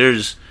 And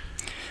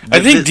I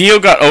think Dio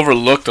got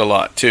overlooked a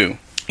lot too.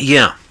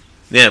 Yeah,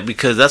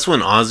 because that's when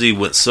Ozzy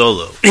went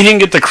solo. He didn't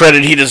get the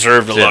credit he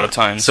deserved a lot of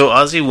times. So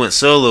Ozzy went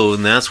solo,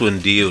 and that's when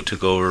Dio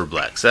took over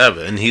Black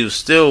Sabbath, and he was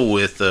still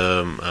with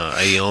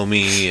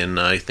Iommi and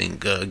I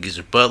think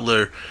Geezer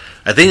Butler.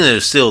 I think they're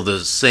still the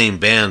same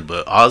band,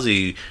 but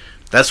Ozzy.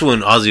 That's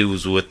when Ozzy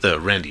was with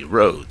Randy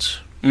Rhoads.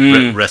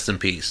 Rest in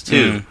peace,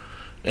 too.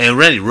 And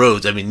Randy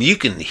Rhoads, I mean, you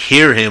can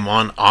hear him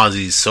on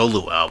Ozzy's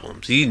solo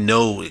albums. You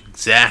know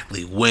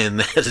exactly when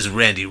that is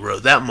Randy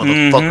Rhoads. That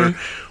motherfucker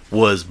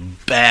was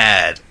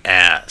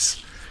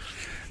badass.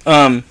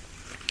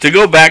 To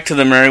go back to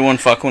the marry one,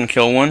 fuck one,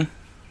 kill one,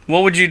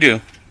 what would you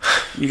do?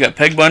 You got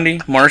Peg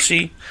Bundy,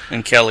 Marcy,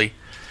 and Kelly.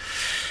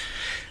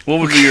 What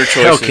would be your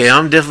choices? Okay,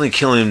 I'm definitely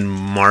killing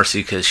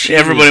Marcy because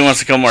everybody wants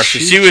to kill Marcy.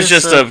 She was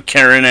just a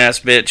Karen ass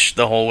bitch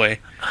the whole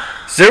way.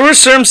 So there were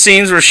some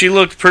scenes where she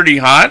looked pretty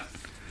hot.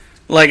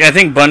 Like I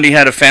think Bundy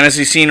had a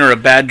fantasy scene or a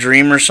bad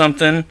dream or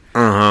something.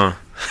 I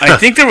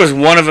think there was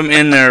one of them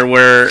in there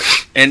where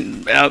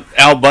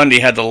Al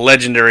Bundy had the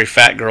legendary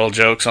fat girl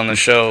jokes on the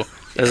show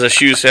as a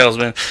shoe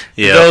salesman.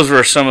 Yeah. Those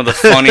were some of the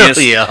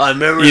funniest. Yeah, I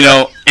remember.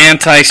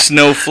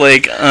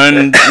 Anti-snowflake.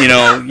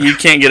 You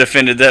can't get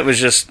offended. That was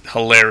just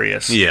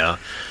hilarious. Yeah.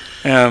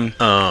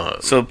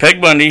 So Peg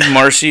Bundy,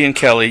 Marcy, and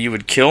Kelly. You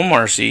would kill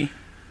Marcy.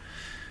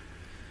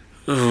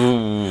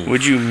 Ooh.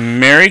 Would you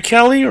marry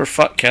Kelly or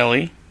fuck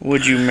Kelly?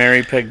 Would you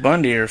marry Peg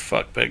Bundy or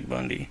fuck Peg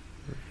Bundy?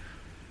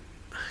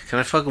 Can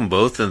I fuck them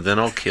both and then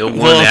I'll kill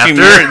one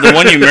after? after? The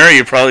one you marry,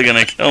 you're probably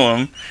going to kill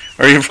him.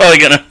 Or you're probably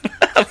going to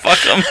fuck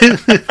him.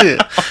 Oh,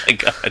 my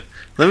God.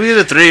 Let me get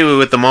a three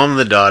with the mom and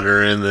the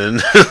daughter, and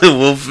then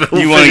we'll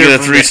you want to get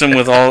a threesome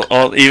with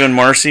all even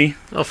Marcy?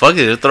 Oh, fuck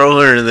it. Throw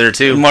her in there,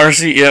 too.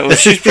 Marcy, yeah. Well,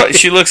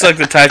 she looks like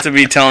the type to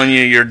be telling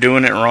you you're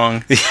doing it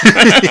wrong.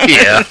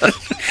 Yeah.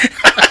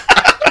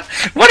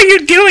 What are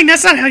you doing?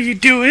 That's not how you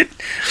do it.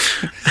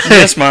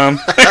 Yes, Mom.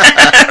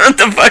 What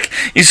the fuck?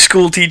 You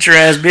school teacher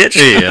ass bitch.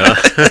 Yeah.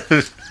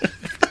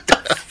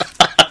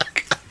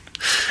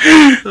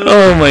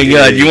 Oh my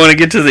God. You want to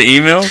get to the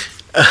email?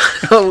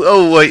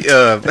 Wait.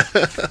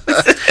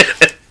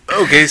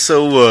 Okay,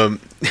 so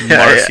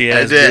Marcy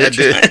ass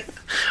bitch.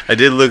 I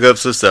did look up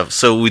some stuff.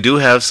 So we do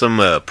have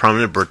some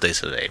prominent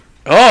birthdays today.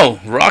 Oh,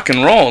 rock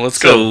and roll. Let's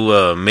go.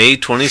 So May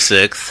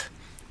 26th,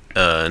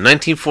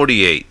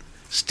 1948.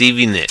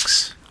 Stevie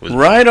Nicks.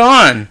 Right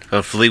on.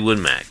 Of Fleetwood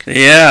Mac.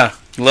 Yeah.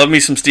 Love me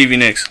some Stevie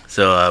Nicks.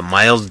 So,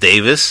 Miles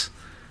Davis.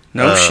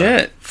 No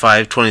shit.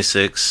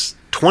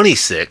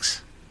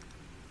 5/26/26.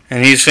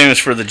 And he's famous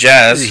for the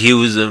jazz. He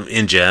was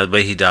in jazz,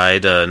 but he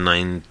died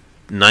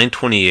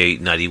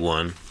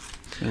 9/28/91.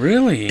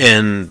 Really?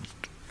 And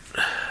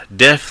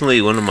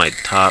definitely one of my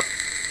top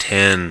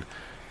 10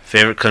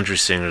 favorite country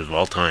singers of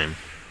all time.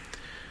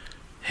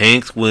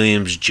 Hank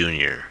Williams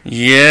Jr.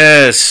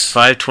 Yes.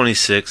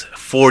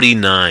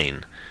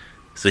 5/26/49.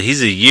 So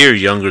he's a year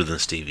younger than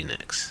Stevie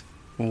Nicks.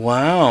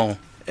 Wow.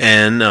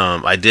 And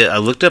I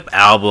looked up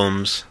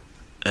albums,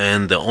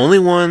 and the only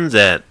one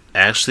that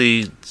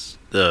actually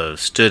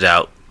stood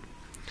out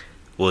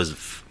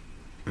was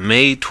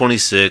May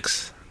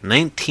 26th,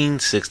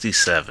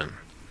 1967.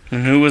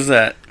 And who was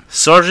that?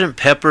 Sgt.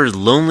 Pepper's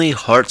Lonely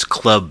Hearts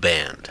Club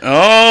Band.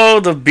 Oh,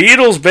 the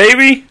Beatles,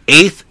 baby.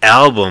 8th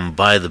album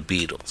by the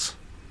Beatles.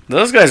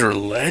 Those guys were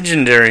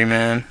legendary,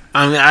 man.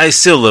 I mean, I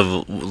still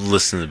love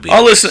listening to Beatles.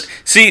 I'll listen.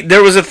 See,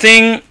 there was a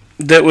thing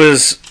that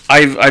was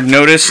I've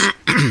noticed.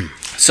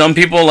 Some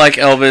people like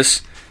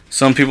Elvis,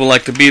 some people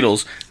like the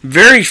Beatles.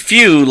 Very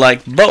few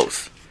like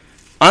both.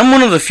 I'm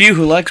one of the few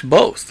who likes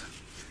both.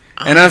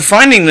 And I'm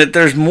finding that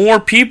there's more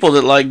people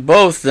that like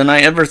both than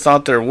I ever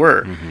thought there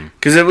were.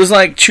 Because it was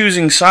like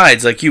choosing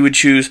sides. Like you would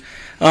choose,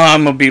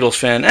 I'm a Beatles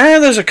fan.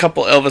 There's a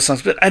couple Elvis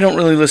songs, but I don't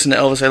really listen to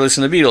Elvis. I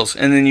listen to Beatles.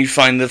 And then you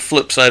find the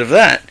flip side of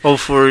that. Well,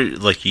 for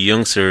like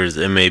youngsters,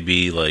 it may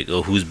be like,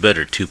 who's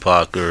better,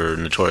 Tupac or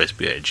Notorious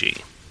B.I.G.?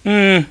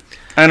 I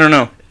don't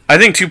know. I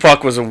think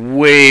Tupac was a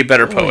way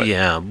better poet.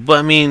 Yeah, but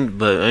I mean,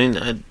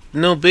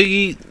 no,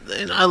 Biggie.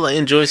 I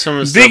enjoy some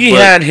of the Biggie stuff.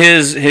 had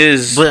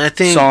his but I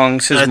think,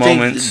 songs, his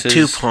moments.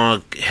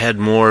 Tupac had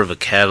more of a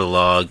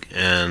catalog,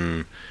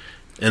 and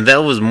that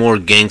was more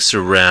gangster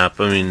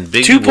rap. I mean,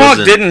 Biggie Tupac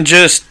didn't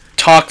just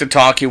talk the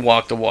talk; he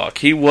walked the walk.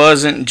 He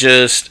wasn't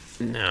just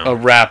a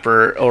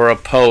rapper or a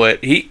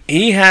poet.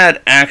 He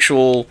had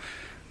actual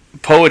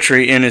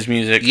poetry in his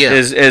music. Yeah.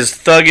 As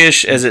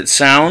thuggish as it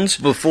sounds.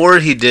 Before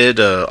he did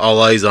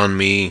All Eyes on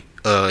Me,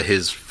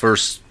 his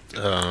first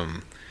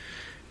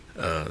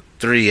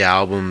 3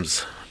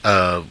 albums,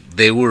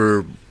 they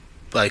were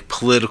like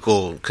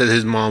political because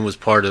his mom was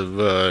part of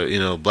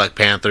Black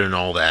Panther and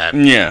all that.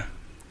 Yeah.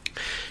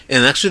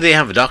 And actually, they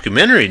have a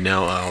documentary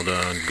now out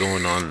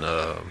going on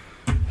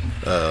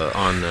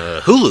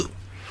Hulu.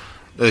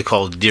 They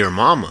call it Dear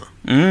Mama.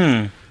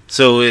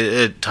 So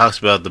it talks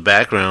about the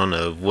background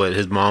of what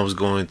his mom was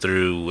going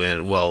through,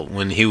 and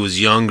when he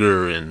was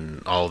younger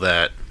and all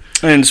that.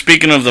 And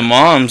speaking of the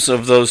moms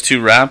of those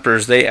two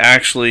rappers, they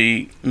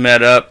actually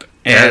met up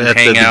and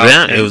hang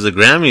out. It was the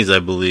Grammys, I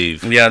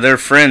believe. Yeah, they're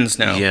friends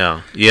now.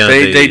 Yeah.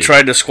 They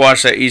tried to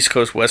squash that East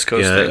Coast West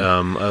Coast thing.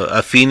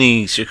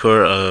 Afeni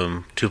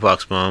Shakur,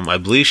 Tupac's mom, I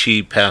believe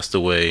she passed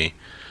away.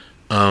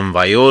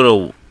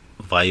 Viola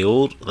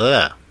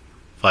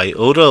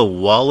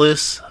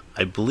Wallace,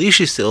 I believe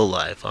she's still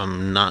alive.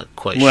 I'm not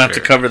quite sure. We'll have to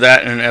cover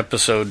that in an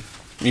episode.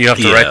 You have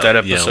to write that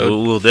episode. Yeah,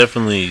 we'll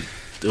definitely.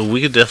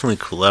 We could definitely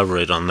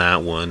collaborate on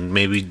that one.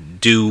 Maybe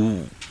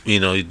do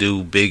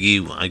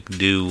Biggie. I could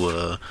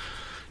do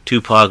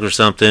Tupac or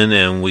something,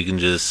 and we can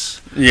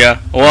just. Yeah.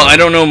 Well, I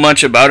don't know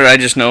much about it. I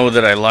just know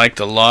that I liked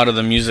a lot of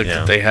the music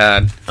that they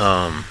had.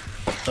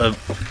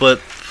 But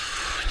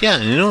yeah,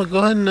 go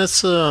ahead and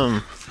let's.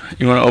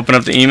 You want to open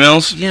up the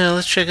emails? Yeah,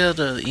 let's check out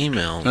the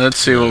email. Let's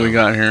see what we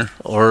got here.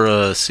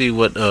 Or see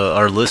what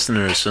our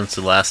listeners since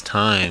the last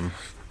time.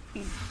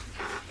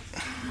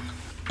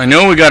 I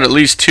know we got at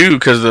least 2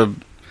 because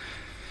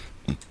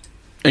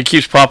it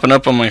keeps popping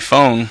up on my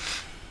phone.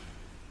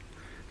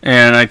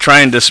 And I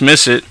try and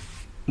dismiss it.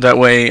 That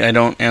way I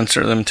don't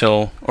answer them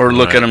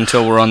look at them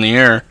till we're on the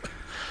air.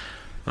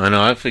 I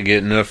know, I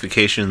forget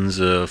notifications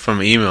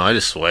from email. I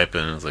just swipe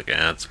it and it's like,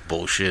 it's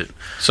bullshit.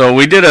 So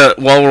we did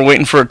while we're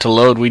waiting for it to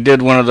load, we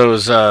did one of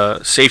those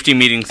safety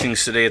meeting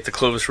things today at the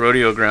Clovis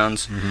Rodeo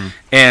Grounds. Mm-hmm.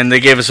 And they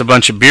gave us a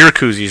bunch of beer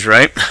koozies,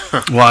 right?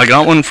 Well, I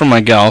got one for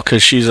my gal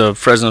because she's a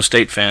Fresno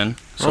State fan.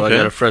 So I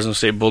got a Fresno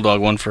State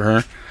Bulldog one for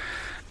her.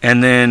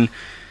 And then,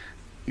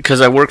 because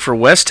I work for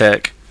West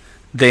Tech,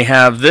 they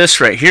have this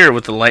right here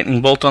with the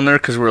lightning bolt on there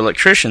because we're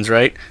electricians,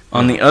 right?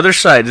 On the other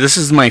side, this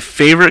is my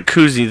favorite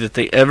koozie that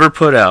they ever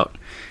put out.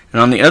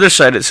 And on the other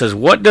side, it says,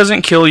 what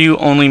doesn't kill you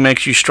only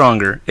makes you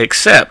stronger,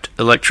 except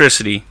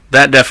electricity.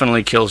 That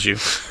definitely kills you.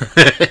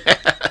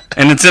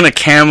 And it's in a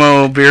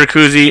camo beer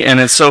koozie, and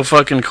it's so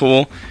fucking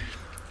cool.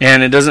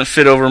 And it doesn't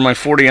fit over my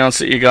 40-ounce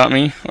that you got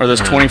me, or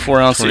this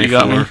 24-ounce that you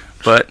got me.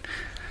 But,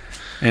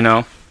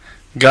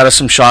 got us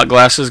some shot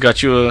glasses,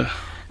 got you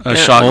a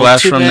shot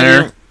glass from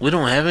there. We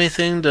don't have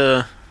anything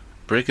to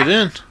break it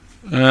in.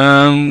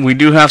 We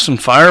do have some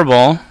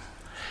Fireball.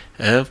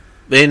 Hey,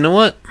 you know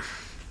what?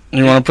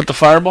 You want to put the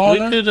Fireball in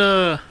there? We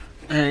could,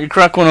 Here, you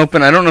crack one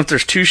open. I don't know if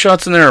there's 2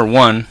 shots in there or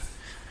 1.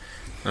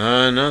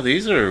 No,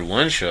 these are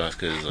 1 shots.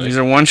 These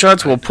are 1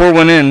 shots? We'll pour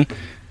one in,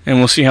 and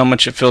we'll see how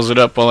much it fills it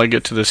up while I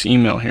get to this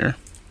email here.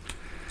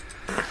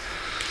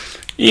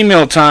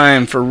 Email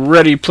time for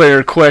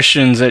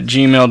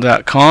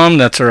readyplayerquestions@gmail.com.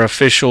 That's our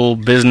official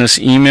business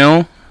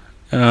email.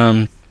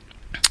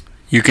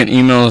 You can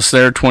email us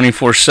there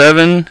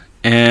 24/7,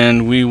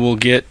 and we will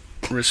get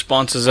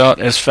responses out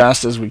as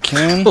fast as we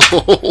can.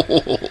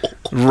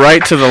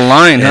 Right to the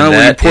line, huh?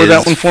 Will you pour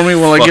that one for me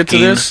while I get to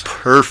this?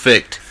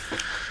 Perfect.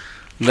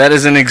 That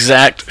is an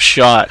exact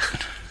shot.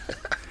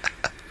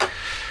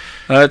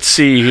 Let's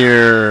see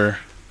here.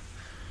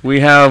 We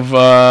have,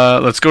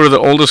 let's go to the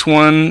oldest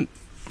one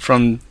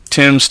from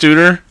Tim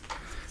Studer.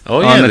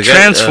 Oh, yeah. On the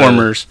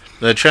Transformers.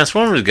 The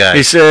Transformers guy.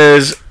 He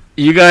says,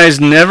 you guys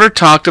never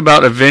talked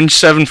about Avenged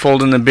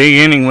Sevenfold in the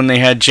beginning when they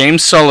had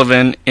James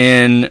Sullivan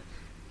in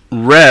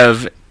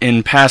Rev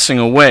in Passing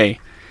Away,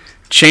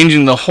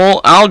 changing the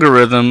whole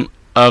algorithm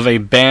of a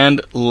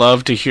band.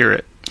 Love to hear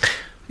it.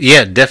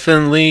 Yeah,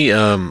 definitely. You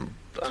know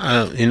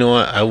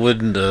what? I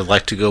would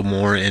like to go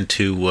more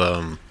into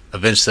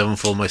Avenged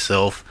Sevenfold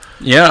myself.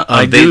 Yeah,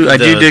 I do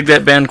dig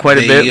that band quite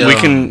a bit.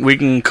 We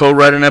can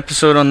co-write an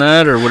episode on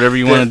that or whatever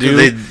you want to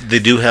do. They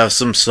do have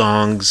some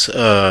songs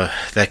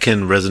that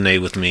can resonate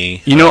with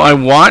me. I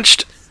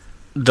watched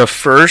the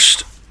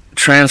first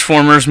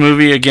Transformers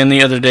movie again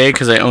the other day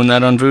because I own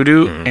that on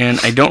Vudu, and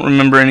I don't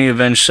remember any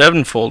Avenged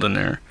Sevenfold in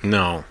there.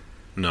 No.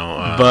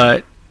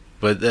 But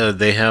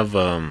they have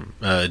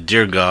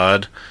Dear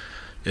God.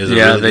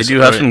 They do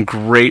have some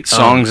great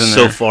songs in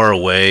there. So Far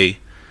Away.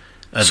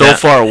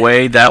 Far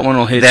Away, that one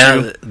will hit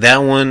you. That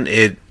one,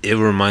 it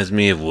reminds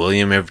me of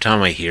William every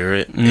time I hear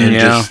it.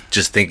 And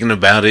just thinking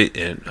about it.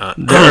 And,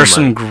 there are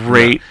some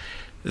great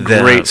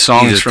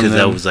songs from them. Because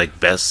that was like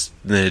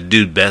the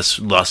dude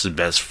lost his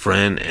best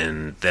friend,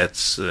 and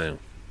that's,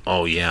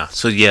 oh yeah.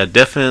 So yeah,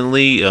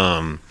 definitely.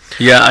 I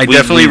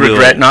definitely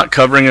regret not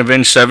covering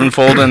Avenged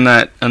Sevenfold and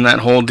that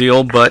whole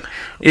deal, but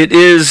it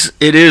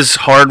is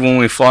hard when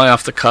we fly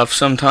off the cuff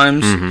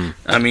sometimes. Mm-hmm.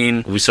 I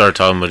mean, we started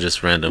talking about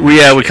just random. We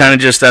kind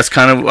of just, that's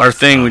kind of our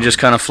thing. We just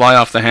kind of fly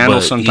off the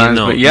handle sometimes.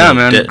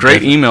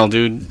 Great email,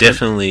 dude.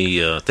 Definitely,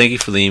 thank you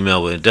for the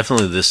email. But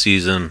definitely this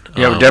season,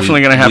 we're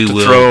definitely going to have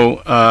to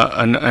throw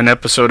an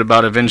episode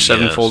about Avenged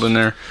Sevenfold in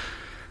there.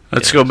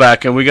 Let's go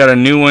back, and we got a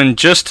new one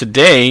just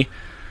today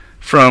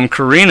from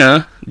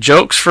Karina.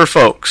 Jokes for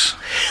folks.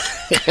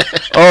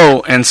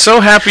 Oh, and so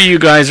happy you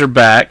guys are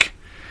back.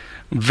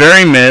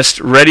 Very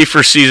missed. Ready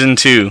for season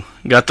 2.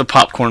 Got the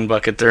popcorn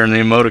bucket there in the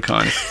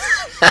emoticon.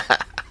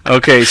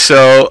 Okay,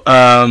 so,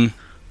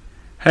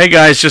 hey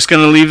guys, just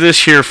going to leave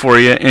this here for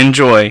you.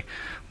 Enjoy.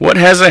 What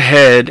has a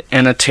head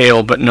and a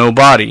tail but no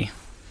body?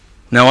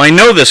 Now I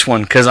know this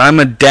one because I'm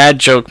a dad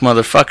joke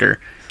motherfucker.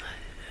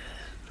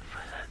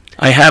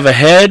 I have a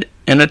head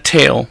and a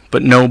tail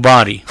but no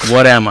body.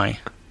 What am I?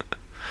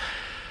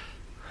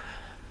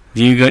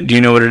 Do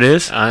you know what it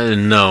is? I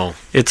didn't know.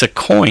 It's a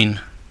coin.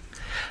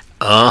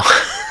 Oh.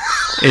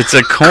 It's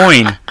a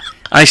coin.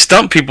 I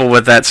stump people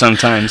with that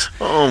sometimes.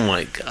 Oh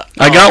my god.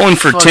 I got one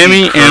for fucking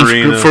Timmy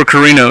Karina. and for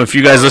Karina. If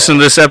you guys listen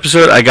to this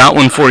episode, I got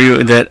one for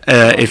you that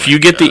if you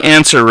get the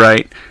answer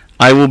right,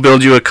 I will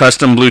build you a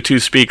custom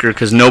Bluetooth speaker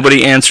because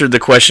nobody answered the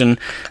question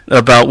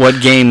about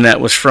what game that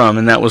was from.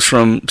 And that was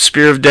from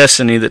Spear of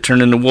Destiny that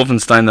turned into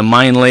Wolfenstein, the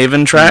Mein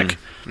Leben track.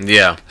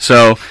 Yeah.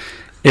 So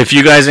if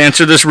you guys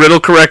answer this riddle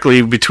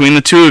correctly, between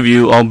the two of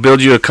you, I'll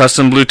build you a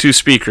custom Bluetooth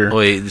speaker.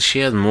 Wait, she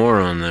has more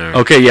on there.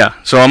 Okay, yeah.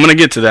 So I'm going to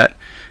get to that.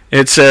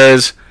 It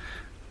says,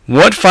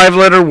 what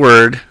 5-letter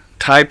word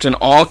typed in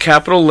all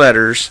capital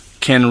letters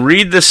can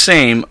read the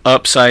same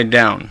upside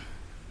down?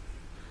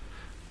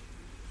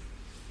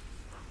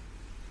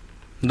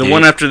 The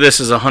one after this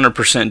is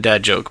 100%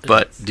 dad joke,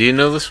 but Do you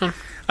know this one?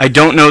 I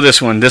don't know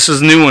this one. This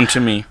is a new one to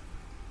me.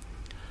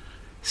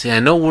 See, I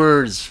know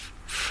words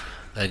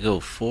that go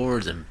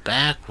forwards and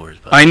backwards.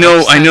 But I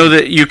know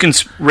that you can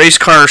race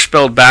car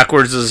spelled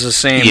backwards is the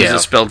same Yeah. as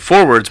it's spelled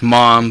forwards.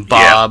 Mom,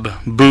 Bob,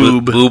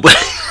 boob. Boob.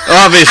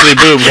 Obviously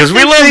boob, because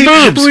we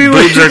love boobs.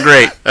 Boobs are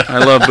great. I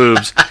love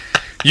boobs.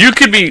 You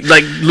could be,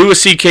 like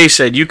Louis C.K.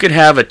 said, you could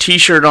have a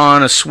t-shirt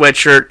on, a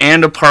sweatshirt,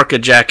 and a parka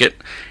jacket,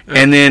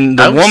 and then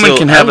the woman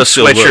can have a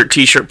sweatshirt,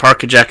 t-shirt,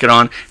 parka jacket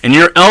on, and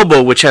your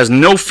elbow, which has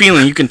no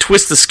feeling, you can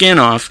twist the skin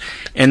off,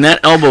 and that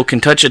elbow can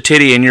touch a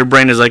titty, and your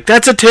brain is like,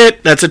 that's a tit,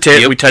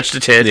 Yep. we touched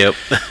a tit. Yep.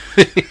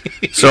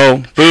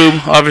 So,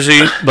 boob,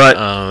 obviously,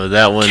 but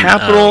That one.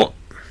 capital,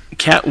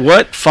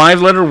 what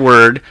 5-letter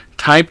word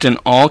typed in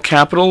all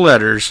capital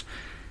letters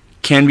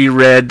can be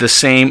read the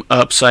same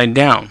upside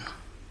down?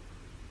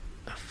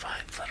 A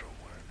 5-letter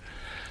word.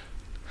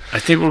 I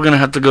think we're going to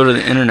have to go to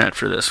the internet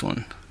for this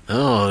one.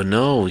 Oh,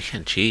 no, we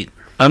can't cheat.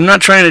 I'm not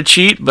trying to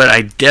cheat, but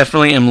I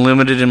definitely am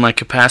limited in my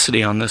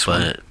capacity on this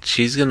one. But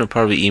she's going to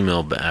probably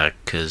email back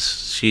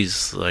because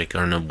she's like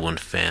our number one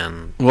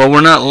fan. Well,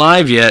 we're not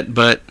live yet,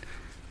 but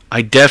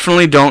I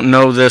definitely don't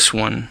know this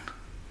one.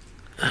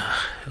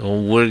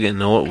 Well, we're going to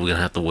know what. We're going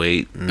to have to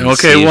wait. And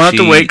Okay, see we'll if have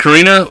to wait.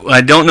 Karina,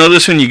 I don't know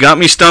this one. You got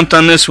me stumped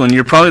on this one.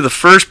 You're probably the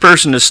first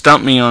person to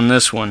stump me on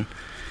this one.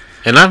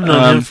 And I've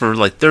known him for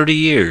like 30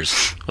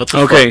 years. What the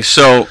Okay, fuck?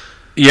 so,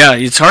 yeah,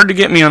 it's hard to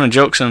get me on a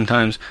joke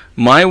sometimes.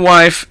 My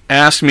wife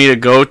asked me to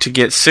go to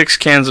get 6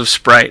 cans of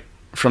Sprite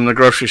from the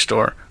grocery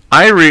store.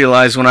 I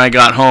realized when I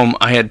got home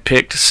I had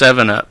picked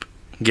 7-Up.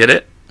 Get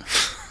it?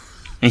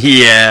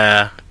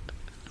 Yeah.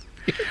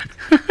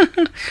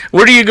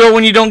 Where do you go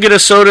when you don't get a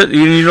soda?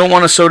 You don't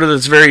want a soda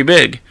that's very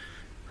big.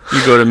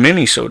 You go to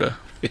mini soda.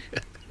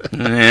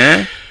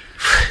 Yeah.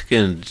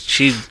 And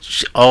she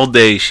all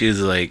day she's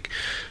like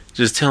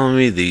just telling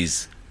me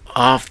these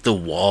off the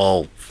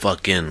wall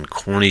fucking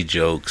corny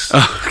jokes.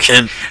 Okay.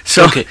 And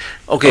So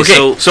okay,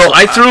 so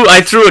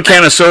I threw a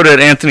can of soda at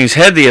Anthony's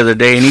head the other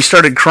day, and he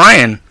started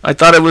crying. I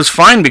thought it was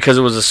fine because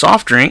it was a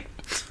soft drink.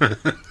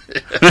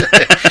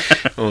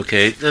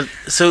 okay.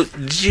 So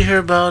did you hear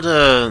about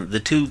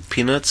the 2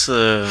 peanuts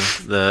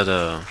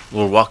that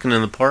were walking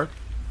in the park?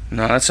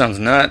 No, that sounds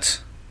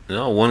nuts.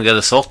 No, one got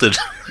assaulted.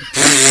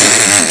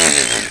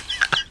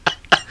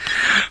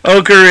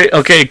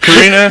 Okay,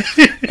 Karina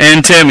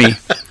and Timmy.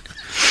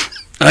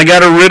 I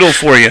got a riddle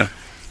for you.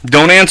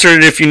 Don't answer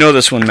it if you know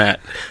this one, Matt.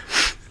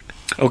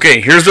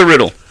 Okay, here's the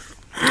riddle.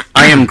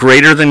 I am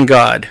greater than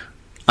God.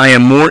 I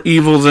am more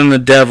evil than the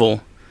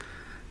devil.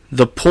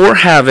 The poor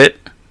have it,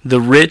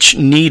 the rich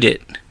need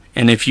it,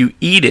 and if you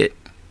eat it,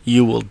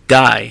 you will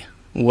die.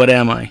 What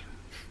am I?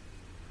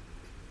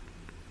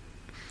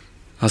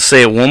 I'll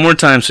say it one more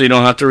time so you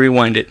don't have to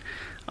rewind it.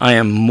 I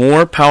am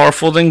more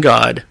powerful than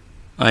God.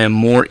 I am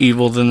more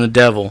evil than the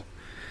devil.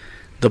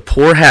 The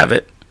poor have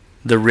it,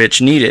 the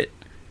rich need it,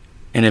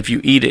 and if you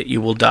eat it,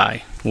 you will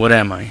die. What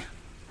am I?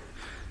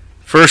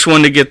 First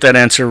one to get that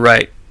answer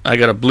right. I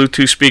got a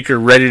Bluetooth speaker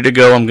ready to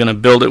go. I'm going to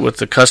build it with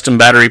the custom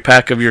battery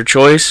pack of your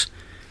choice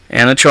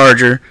and a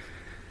charger.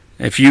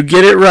 If you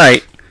get it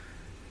right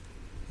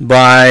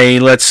by,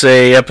 let's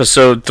say,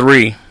 episode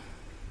 3,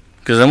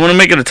 because I want to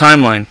make it a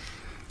timeline,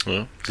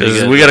 Well,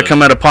 because we got to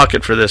come out of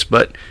pocket for this,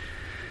 but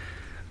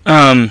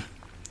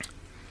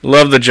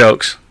love the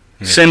jokes.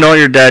 Yeah. Send all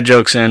your dad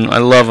jokes in. I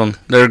love them.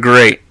 They're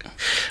great.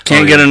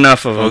 Can't get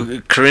enough of them.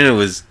 Well, Karina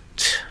was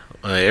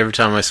every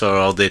time I saw her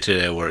all day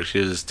today at work, she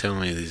was just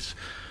telling me these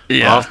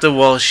Yeah. off the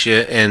wall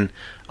shit, and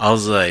I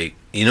was like,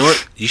 you know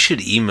what? You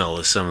should email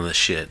us some of the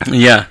shit.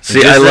 Yeah.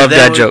 See, Just I love that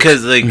dad way, jokes.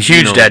 'cause, like, I'm a you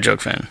huge know, dad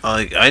joke fan.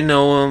 Like I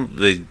know them,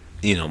 they,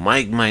 you know,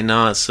 Mike might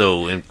not.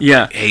 So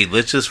Yeah. hey,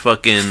 let's just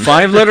fucking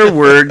 5-letter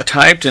word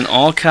typed in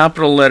all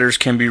capital letters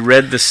can be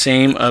read the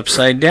same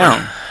upside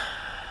down.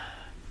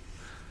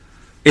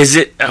 Is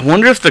it? I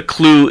wonder if the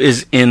clue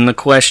is in the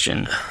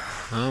question.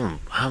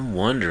 I'm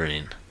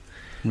wondering.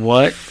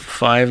 What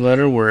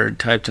 5-letter word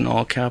typed in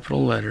all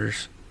capital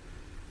letters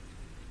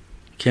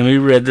can be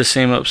read the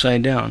same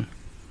upside down.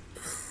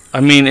 I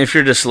mean, if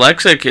you're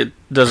dyslexic, it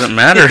doesn't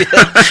matter.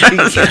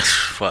 Yes,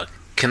 fuck.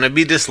 Can I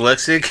be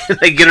dyslexic? Can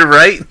I get it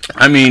right?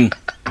 I mean,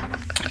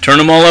 turn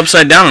them all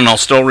upside down and I'll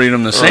still read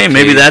them the same. Okay.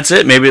 Maybe that's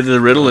it. Maybe the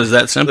riddle is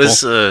that simple.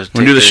 Let's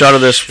We'll do the shot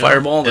of this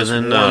fireball, this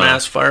and then,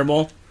 warm-ass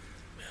fireball.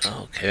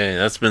 Okay,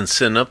 that's been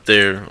sitting up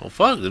there. Oh,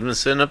 fuck. It's been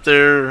sitting up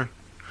there.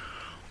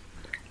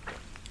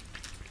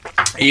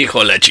 Hijo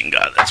la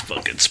chingada, that's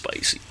fucking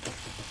spicy.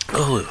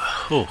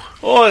 Oh.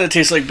 Oh, it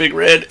tastes like Big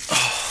Red.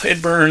 Oh,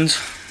 it burns.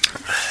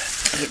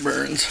 It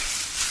burns.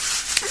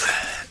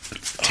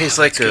 Tastes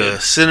like a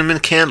cinnamon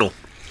candle.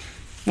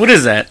 What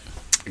is that?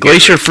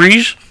 Glacier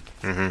freeze?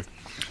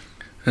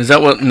 Mm-hmm. Is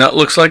that what nut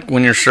looks like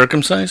when you're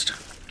circumcised?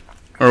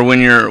 Or when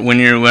you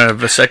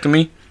have a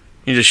vasectomy?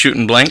 You're just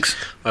shooting blanks?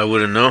 I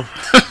wouldn't know.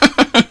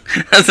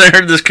 As I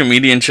heard this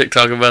comedian chick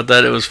talk about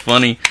that, it was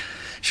funny.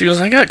 She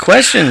goes, I got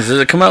questions. Does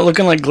it come out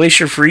looking like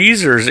Glacier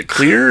Freeze, or is it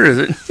clear? Is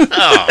it?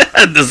 Oh.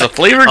 Does the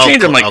flavor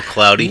change? I'm like, all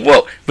cloudy.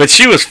 Whoa! But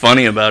she was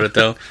funny about it,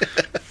 though.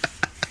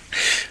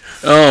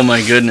 Oh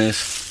my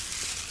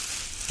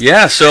goodness.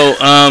 Yeah. So,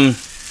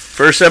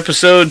 first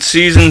episode,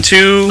 season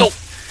 2. Nope.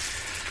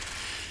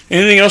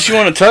 Anything else you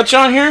want to touch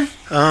on here?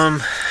 I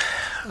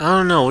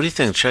don't know. What do you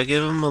think? Should I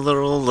give him a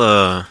little?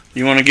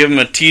 You want to give him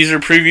a teaser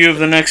preview of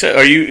the next?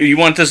 Are you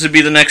want this to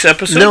be the next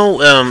episode?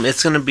 No.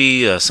 It's gonna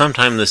be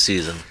sometime this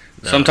season.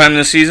 Sometime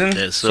this season?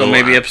 Yeah, so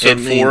maybe episode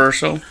 4 or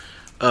so?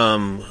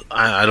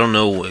 I don't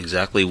know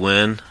exactly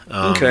when.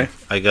 Okay.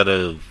 I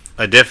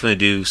definitely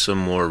do some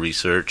more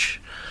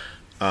research.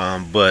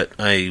 But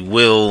I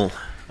will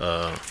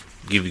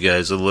give you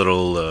guys a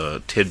little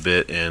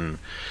tidbit, and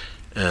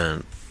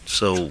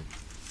so,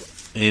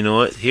 you know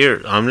what?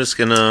 Here, I'm just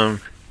gonna...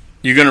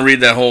 You're gonna read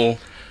that whole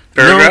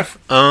paragraph?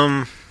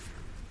 No,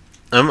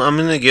 I'm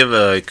gonna give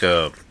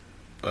a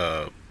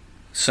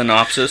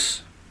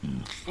synopsis?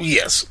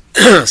 Yes.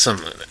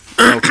 Something like that.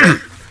 Okay.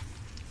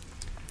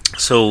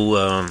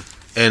 So,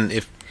 and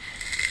if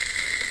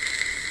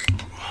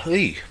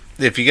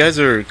you guys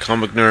are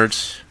comic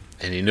nerds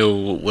and you know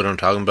what I'm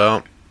talking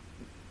about,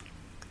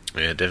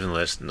 yeah, definitely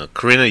let us know.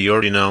 Karina, you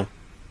already know.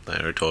 I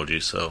already told you,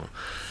 so.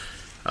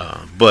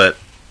 But,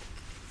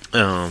 you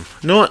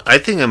know what? I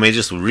think I may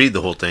just read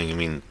the whole thing. I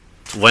mean,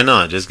 why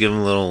not? Just give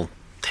them a little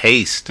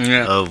taste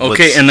of what's...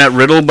 Okay, and that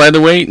riddle, by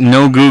the way,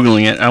 no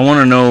Googling it. I want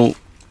to know,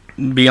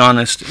 be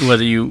honest,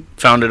 whether you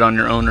found it on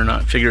your own or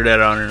not. Figured it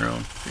out on your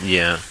own.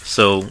 Yeah.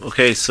 So,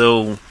 okay,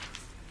 so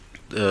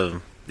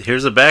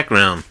here's the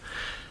background.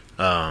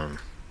 The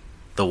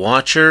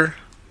Watcher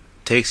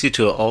takes you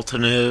to an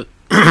alternative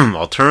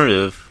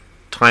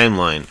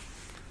timeline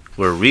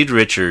where Reed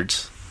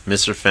Richards,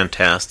 Mr.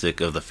 Fantastic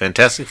of the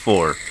Fantastic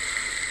Four,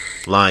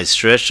 lies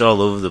stretched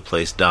all over the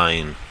place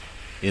dying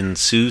in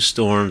Sue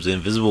Storm's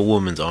Invisible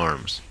Woman's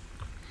arms.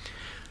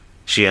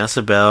 She asks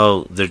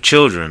about their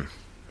children,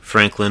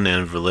 Franklin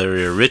and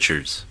Valeria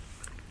Richards,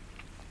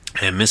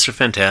 and Mr.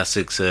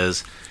 Fantastic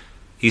says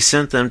he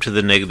sent them to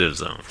the negative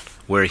zone,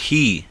 where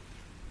he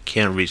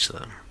can't reach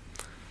them.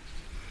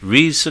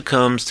 Reed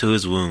succumbs to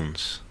his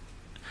wounds,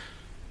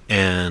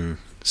 and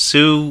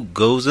Sue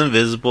goes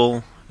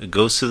invisible,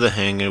 goes to the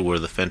hangar where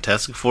the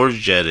Fantastic Four's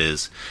jet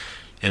is,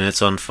 and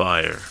it's on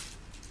fire.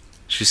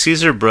 She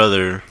sees her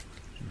brother,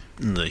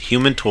 the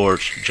Human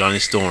Torch, Johnny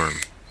Storm.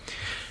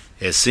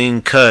 As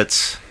scene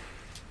cuts,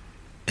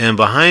 and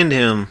behind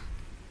him,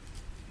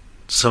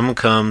 someone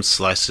comes,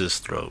 slices his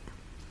throat.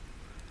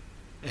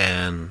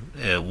 And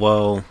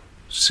while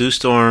Sue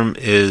Storm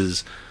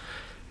is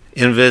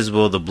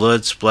invisible, the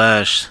blood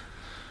splashed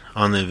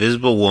on the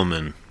invisible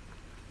woman,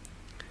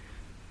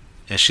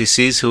 and she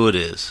sees who it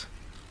is.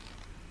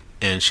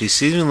 And she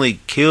seemingly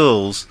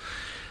kills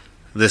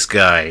this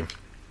guy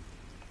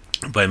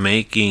by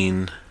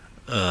making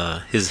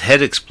his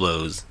head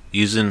explode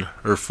using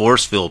her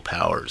force field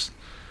powers,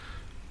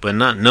 but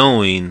not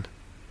knowing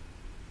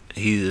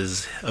he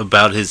is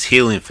about his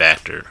healing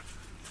factor.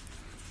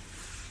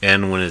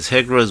 And when his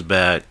head grows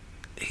back,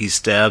 he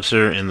stabs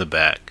her in the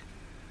back.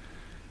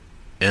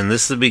 And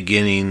this is the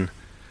beginning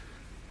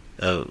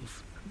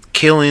of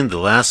killing the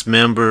last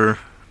member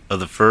of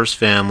the first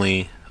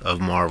family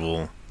of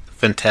Marvel,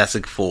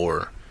 Fantastic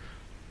Four,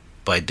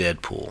 by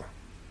Deadpool.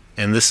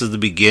 And this is the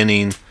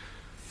beginning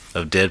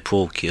of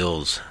Deadpool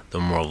kills the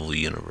Marvel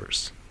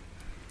Universe.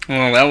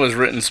 Well, that was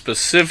written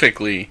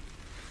specifically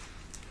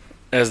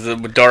as a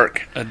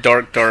dark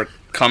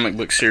comic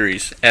book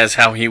series, as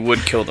how he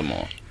would kill them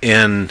all.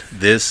 And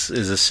this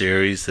is a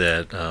series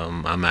that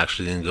I'm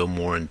actually going to go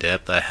more in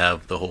depth. I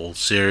have the whole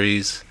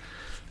series.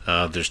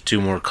 There's 2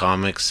 more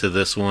comics to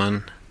this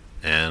one.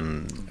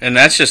 And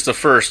that's just the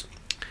first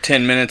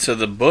 10 minutes of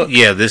the book.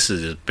 Yeah, this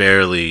is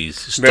barely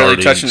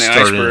touching the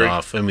iceberg.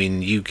 Off. I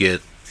mean, you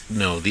get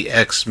the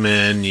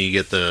X-Men, you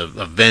get the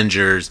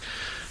Avengers,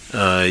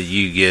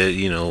 you get,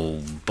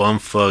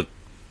 bumfuck,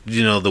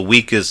 the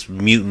weakest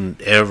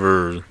mutant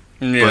ever.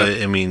 Yeah.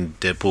 But, I mean,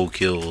 Deadpool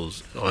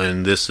kills,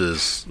 and this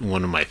is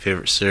one of my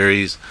favorite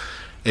series.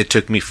 It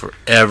took me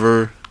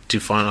forever to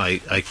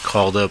find. I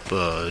called up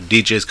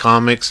DJ's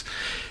Comics,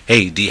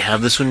 hey, do you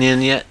have this one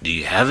in yet? Do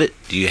you have it?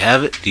 Do you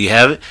have it? Do you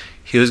have it?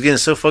 He was getting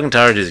so fucking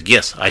tired. He's like,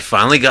 yes, I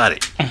finally got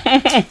it.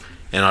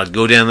 And I'd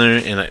go down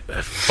there, and I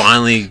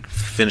finally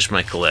finished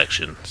my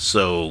collection.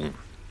 So,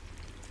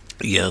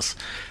 yes,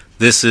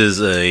 this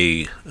is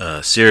a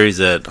series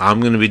that I'm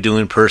going to be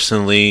doing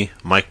personally.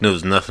 Mike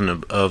knows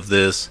nothing of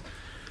this.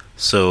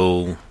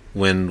 So,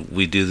 when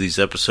we do these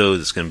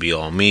episodes, it's going to be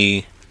all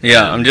me.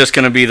 Yeah, I'm just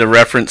going to be the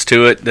reference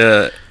to it,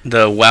 the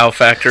wow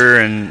factor,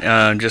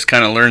 and just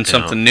kind of learn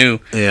something new.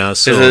 Yeah,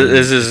 so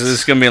this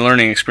is going to be a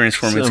learning experience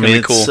for me. It's going to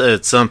be cool.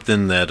 It's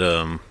something that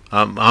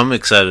I'm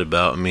excited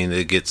about. I mean,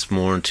 it gets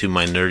more into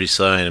my nerdy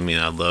side. I mean,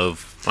 I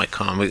love my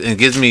comics. It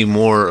gives me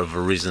more of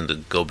a reason to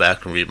go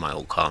back and read my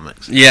old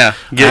comics. Yeah,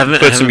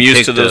 put some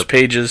use to those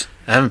pages.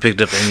 I haven't picked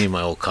up any of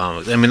my old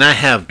comics. I mean, I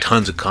have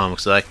tons of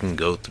comics that I can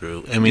go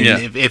through. I mean,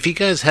 if you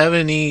guys have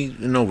any,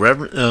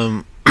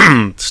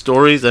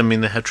 stories, I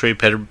mean, they have trade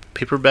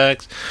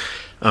paperbacks.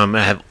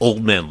 I have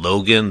Old Man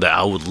Logan that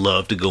I would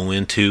love to go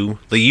into.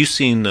 Like, you've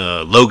seen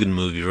Logan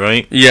movie,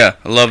 right? Yeah,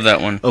 I love that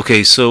one.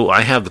 Okay, so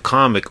I have the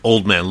comic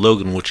Old Man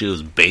Logan, which it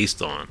was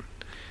based on.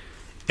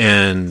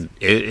 And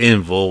it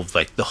involved,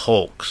 like, the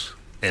Hulks.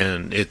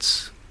 And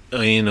it's,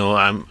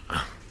 I'm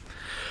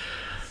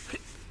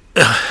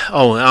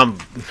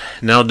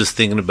now just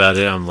thinking about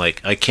it, I'm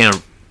like, I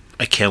can't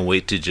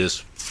wait to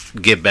just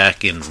get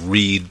back and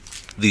read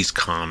these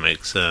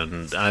comics,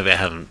 and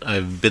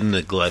I've been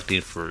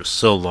neglecting for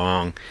so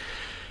long,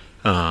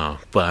 but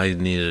I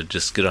need to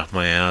just get off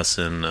my ass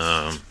and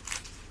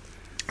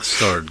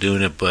start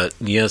doing it. But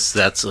yes,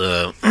 that's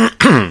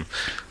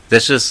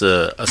that's just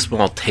a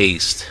small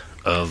taste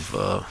of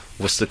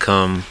what's to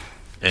come,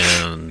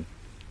 and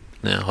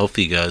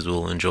hopefully you guys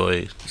will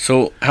enjoy.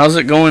 So how's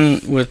it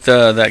going with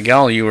that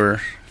gal you were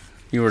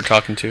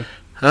talking to?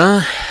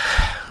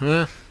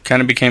 Yeah. Kind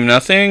of became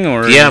nothing,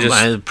 or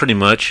pretty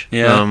much.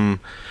 Yeah.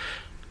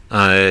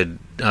 I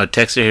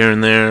text her here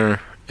and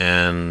there,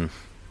 and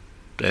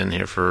been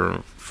here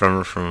from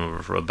her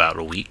for about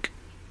a week.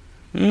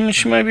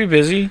 She might be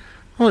busy.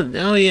 Well,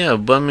 oh yeah,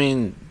 but I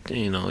mean,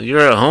 you're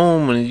at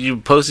home and you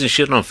posting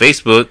shit on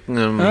Facebook.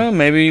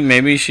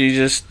 Maybe she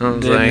just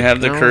didn't have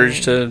the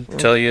courage to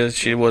tell you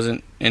she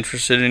wasn't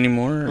interested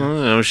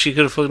anymore. She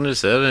could have fucking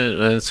just said it,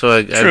 and so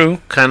I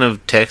kind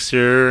of text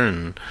her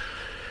and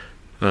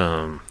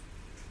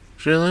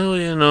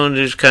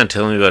just kind of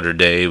telling me about her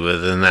day, but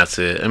then that's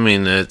it. I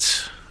mean, I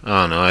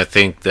don't know. I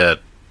think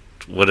that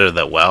whatever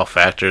that wow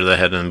factor that I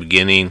had in the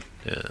beginning,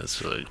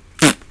 it's like,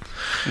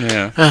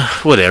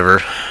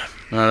 whatever.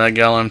 No, that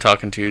gal I'm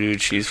talking to,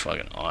 dude, she's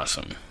fucking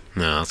awesome.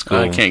 No, that's cool.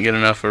 I can't get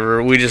enough of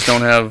her. We just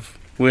don't have.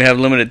 We have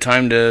limited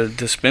time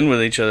to spend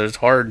with each other. It's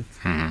hard.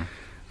 Mm-hmm.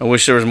 I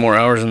wish there was more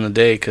hours in the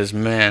day, because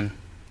man,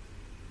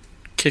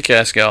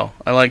 kick-ass gal.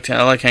 I like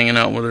hanging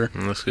out with her.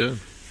 That's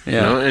good.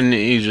 Yeah, and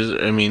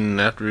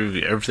after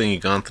everything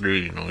you've gone through,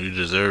 you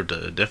deserve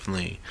to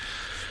definitely.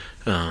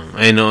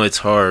 I know it's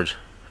hard,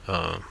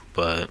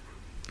 but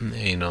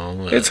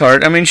it's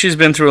hard. I mean, she's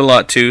been through a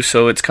lot too,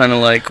 so it's kind of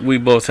like we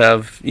both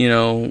have,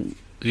 you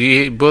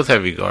both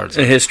have regards,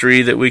 a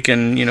history that we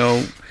can,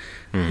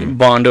 mm-hmm.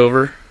 bond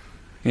over,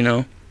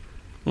 a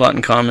lot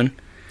in common.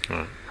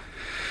 Right.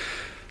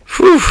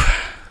 Whew,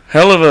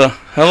 hell of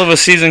a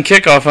season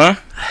kickoff, huh?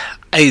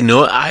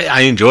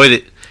 I enjoyed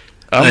it.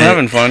 I'm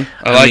having fun.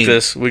 I like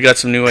this. We got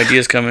some new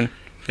ideas coming.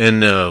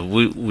 And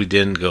we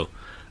didn't go,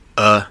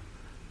 we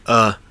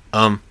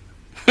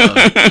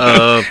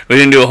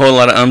didn't do a whole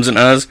lot of ums and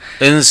uhs.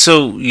 And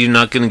so you're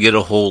not going to get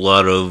a whole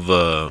lot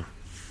of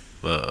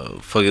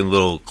fucking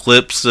little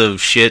clips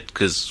of shit,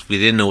 because we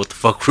didn't know what the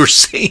fuck we were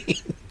saying.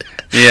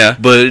 Yeah.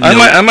 But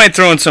I might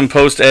throw in some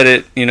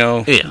post-edit,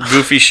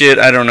 goofy shit.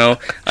 I don't know.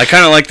 I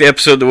kind of like the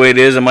episode the way it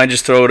is. I might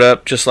just throw it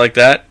up just like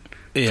that.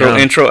 Yeah. Throw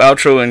intro,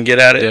 outro, and get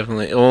at it.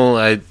 Definitely. Well,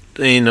 I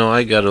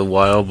got a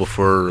while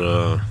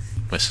before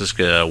my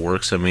sister got out of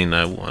work, so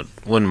I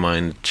wouldn't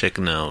mind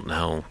checking out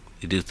how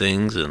you do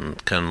things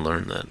and kind of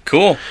learn that.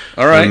 Cool.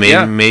 All right.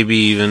 Maybe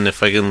even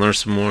if I can learn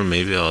some more,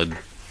 maybe I'll,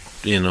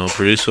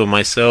 produce one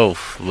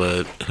myself.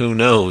 But who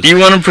knows? You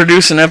want to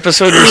produce an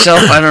episode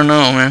yourself? I don't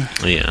know, man.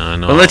 Yeah, I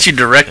know. I'll let you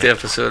direct the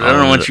episode. I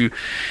don't want you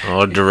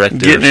I'll direct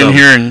getting in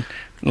here and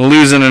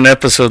losing an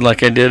episode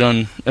like I did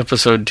on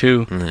episode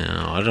 2.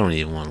 No, I don't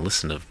even want to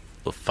listen to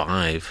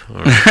 5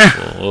 or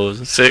what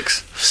was it?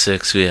 6.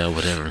 6, yeah,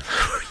 whatever.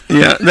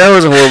 Yeah, that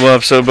was a horrible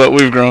episode, but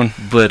we've grown.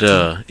 But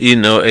hey,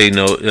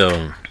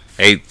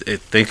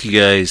 thank you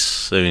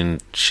guys. I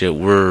mean, shit,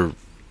 we're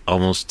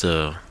almost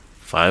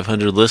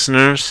 500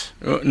 listeners.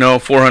 No,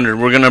 400.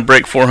 We're gonna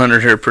break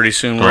 400 here pretty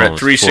soon. We're at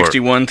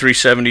 361,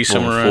 370,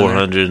 somewhere around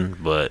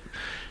 400, but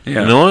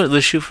yeah. You know what?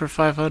 Let's shoot for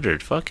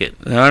 500. Fuck it.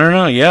 I don't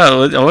know. Yeah,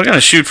 we're gonna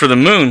shoot for the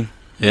moon.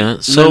 Yeah.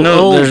 So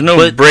there's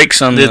no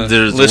breaks on the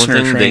there's listener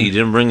one thing train that you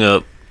didn't bring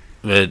up.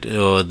 But, you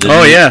want to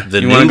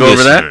go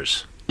over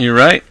that? You're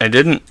right. I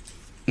didn't.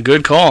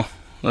 Good call.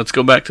 Let's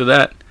go back to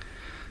that.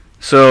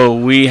 So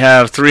we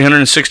have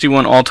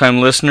 361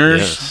 all-time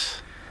listeners.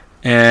 Yes.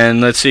 And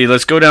let's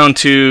go down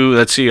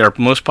to, our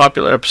most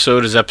popular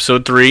episode is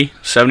episode 3,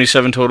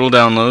 77 total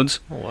downloads.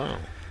 Oh,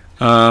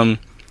 wow.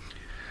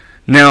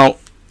 Now,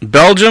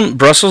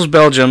 Brussels,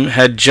 Belgium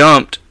had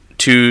jumped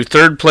to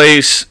third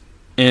place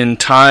and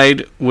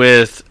tied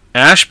with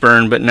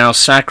Ashburn, but now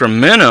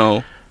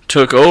Sacramento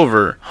took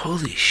over.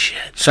 Holy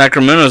shit.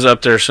 Sacramento's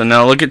up there, so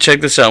now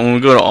check this out. When we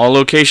go to all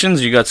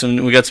locations, we got some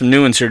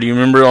new ones here. Do you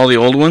remember all the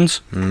old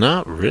ones?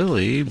 Not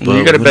really, but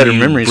you got a better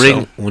memory,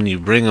 so. When you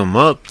bring them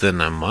up,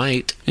 then I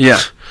might.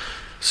 Yeah.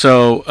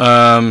 So,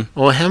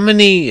 well, how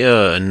many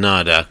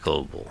not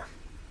applicable?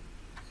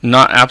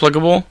 Not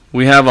applicable?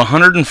 We have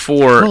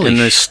 104 in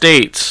the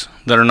states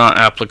that are not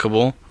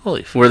applicable,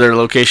 where their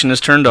location is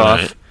turned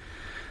off.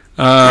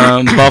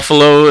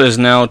 Buffalo is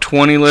now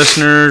 20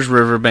 listeners,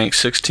 Riverbank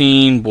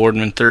 16,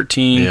 Boardman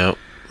 13, Yep.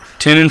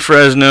 10 in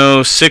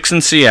Fresno, 6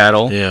 in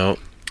Seattle, Yep.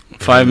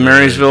 5 in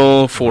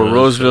Marysville, 4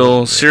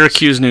 Roseville,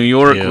 Syracuse, New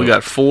York, we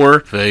got 4.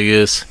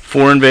 Vegas.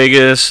 4 in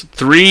Vegas,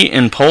 3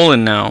 in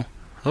Poland now.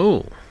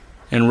 Oh.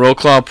 In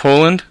Wrocław,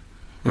 Poland,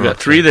 we got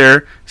 3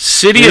 there.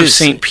 City of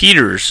St.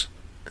 Peters.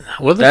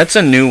 That's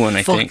a new one,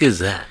 I think. What the fuck is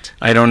that?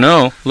 I don't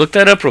know. Look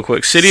that up real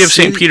quick. City of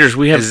St. Peters,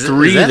 we have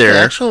 3 is that there. The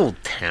actual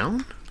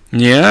town?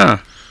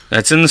 Yeah,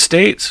 that's in the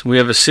States. We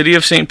have a City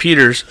of St.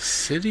 Peters.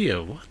 City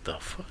of what the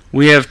fuck?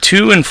 We have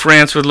 2 in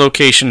France with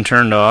location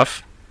turned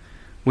off.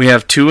 We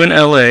have 2 in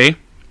L.A.,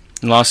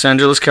 Los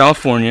Angeles,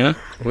 California.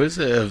 What is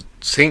it?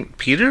 St.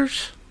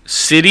 Peters?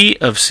 City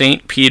of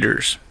St.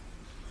 Peters.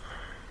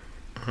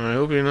 I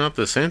hope you're not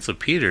the Saints of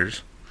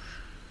Peters.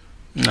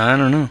 I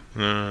don't know.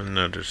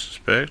 No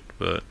disrespect,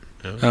 but...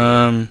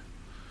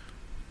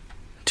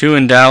 2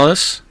 in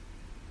Dallas.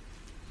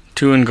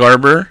 2 in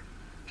Garber.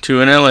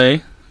 2 in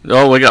L.A.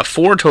 Oh, we got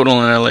 4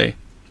 total in L.A.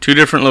 2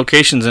 different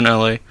locations in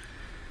L.A.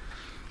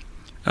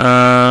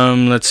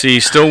 Let's see.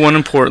 Still 1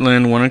 in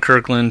Portland, 1 in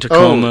Kirkland,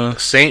 Tacoma. Oh,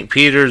 St.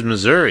 Peters,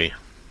 Missouri.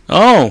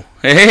 Oh,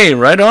 hey,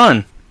 right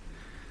on.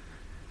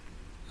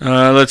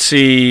 Let's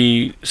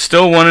see.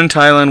 Still 1 in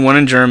Thailand, 1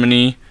 in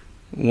Germany,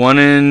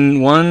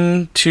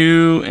 1,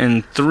 2,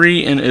 and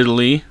 3 in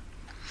Italy.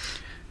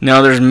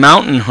 Now there's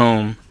Mountain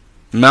Home.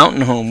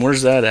 Mountain Home,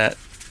 where's that at?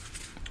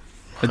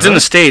 It's in the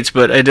States,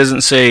 but it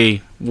doesn't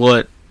say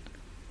what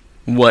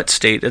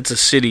state. It's a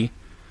city.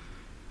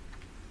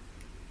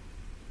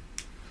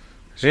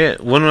 Yeah,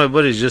 one of my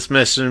buddies just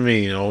messaged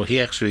me. He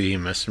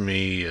messaged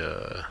me.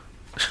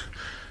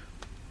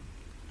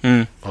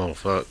 Oh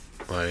fuck!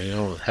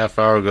 Half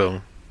hour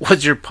ago.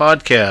 What's your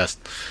podcast?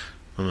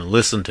 I'm gonna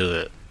listen to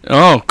it.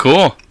 Oh,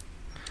 cool.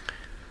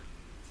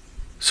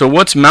 So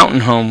what's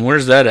Mountain Home?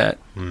 Where's that at?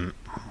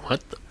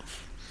 What the?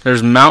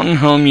 There's Mountain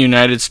Home,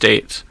 United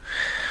States.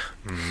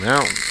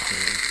 Mountain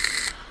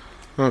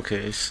Home.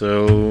 Okay,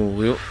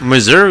 so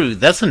Missouri.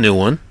 That's a new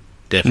one.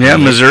 Definitely. Yeah,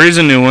 Missouri's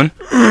a new one.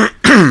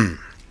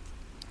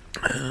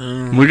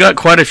 We got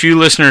quite a few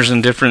listeners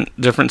in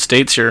different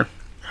states here.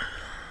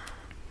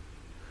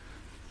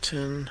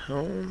 Mountain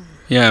Home.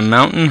 Yeah,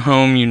 Mountain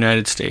Home,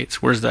 United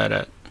States. Where's that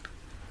at?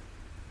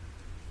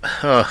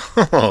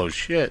 Oh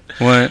shit!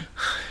 What?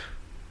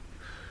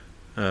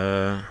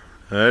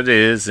 That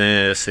is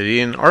a city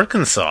in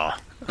Arkansas.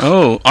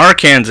 Oh,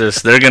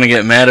 Arkansas. They're gonna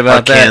get mad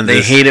about that.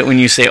 They hate it when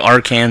you say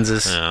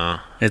Arkansas. Yeah.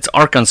 It's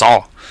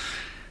Arkansas.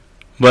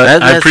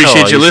 But I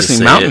appreciate you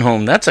listening. Mountain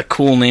Home. That's a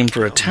cool name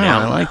for a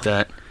town. I like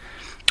that.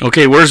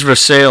 Okay, where's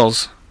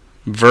Versailles?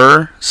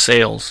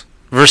 Versailles.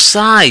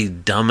 Versailles,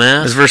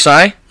 dumbass. Is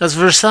Versailles? That's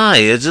Versailles.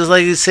 It's just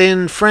like you say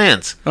in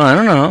France. Oh, I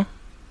don't know.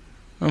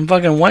 I'm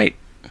fucking white.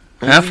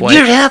 Half white.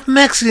 You're half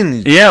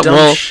Mexican. Yeah, dumb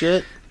well,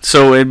 shit.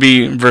 So it'd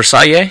be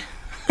Versailles?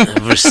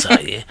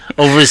 Versailles.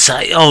 Oh,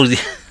 Versailles. Oh,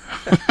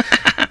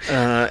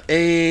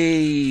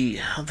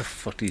 how the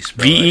fuck do you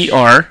spell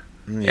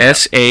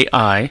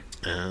Versai.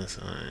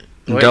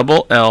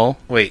 Double L.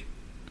 Wait.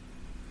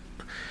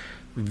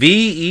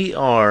 Versai.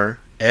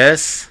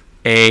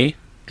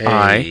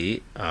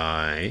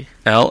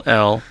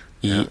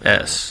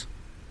 LLES.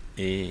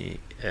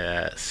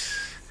 ES.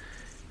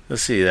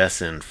 Let's see,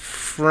 that's in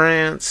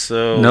France.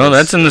 So no,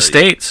 that's in the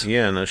States.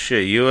 Yeah, no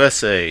shit.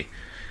 USA.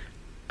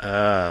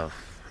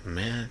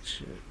 Man.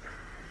 Shit.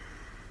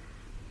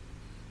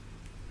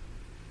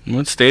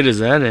 What state is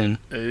that in?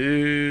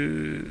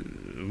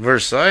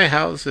 Versailles.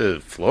 How's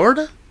it?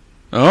 Florida?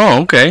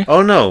 Oh, okay.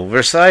 Oh no,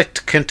 Versailles,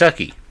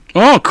 Kentucky.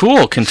 Oh,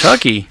 cool,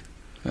 Kentucky.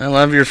 I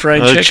love your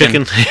fried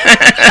chicken.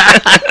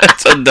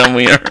 That's how dumb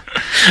we are.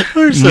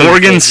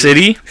 Morgan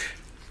City.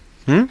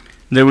 Then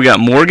we got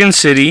Morgan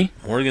City.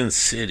 Morgan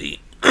City.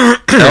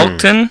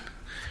 Elkton.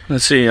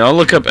 Let's see. I'll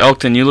look up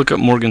Elkton. You look up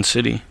Morgan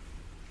City.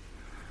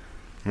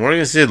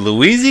 Morgan City,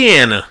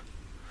 Louisiana.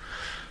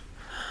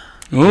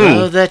 Ooh.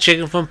 Love that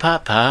chicken from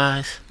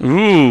Popeyes.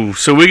 Ooh.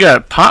 So we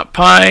got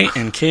Popeye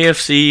and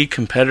KFC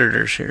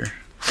competitors here.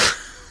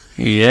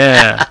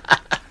 Yeah.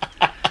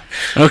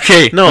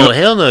 Okay. No,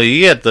 hell no.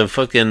 You got the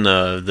fucking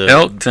the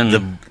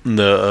Elkton.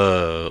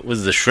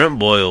 what's the shrimp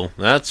boil?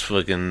 That's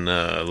fucking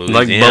Louisiana.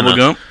 Like bubble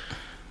gum.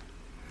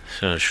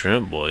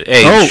 Shrimp boil.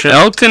 Hey,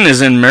 Elkton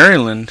is in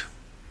Maryland.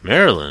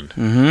 Maryland.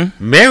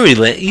 Mm-hmm.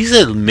 Maryland. You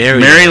said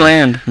Maryland.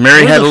 Maryland.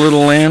 Mary had a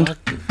little land.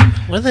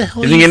 Where the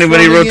hell? You think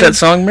anybody wrote that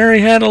song?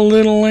 Mary had a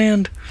little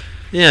land.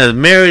 Yeah,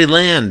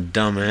 Maryland,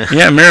 dumbass.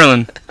 Yeah,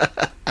 Maryland.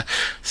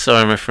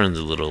 Sorry, my friend's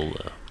a little.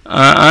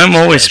 I'm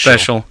always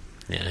special.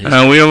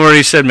 Yeah. We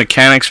already said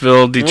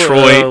Mechanicsville,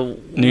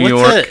 Detroit, New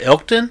York. What's that?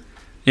 Elkton?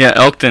 Yeah,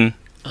 Elkton.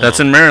 That's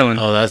in Maryland.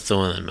 Oh, that's the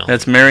one in Maryland.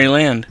 That's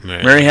Maryland.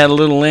 Maryland. Mary had a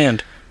little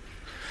land.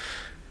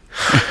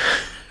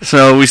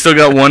 So we still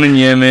got one in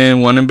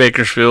Yemen, one in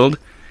Bakersfield,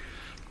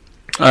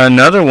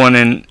 another one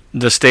in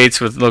the States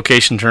with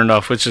location turned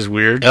off, which is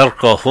weird. El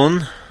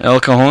Cajon.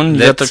 El Cajon.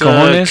 You got the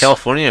Cajones?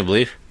 California, I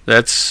believe.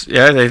 That's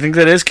I think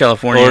that is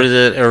California. Or is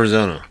it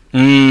Arizona?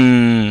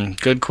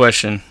 Good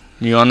question.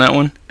 You on that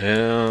one?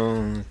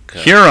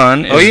 Okay.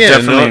 Huron is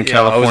definitely in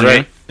California. I was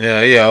right.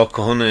 Yeah, El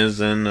Cajon is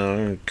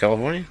in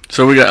California.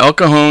 So we got El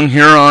Cajon,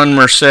 Huron,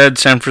 Merced,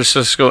 San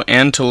Francisco,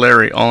 and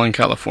Tulare, all in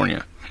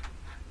California.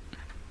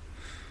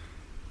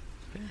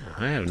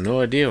 I have no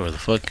idea where the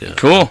fuck.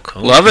 Cool.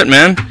 Love it,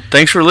 man.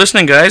 Thanks for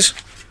listening, guys.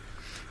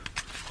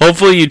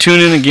 Hopefully you tune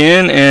in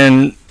again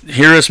and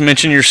hear us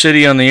mention your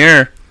city on the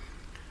air.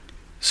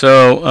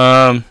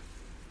 So,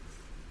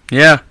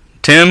 yeah.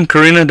 Tim,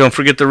 Karina, don't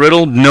forget the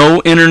riddle.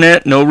 No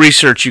internet, no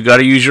research. You got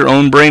to use your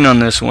own brain on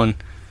this one.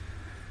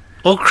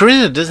 Oh,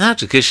 Karina doesn't have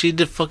to because she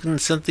did fucking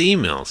sent the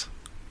emails.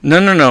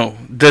 No.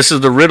 This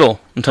is the riddle.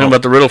 I'm talking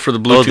about the riddle for the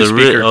Bluetooth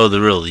speaker.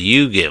 The riddle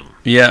you give them.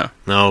 Yeah.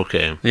 Oh,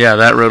 okay. Yeah,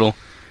 that riddle.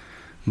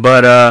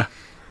 But,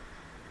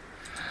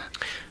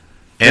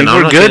 and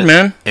we're good,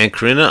 man. And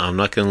Karina, I'm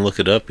not going to look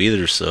it up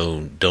either,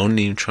 so don't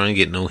even try and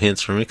get no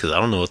hints from me because I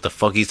don't know what the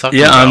fuck he's talking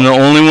about. Yeah, I'm the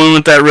only one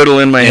with that riddle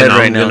in my head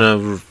right now. I'm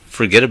going to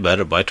forget about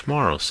it by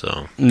tomorrow,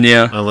 so.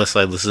 Yeah. Unless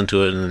I listen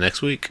to it in the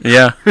next week.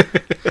 Yeah.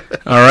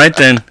 All right,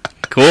 then.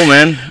 Cool,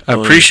 man. I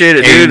appreciate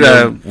it, dude.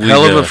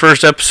 Hell of a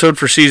first episode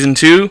for season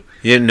 2.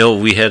 Yeah, no,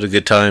 we had a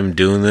good time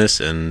doing this,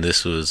 and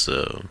this was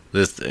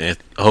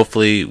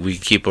hopefully we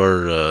keep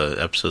our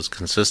episodes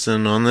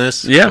consistent on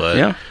this.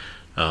 Yeah,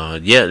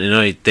 but,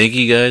 thank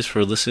you guys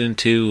for listening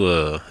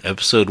to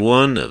episode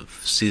 1 of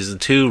season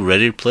 2,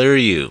 Ready Player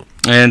U.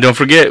 And don't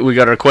forget, we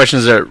got our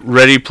questions at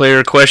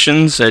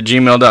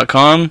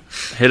readyplayerquestions@gmail.com.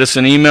 Hit us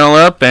an email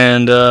up,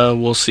 and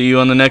we'll see you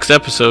on the next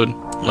episode.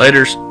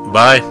 Laters.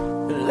 Bye.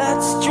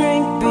 Let's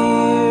drink beer.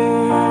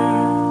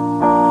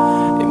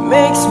 It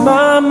makes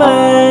my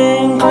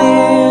mind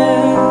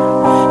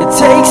clear. It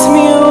takes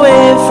me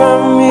away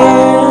from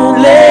here.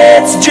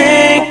 Let's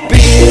drink.